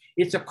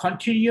 It's a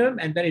continuum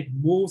and then it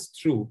moves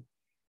through.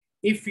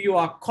 If you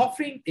are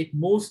coughing, it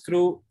moves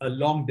through a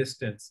long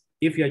distance.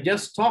 If you're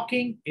just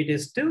talking, it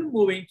is still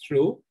moving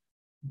through.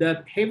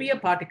 The heavier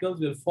particles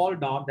will fall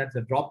down, that's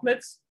the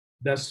droplets.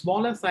 The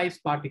smaller size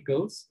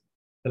particles,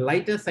 the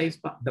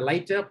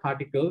lighter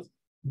particles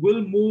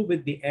will move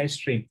with the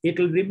airstream. It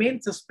will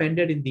remain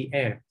suspended in the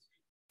air.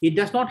 It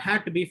does not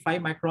have to be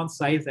 5 micron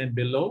size and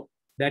below.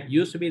 That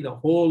used to be the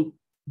old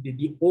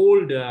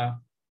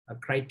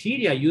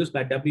criteria used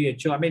by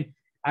WHO. I mean,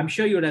 I'm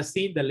sure you would have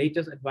seen the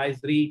latest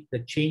advisory, the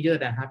changes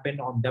that happened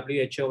on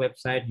WHO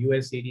website,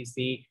 US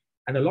CDC,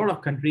 and a lot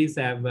of countries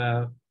have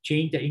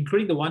changed,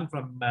 including the one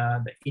from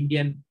the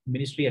Indian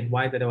Ministry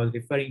advice that I was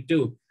referring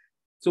to.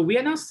 So we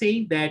are now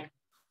saying that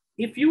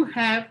if you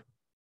have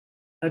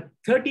a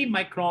 30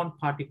 micron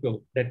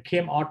particle that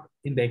came out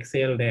in the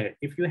exhaled air,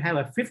 if you have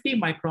a 50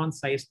 micron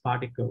sized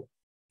particle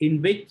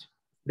in which,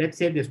 let's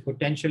say there's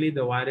potentially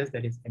the virus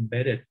that is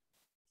embedded,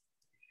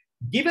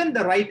 given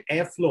the right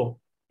airflow,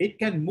 it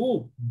can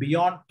move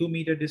beyond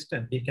 2-meter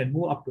distance. It can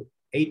move up to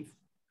 3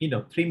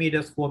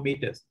 meters, 4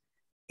 meters.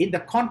 In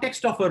the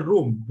context of a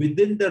room,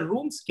 within the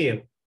room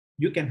scale,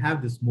 you can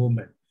have this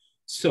movement.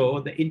 So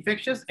the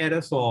infectious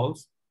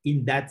aerosols,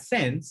 in that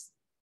sense,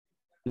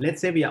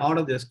 let's say we are out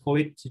of this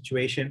COVID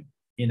situation,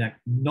 in a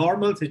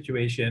normal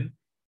situation,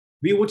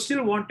 we would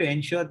still want to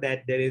ensure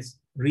that there is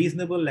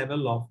reasonable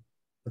level of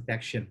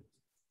protection.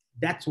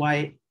 That's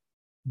why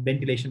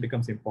ventilation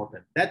becomes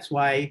important. That's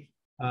why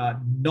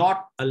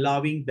not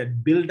allowing the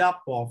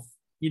buildup of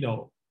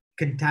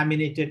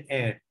contaminated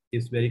air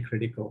is very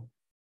critical.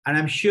 And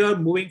I'm sure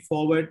moving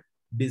forward,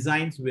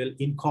 designs will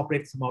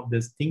incorporate some of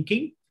this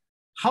thinking.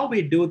 How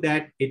we do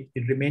that, it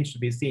remains to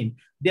be seen.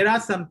 There are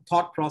some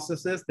thought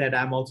processes that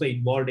I'm also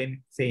involved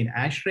in, say in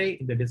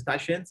ASHRAE, in the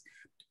discussions.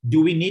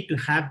 Do we need to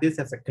have this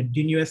as a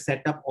continuous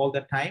setup all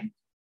the time?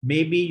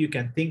 Maybe you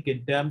can think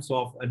in terms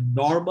of a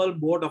normal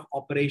mode of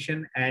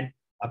operation and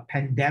a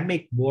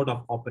pandemic mode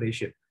of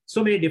operation.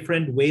 So many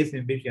different ways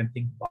in which you can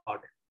think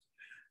about it.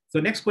 So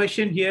next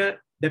question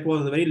here, that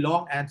was a very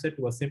long answer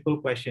to a simple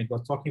question. It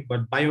was talking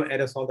about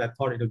bioaerosols. I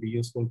thought it would be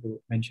useful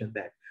to mention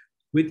that.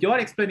 With your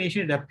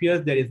explanation, it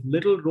appears there is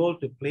little role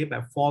to play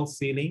by false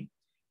sealing.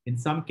 In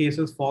some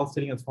cases, false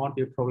sealing is found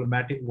to be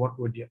problematic. What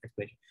would your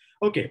explanation?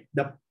 Okay,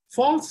 the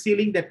false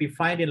sealing that we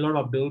find in a lot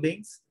of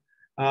buildings,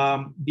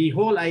 the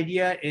whole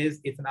idea is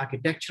it's an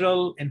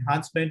architectural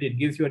enhancement. It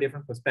gives you a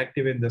different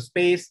perspective in the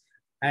space.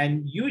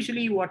 And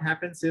usually what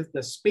happens is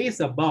the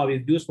space above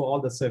is used for all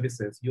the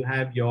services. You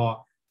have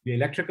your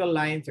electrical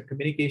lines, your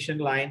communication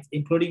lines,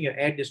 including your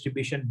air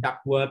distribution,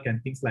 ductwork,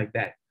 and things like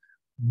that.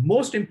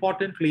 Most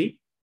importantly,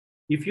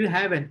 if you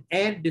have an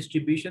air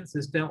distribution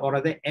system or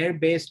other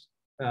air-based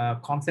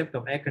concept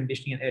of air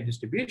conditioning and air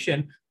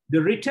distribution,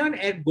 the return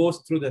air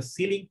goes through the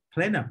ceiling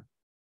plenum.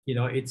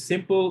 It's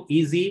simple,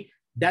 easy.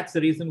 That's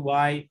the reason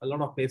why a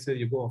lot of places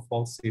you go a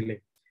false ceiling.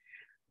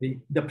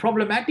 The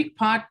problematic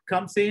part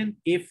comes in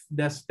if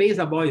the space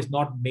above is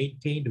not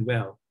maintained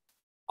well.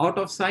 Out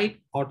of sight,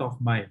 out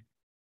of mind.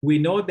 We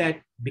know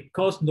that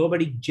because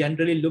nobody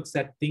generally looks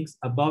at things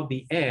above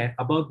the air,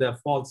 above the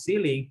false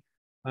ceiling,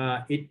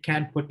 it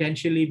can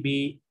potentially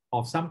be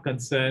of some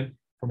concern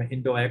from an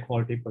indoor air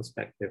quality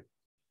perspective.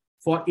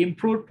 For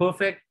improved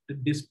perfect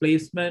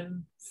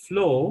displacement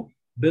flow,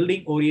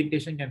 building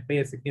orientation can play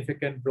a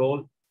significant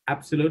role.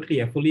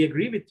 Absolutely, I fully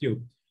agree with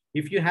you.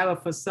 If you have a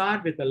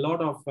facade with a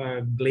lot of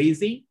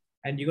glazing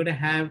and you're going to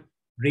have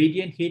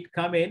radiant heat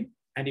come in,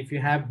 and if you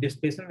have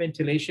displacement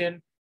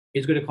ventilation,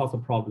 it's going to cause a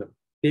problem.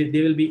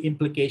 There will be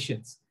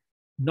implications,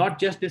 not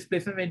just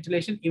displacement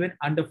ventilation, even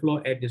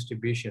underflow air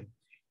distribution.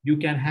 You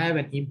can have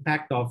an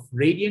impact of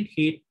radiant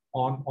heat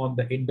on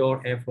the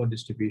indoor airflow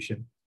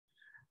distribution.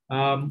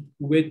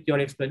 With your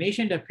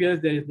explanation, it appears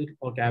there is,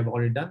 okay, I've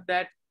already done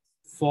that.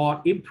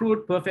 For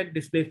improved perfect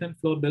displacement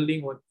flow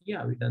building,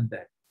 yeah, we've done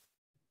that.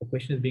 The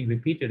question is being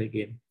repeated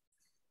again.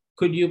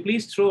 Could you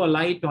please throw a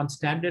light on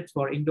standards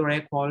for indoor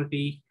air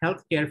quality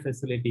healthcare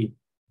facility?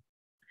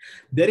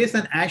 There is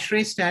an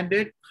ASHRAE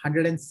standard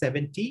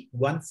 170.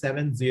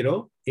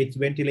 It's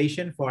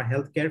ventilation for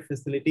healthcare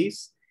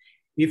facilities.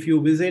 If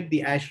you visit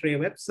the ASHRAE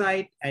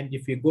website and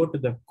if you go to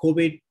the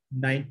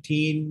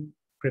COVID-19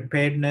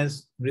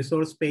 preparedness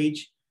resource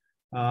page,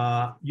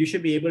 you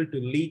should be able to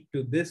lead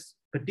to this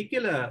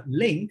particular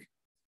link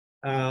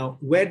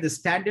where the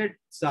standards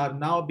are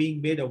now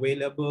being made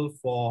available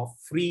for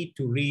free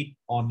to read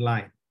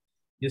online.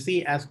 You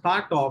see, as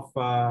part of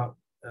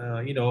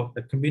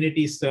the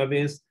community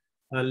service,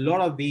 a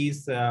lot of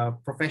these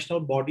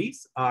professional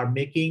bodies are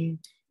making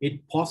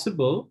it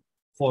possible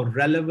for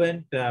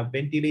relevant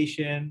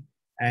ventilation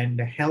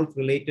and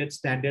health-related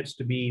standards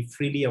to be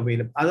freely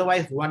available.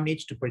 Otherwise, one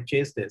needs to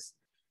purchase this.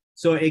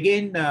 So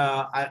again,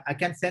 I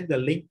can send the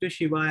link to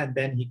Shiva, and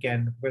then he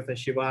can, Professor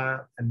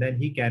Shiva, and then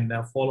he can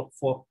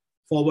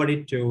forward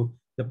it to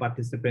the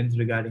participants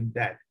regarding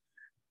that.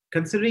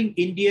 Considering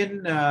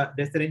Indian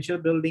residential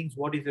buildings,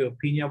 what is your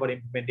opinion about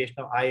implementation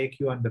of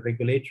IAQ and the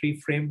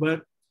regulatory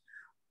framework?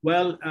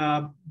 Well,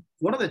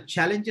 one of the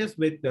challenges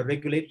with the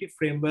regulatory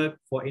framework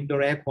for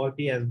indoor air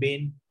quality has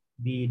been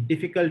the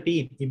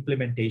difficulty in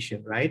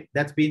implementation, right?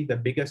 That's been the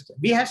biggest.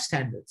 We have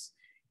standards.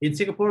 In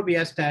Singapore, we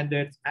have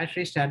standards.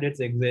 ASHRAE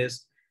standards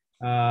exist.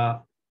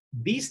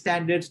 These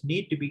standards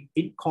need to be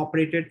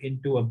incorporated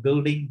into a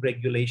building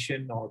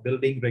regulation or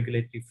building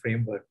regulatory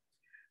framework.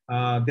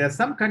 There are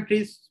some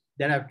countries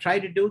that have tried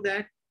to do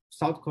that.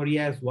 South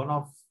Korea is one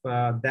of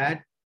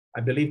that.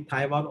 I believe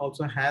Taiwan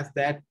also has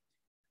that.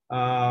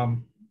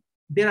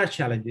 There are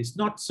challenges. It's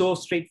not so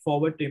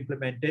straightforward to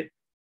implement it,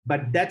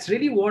 but that's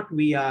really what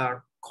we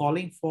are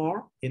calling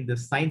for in the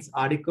science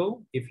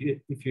article.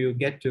 If you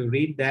get to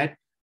read that,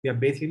 we are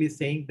basically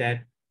saying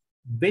that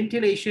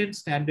ventilation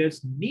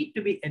standards need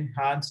to be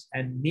enhanced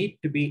and need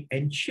to be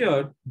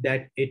ensured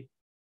that it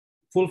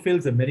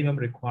fulfills the minimum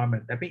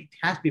requirement. I mean,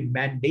 it has to be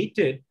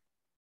mandated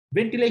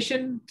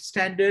ventilation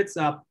standards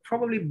are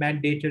probably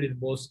mandated in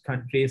most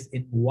countries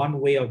in one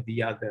way or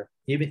the other.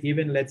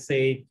 Even let's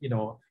say,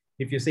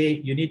 if you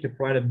say you need to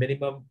provide a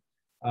minimum,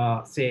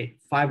 say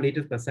 5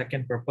 liters per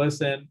second per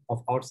person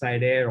of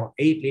outside air, or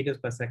 8 liters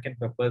per second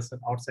per person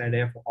outside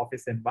air for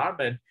office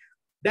environment,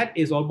 that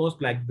is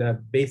almost like the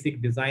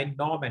basic design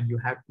norm, and you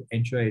have to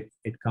ensure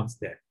it comes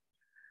there.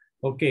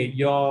 Okay,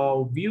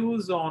 your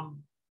views on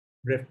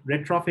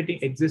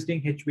retrofitting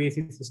existing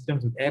HVAC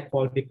systems with air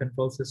quality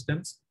control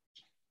systems,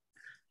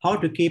 how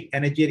to keep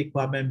energy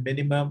requirement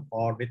minimum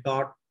or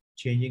without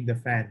changing the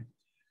fan.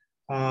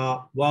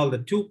 Well, the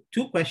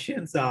two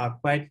questions are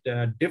quite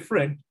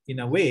different in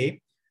a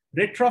way.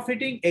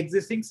 Retrofitting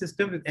existing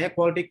systems with air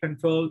quality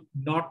control,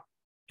 not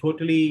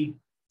totally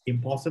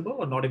impossible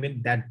or not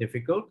even that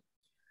difficult.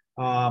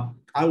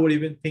 I would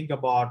even think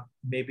about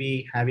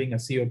maybe having a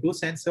CO2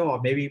 sensor,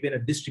 or maybe even a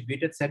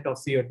distributed set of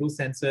CO2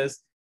 sensors,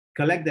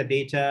 collect the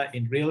data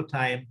in real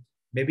time,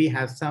 maybe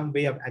have some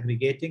way of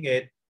aggregating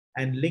it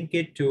and link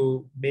it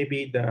to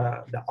maybe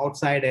the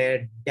outside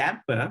air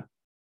damper,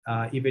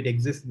 if it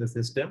exists in the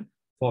system,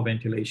 for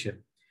ventilation.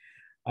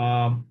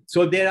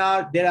 So there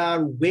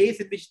are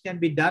ways in which it can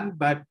be done,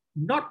 but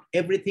not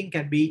everything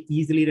can be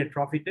easily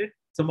retrofitted.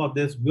 Some of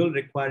this will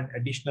require an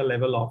additional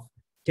level of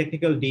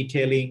technical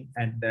detailing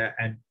and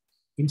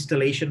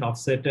installation of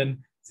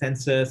certain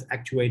sensors,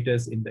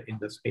 actuators in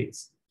the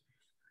space.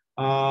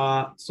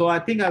 So I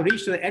think I've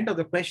reached the end of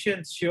the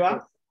questions,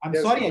 Shiva. I'm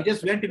sorry, I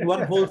just went in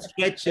one whole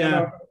stretch.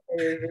 No,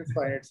 it's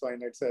fine. It's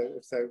fine. It's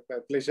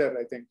a pleasure,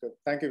 I think.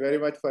 Thank you very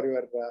much for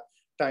your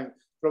time.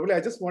 Probably,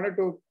 I just wanted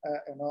to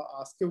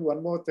ask you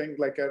one more thing.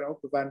 Like,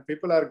 when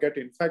people get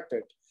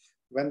infected,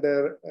 when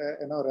they're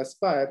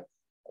respire,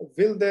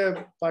 will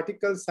the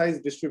particle size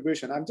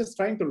distribution? I'm just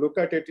trying to look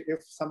at it.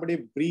 If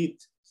somebody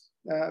breathes,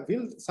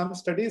 will some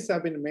studies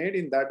have been made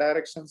in that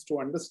directions to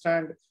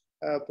understand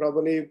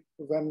probably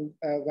when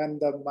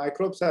the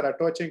microbes are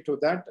attaching to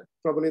that,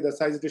 probably the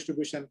size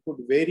distribution could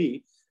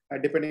vary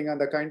depending on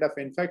the kind of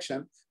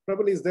infection.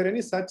 Probably, is there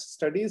any such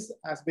studies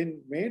has been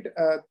made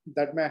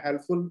that may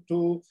helpful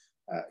to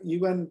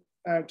even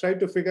try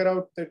to figure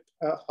out that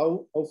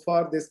how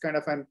far this kind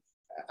of an,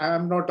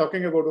 I'm not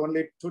talking about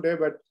only today,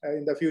 but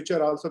in the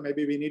future also,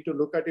 maybe we need to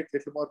look at it a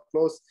little more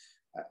close.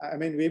 I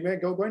mean, we may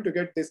going to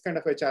get this kind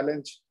of a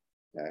challenge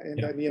in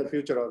the near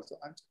future also.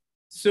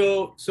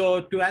 So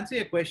to answer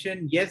your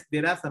question, yes,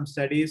 there are some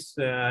studies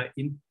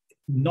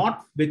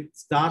not with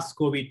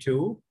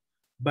SARS-CoV-2,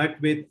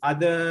 but with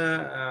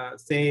other,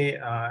 say,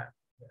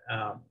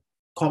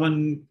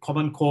 common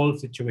cold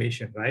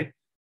situation, right?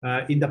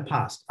 In the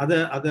past,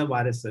 other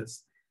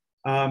viruses.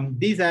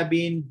 These have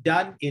been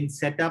done in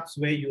setups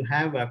where you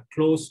have a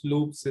closed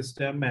loop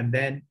system, and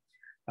then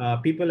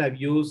people have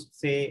used,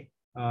 say,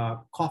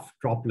 cough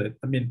droplet,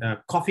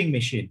 coughing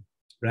machine,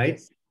 right?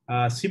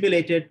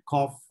 Simulated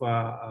cough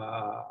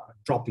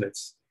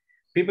droplets.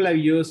 People have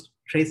used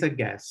tracer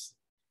gas.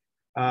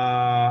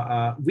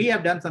 We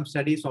have done some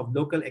studies of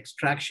local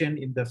extraction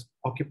in the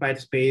occupied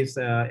space.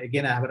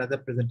 Again, I have another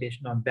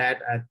presentation on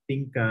that. I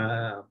think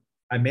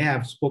I may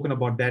have spoken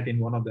about that in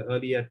one of the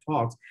earlier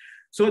talks.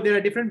 So there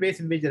are different ways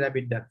in which that have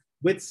been done.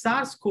 With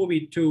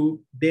SARS-CoV-2,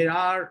 there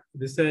are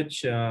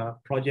research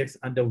projects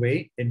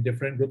underway in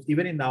different groups.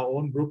 Even in our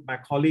own group, my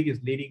colleague is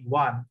leading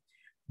one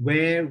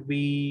where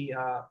we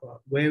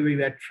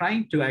were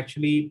trying to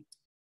actually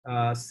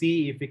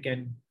see if we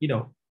can,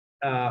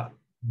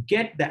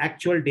 get the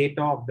actual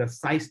data of the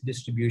size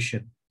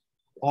distribution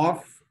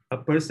of a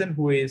person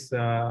who is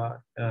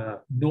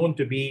known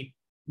to be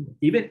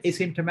even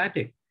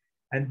asymptomatic,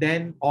 and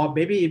then, or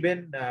maybe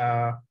even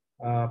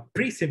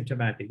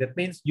pre-symptomatic. That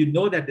means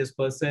that this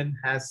person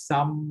has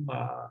some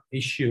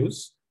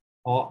issues,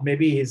 or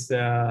maybe his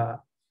CT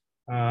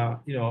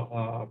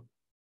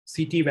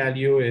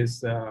value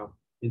is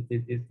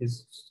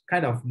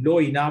kind of low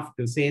enough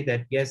to say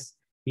that yes,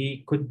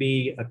 he could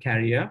be a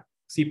carrier,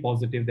 C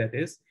positive that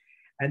is,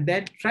 and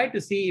then try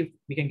to see if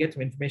we can get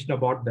some information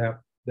about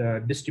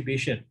the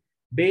distribution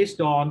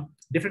based on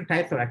different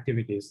types of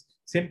activities.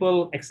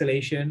 Simple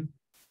exhalation,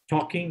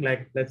 talking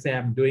like, let's say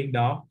I'm doing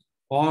now,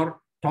 or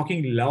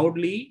talking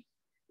loudly,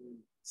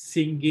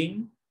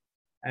 singing,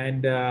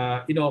 and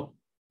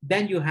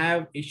then you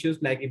have issues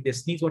like if they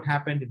sneeze, what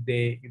happened? If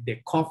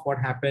they cough, what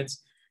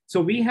happens? So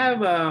we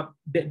have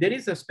there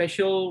is a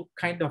special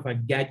kind of a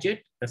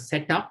gadget, a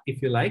setup,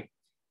 if you like,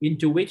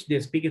 into which they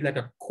speak is like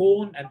a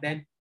cone, and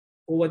then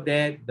over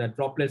there the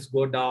droplets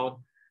go down.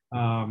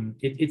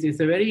 It's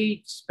a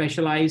very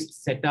specialized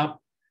setup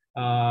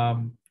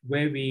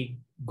where we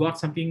got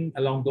something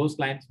along those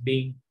lines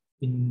being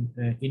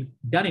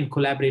done in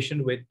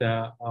collaboration with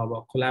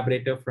our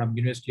collaborator from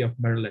University of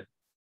Maryland.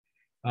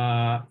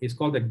 It's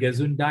called the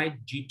Gesundheit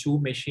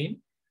G2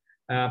 machine,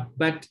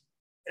 but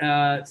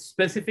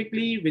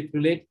specifically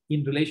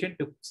in relation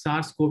to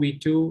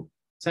SARS-CoV-2,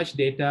 such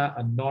data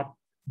are not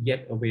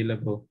yet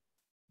available.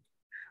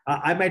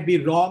 I might be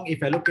wrong.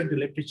 If I look into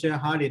literature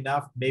hard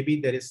enough,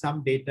 maybe there is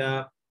some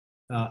data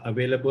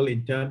available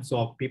in terms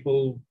of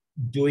people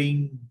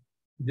doing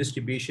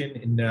distribution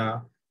in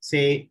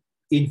say,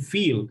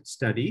 in-field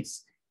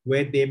studies,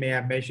 where they may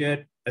have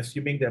measured,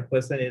 assuming the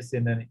person is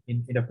in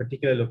a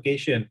particular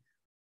location,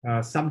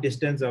 some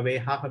distance away,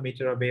 half a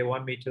meter away,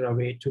 1 meter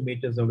away, 2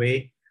 meters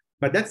away.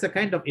 But that's the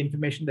kind of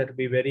information that will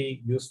be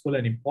very useful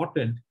and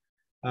important.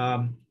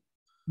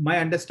 My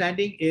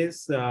understanding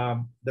is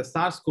the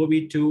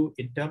SARS-CoV-2,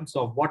 in terms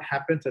of what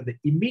happens at the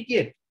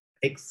immediate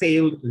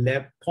exhale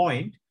lab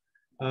point,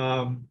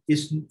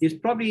 is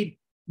probably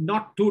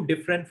not too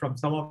different from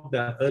some of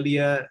the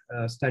earlier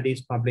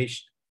studies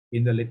published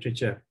in the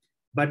literature.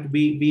 But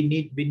we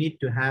need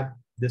to have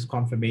this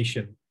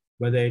confirmation,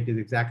 whether it is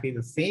exactly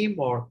the same,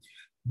 or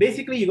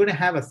basically you're going to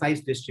have a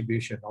size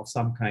distribution of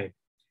some kind.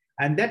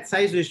 And that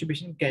size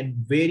distribution can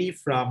vary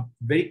from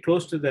very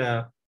close to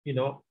the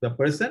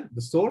person,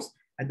 the source,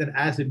 and then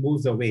as it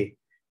moves away.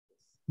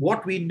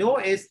 What we know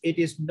is it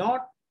is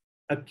not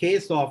a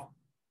case of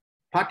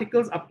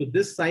particles up to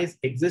this size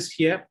exist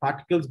here,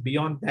 particles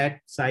beyond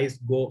that size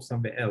go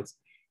somewhere else.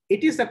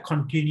 It is a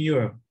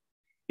continuum.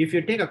 If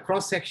you take a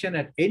cross-section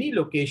at any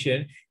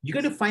location, you're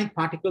going to find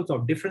particles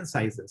of different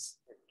sizes.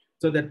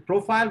 So that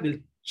profile will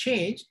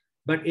change,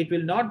 but it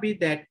will not be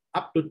that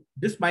up to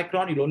this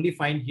micron you'll only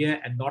find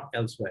here and not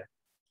elsewhere.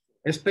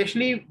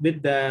 Especially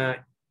with the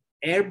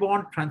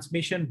airborne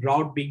transmission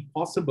route being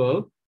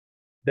possible,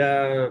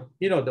 the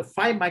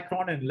 5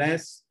 micron and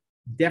less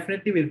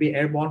definitely will be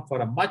airborne for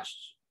a much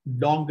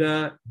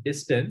longer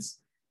distance.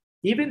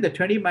 Even the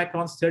 20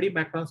 microns, 30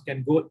 microns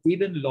can go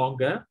even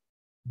longer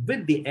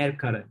with the air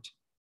current.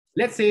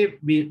 Let's say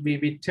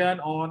we turn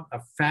on a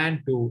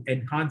fan to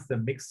enhance the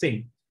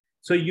mixing.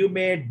 So you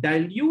may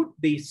dilute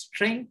the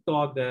strength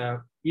or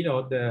the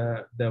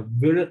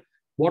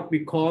what we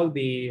call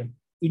the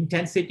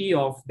intensity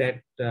of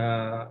that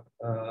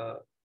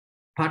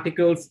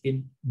particles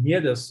near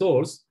the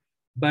source,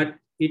 but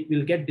it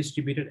will get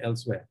distributed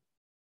elsewhere.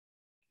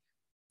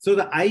 So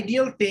the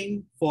ideal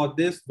thing for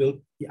this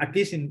will, at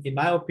least in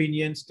my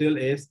opinion, still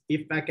is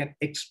if I can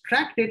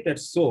extract it at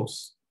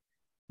source,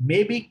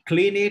 maybe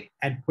clean it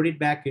and put it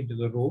back into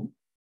the room,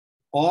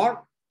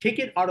 or take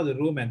it out of the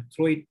room and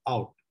throw it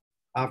out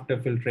after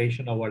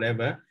filtration or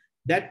whatever.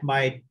 That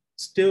may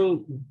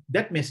still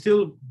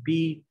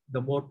be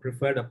the more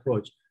preferred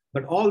approach.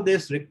 But all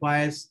this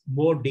requires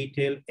more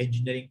detailed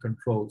engineering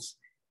controls.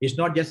 It's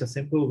not just a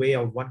simple way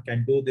of one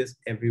can do this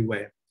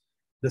everywhere.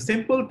 The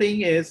simple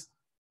thing is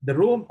the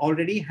room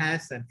already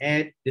has an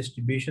air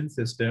distribution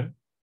system.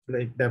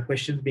 Like the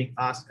questions being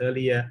asked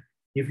earlier,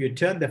 if you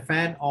turn the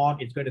fan on,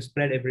 it's going to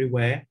spread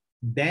everywhere.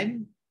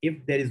 Then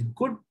if there is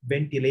good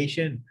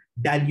ventilation,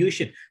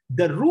 dilution,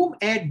 the room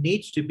air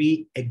needs to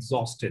be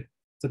exhausted.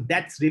 So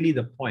that's really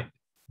the point.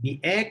 The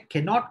air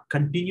cannot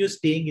continue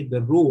staying in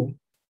the room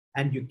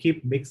and you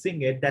keep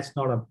mixing it. That's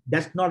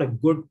not a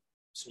good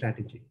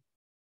strategy.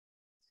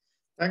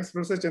 Thanks,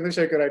 Professor Chandra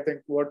Sekhar.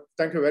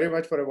 Thank you very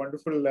much for a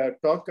wonderful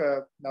talk.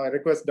 Now I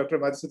request Dr.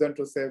 Madhusudan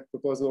to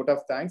propose a vote of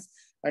thanks.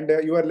 And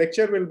your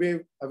lecture will be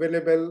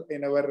available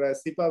in our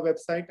CEPHA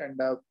website. And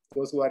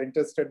those who are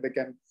interested, they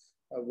can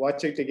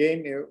watch it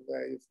again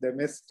if they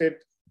missed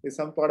it in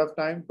some part of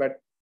time.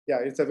 But yeah,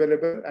 it's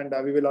available. And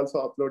we will also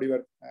upload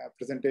your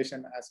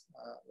presentation as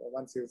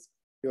once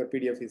your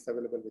PDF is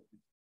available with me.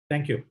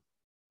 Thank you.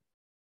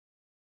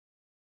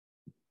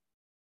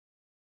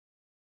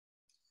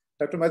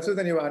 Dr.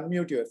 Madhusudan, you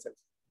unmute yourself.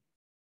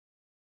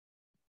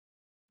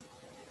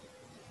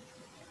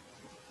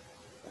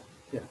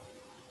 Yeah,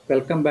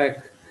 welcome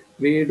back.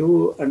 We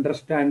do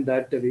understand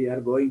that we are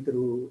going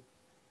through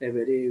a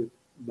very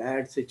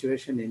bad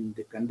situation in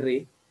the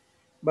country,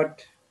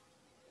 but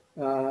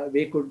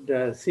we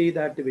could see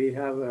that we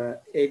have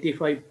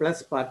 85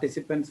 plus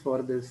participants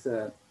for this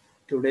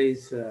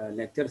today's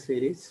lecture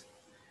series.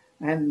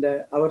 And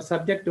our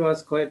subject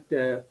was quite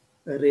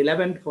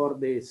relevant for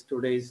this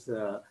today's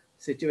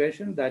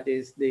situation, that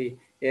is the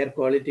air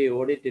quality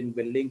audit in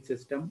building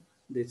system,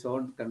 the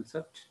zone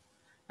concept.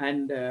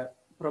 And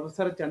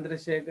Professor Chandra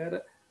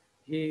Sekhar,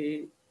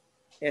 he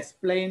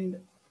explained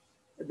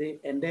the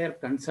entire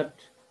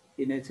concept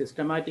in a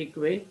systematic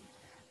way,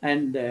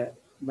 and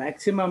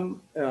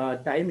maximum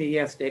time he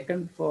has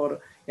taken for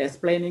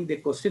explaining the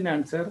question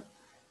answer.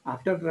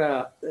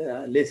 After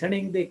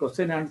listening the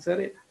question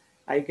answer,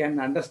 I can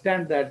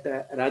understand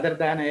that rather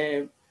than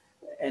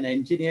an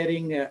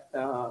engineering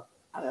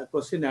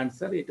question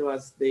answer, it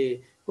was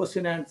the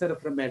question answer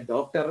from a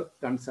doctor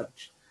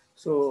concept.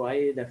 So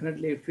I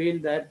definitely feel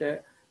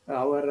that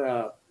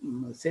our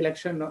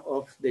selection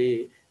of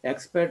the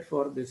expert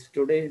for this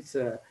today's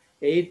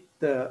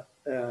 8th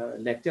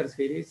lecture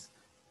series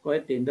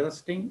quite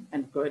interesting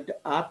and quite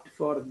apt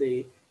for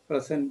the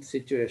present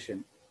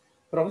situation.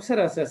 Professor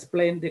has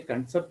explained the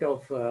concept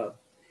of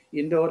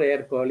indoor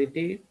air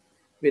quality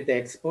with the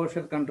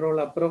exposure control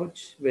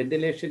approach,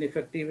 ventilation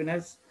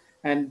effectiveness,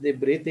 and the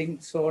breathing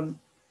zone.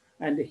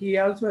 And he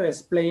also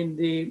explained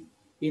the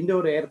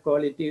indoor air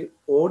quality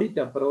audit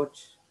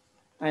approach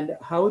and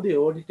how the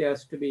audit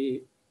has to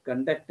be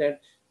conducted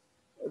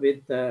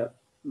with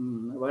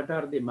what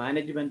are the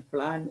management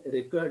plan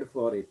required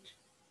for it.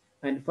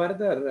 And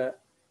further,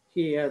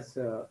 he has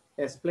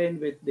explain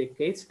with the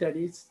case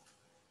studies,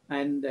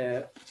 and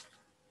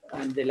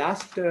the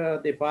last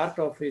the part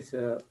of his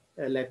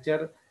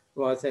lecture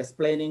was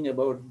explaining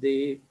about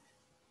the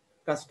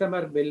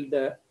customer build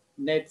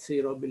net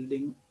zero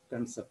building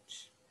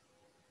concept.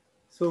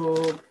 So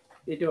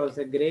it was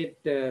a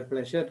great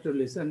pleasure to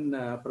listen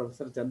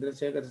Professor Chandra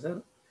Sekhar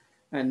sir,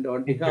 and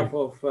on behalf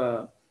of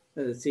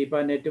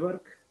CEPHA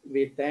network,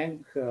 we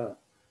thank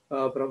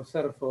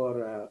Professor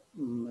for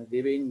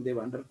giving the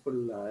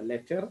wonderful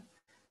lecture,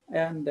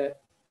 and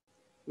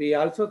we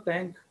also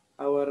thank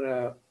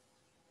our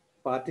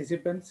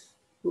participants.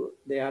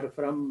 They are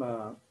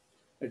from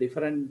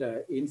different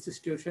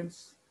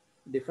institutions,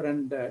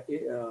 different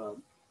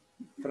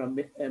from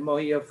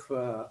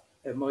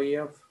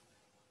MOEF,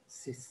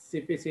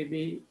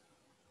 CPCB.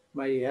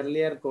 My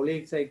earlier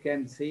colleagues, I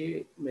can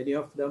see many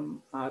of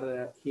them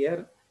are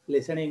here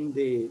listening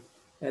the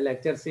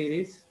lecture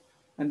series,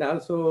 and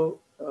also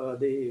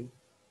the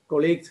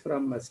colleagues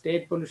from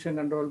State Pollution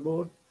Control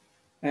Board,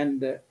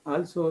 and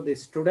also the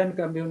student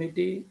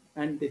community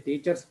and the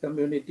teachers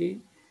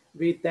community.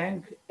 We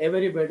thank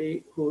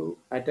everybody who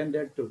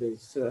attended to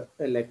this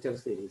lecture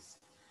series.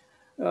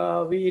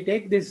 We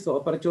take this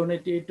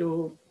opportunity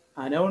to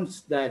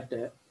announce that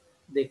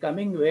the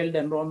coming World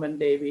Environment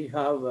Day, we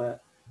have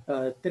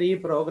 3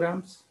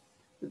 programs.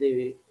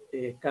 The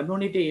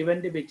community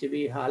event, which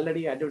we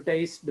already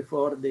advertised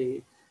for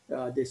the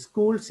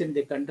schools in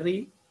the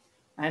country,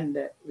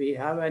 and we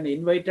have an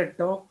invited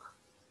talk,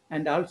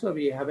 and also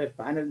we have a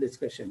panel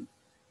discussion.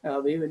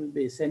 We will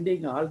be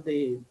sending all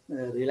the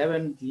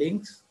relevant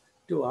links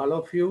to all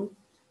of you,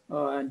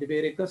 and we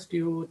request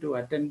you to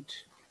attend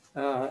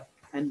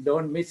and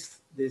don't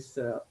miss this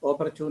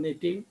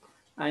opportunity.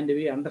 And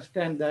we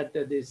understand that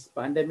this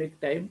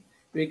pandemic time,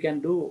 we can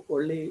do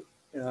only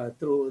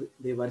through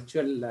the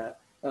virtual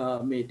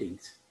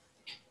meetings.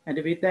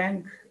 And we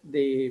thank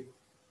the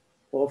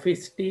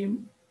office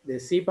team, the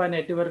CEPHA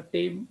network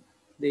team,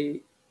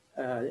 the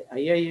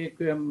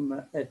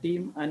IIAQM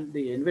team, and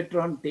the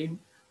Envitron team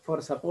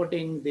for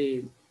supporting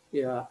the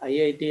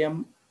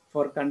IITM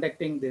for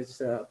conducting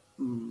this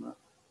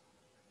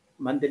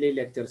monthly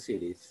lecture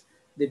series.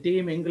 The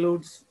team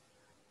includes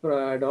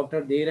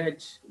Dr.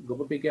 Dheeraj,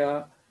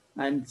 Gopika,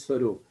 and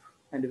Swaroop.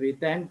 And we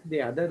thank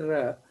the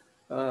other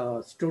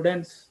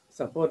students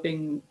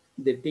supporting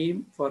the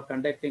team for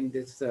conducting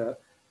this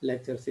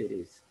lecture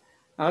series.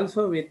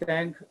 Also, we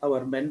thank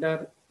our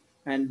mentor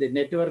and the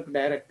network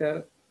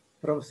director,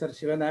 Professor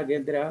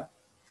Shivanagendra,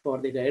 for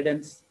the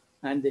guidance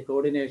and the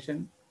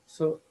coordination.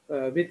 So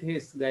with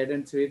his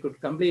guidance, we could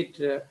complete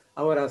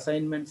our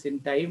assignments in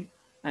time,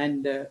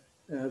 and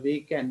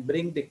we can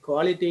bring the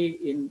quality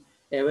in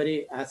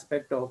every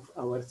aspect of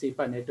our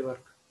CEPHA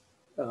network.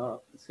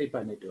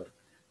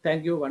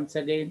 Thank you once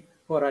again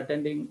for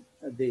attending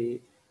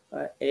the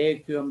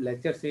AIQM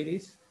lecture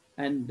series,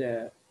 and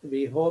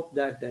we hope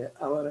that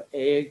our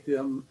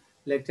AIQM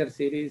lecture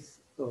series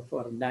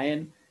for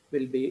 9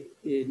 will be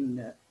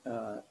in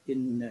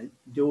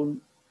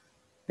June,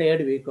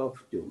 3rd week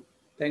of June.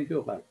 Thank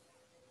you all.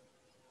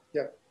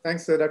 Yeah,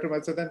 thanks, Dr.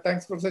 Madhusudan.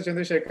 Thanks, Professor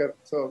Chandra Sekhar.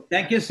 So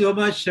thank you so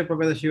much,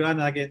 Professor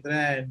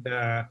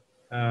Shivanagendra,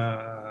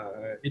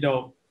 and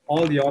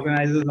all the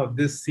organizers of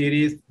this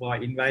series for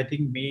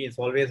inviting me. It's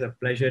always a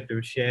pleasure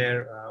to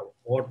share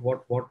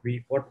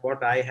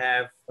what I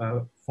have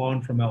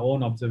found from my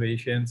own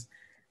observations.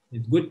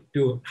 It's good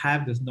to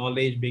have this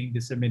knowledge being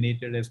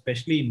disseminated,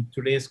 especially in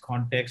today's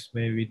context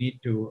where we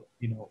need to,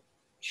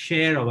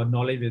 share our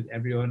knowledge with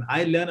everyone.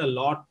 I learn a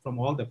lot from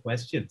all the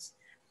questions.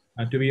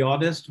 To be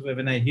honest,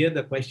 when I hear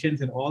the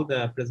questions in all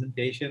the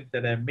presentations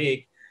that I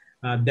make,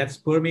 that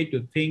spur me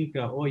to think,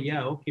 oh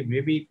yeah, okay,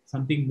 maybe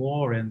something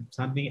more and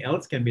something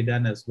else can be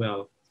done as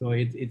well. So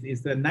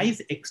it's a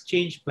nice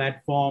exchange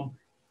platform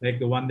like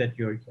the one that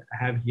you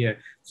have here.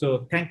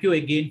 So thank you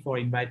again for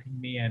inviting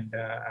me, and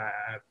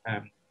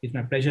it's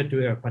my pleasure to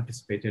have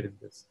participated in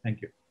this.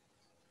 Thank you.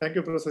 Thank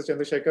you, Professor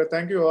Chandra Sekhar.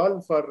 Thank you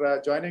all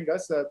for joining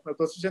us.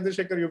 Professor Chandra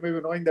Sekhar, you may be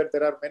knowing that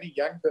there are many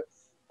young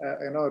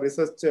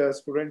research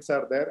students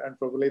are there, and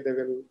probably they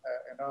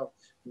will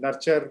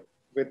nurture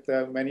with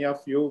many of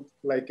you,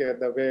 like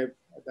the way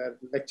the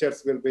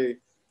lectures will be,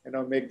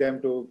 make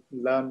them to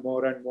learn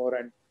more and more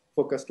and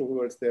focus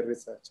towards their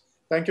research.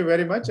 Thank you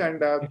very much, and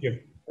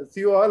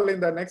see you all in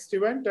the next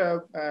event.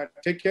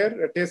 Take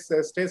care,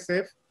 stay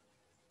safe.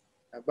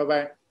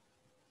 Bye-bye.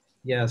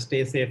 Yeah,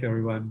 stay safe,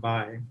 everyone.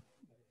 Bye.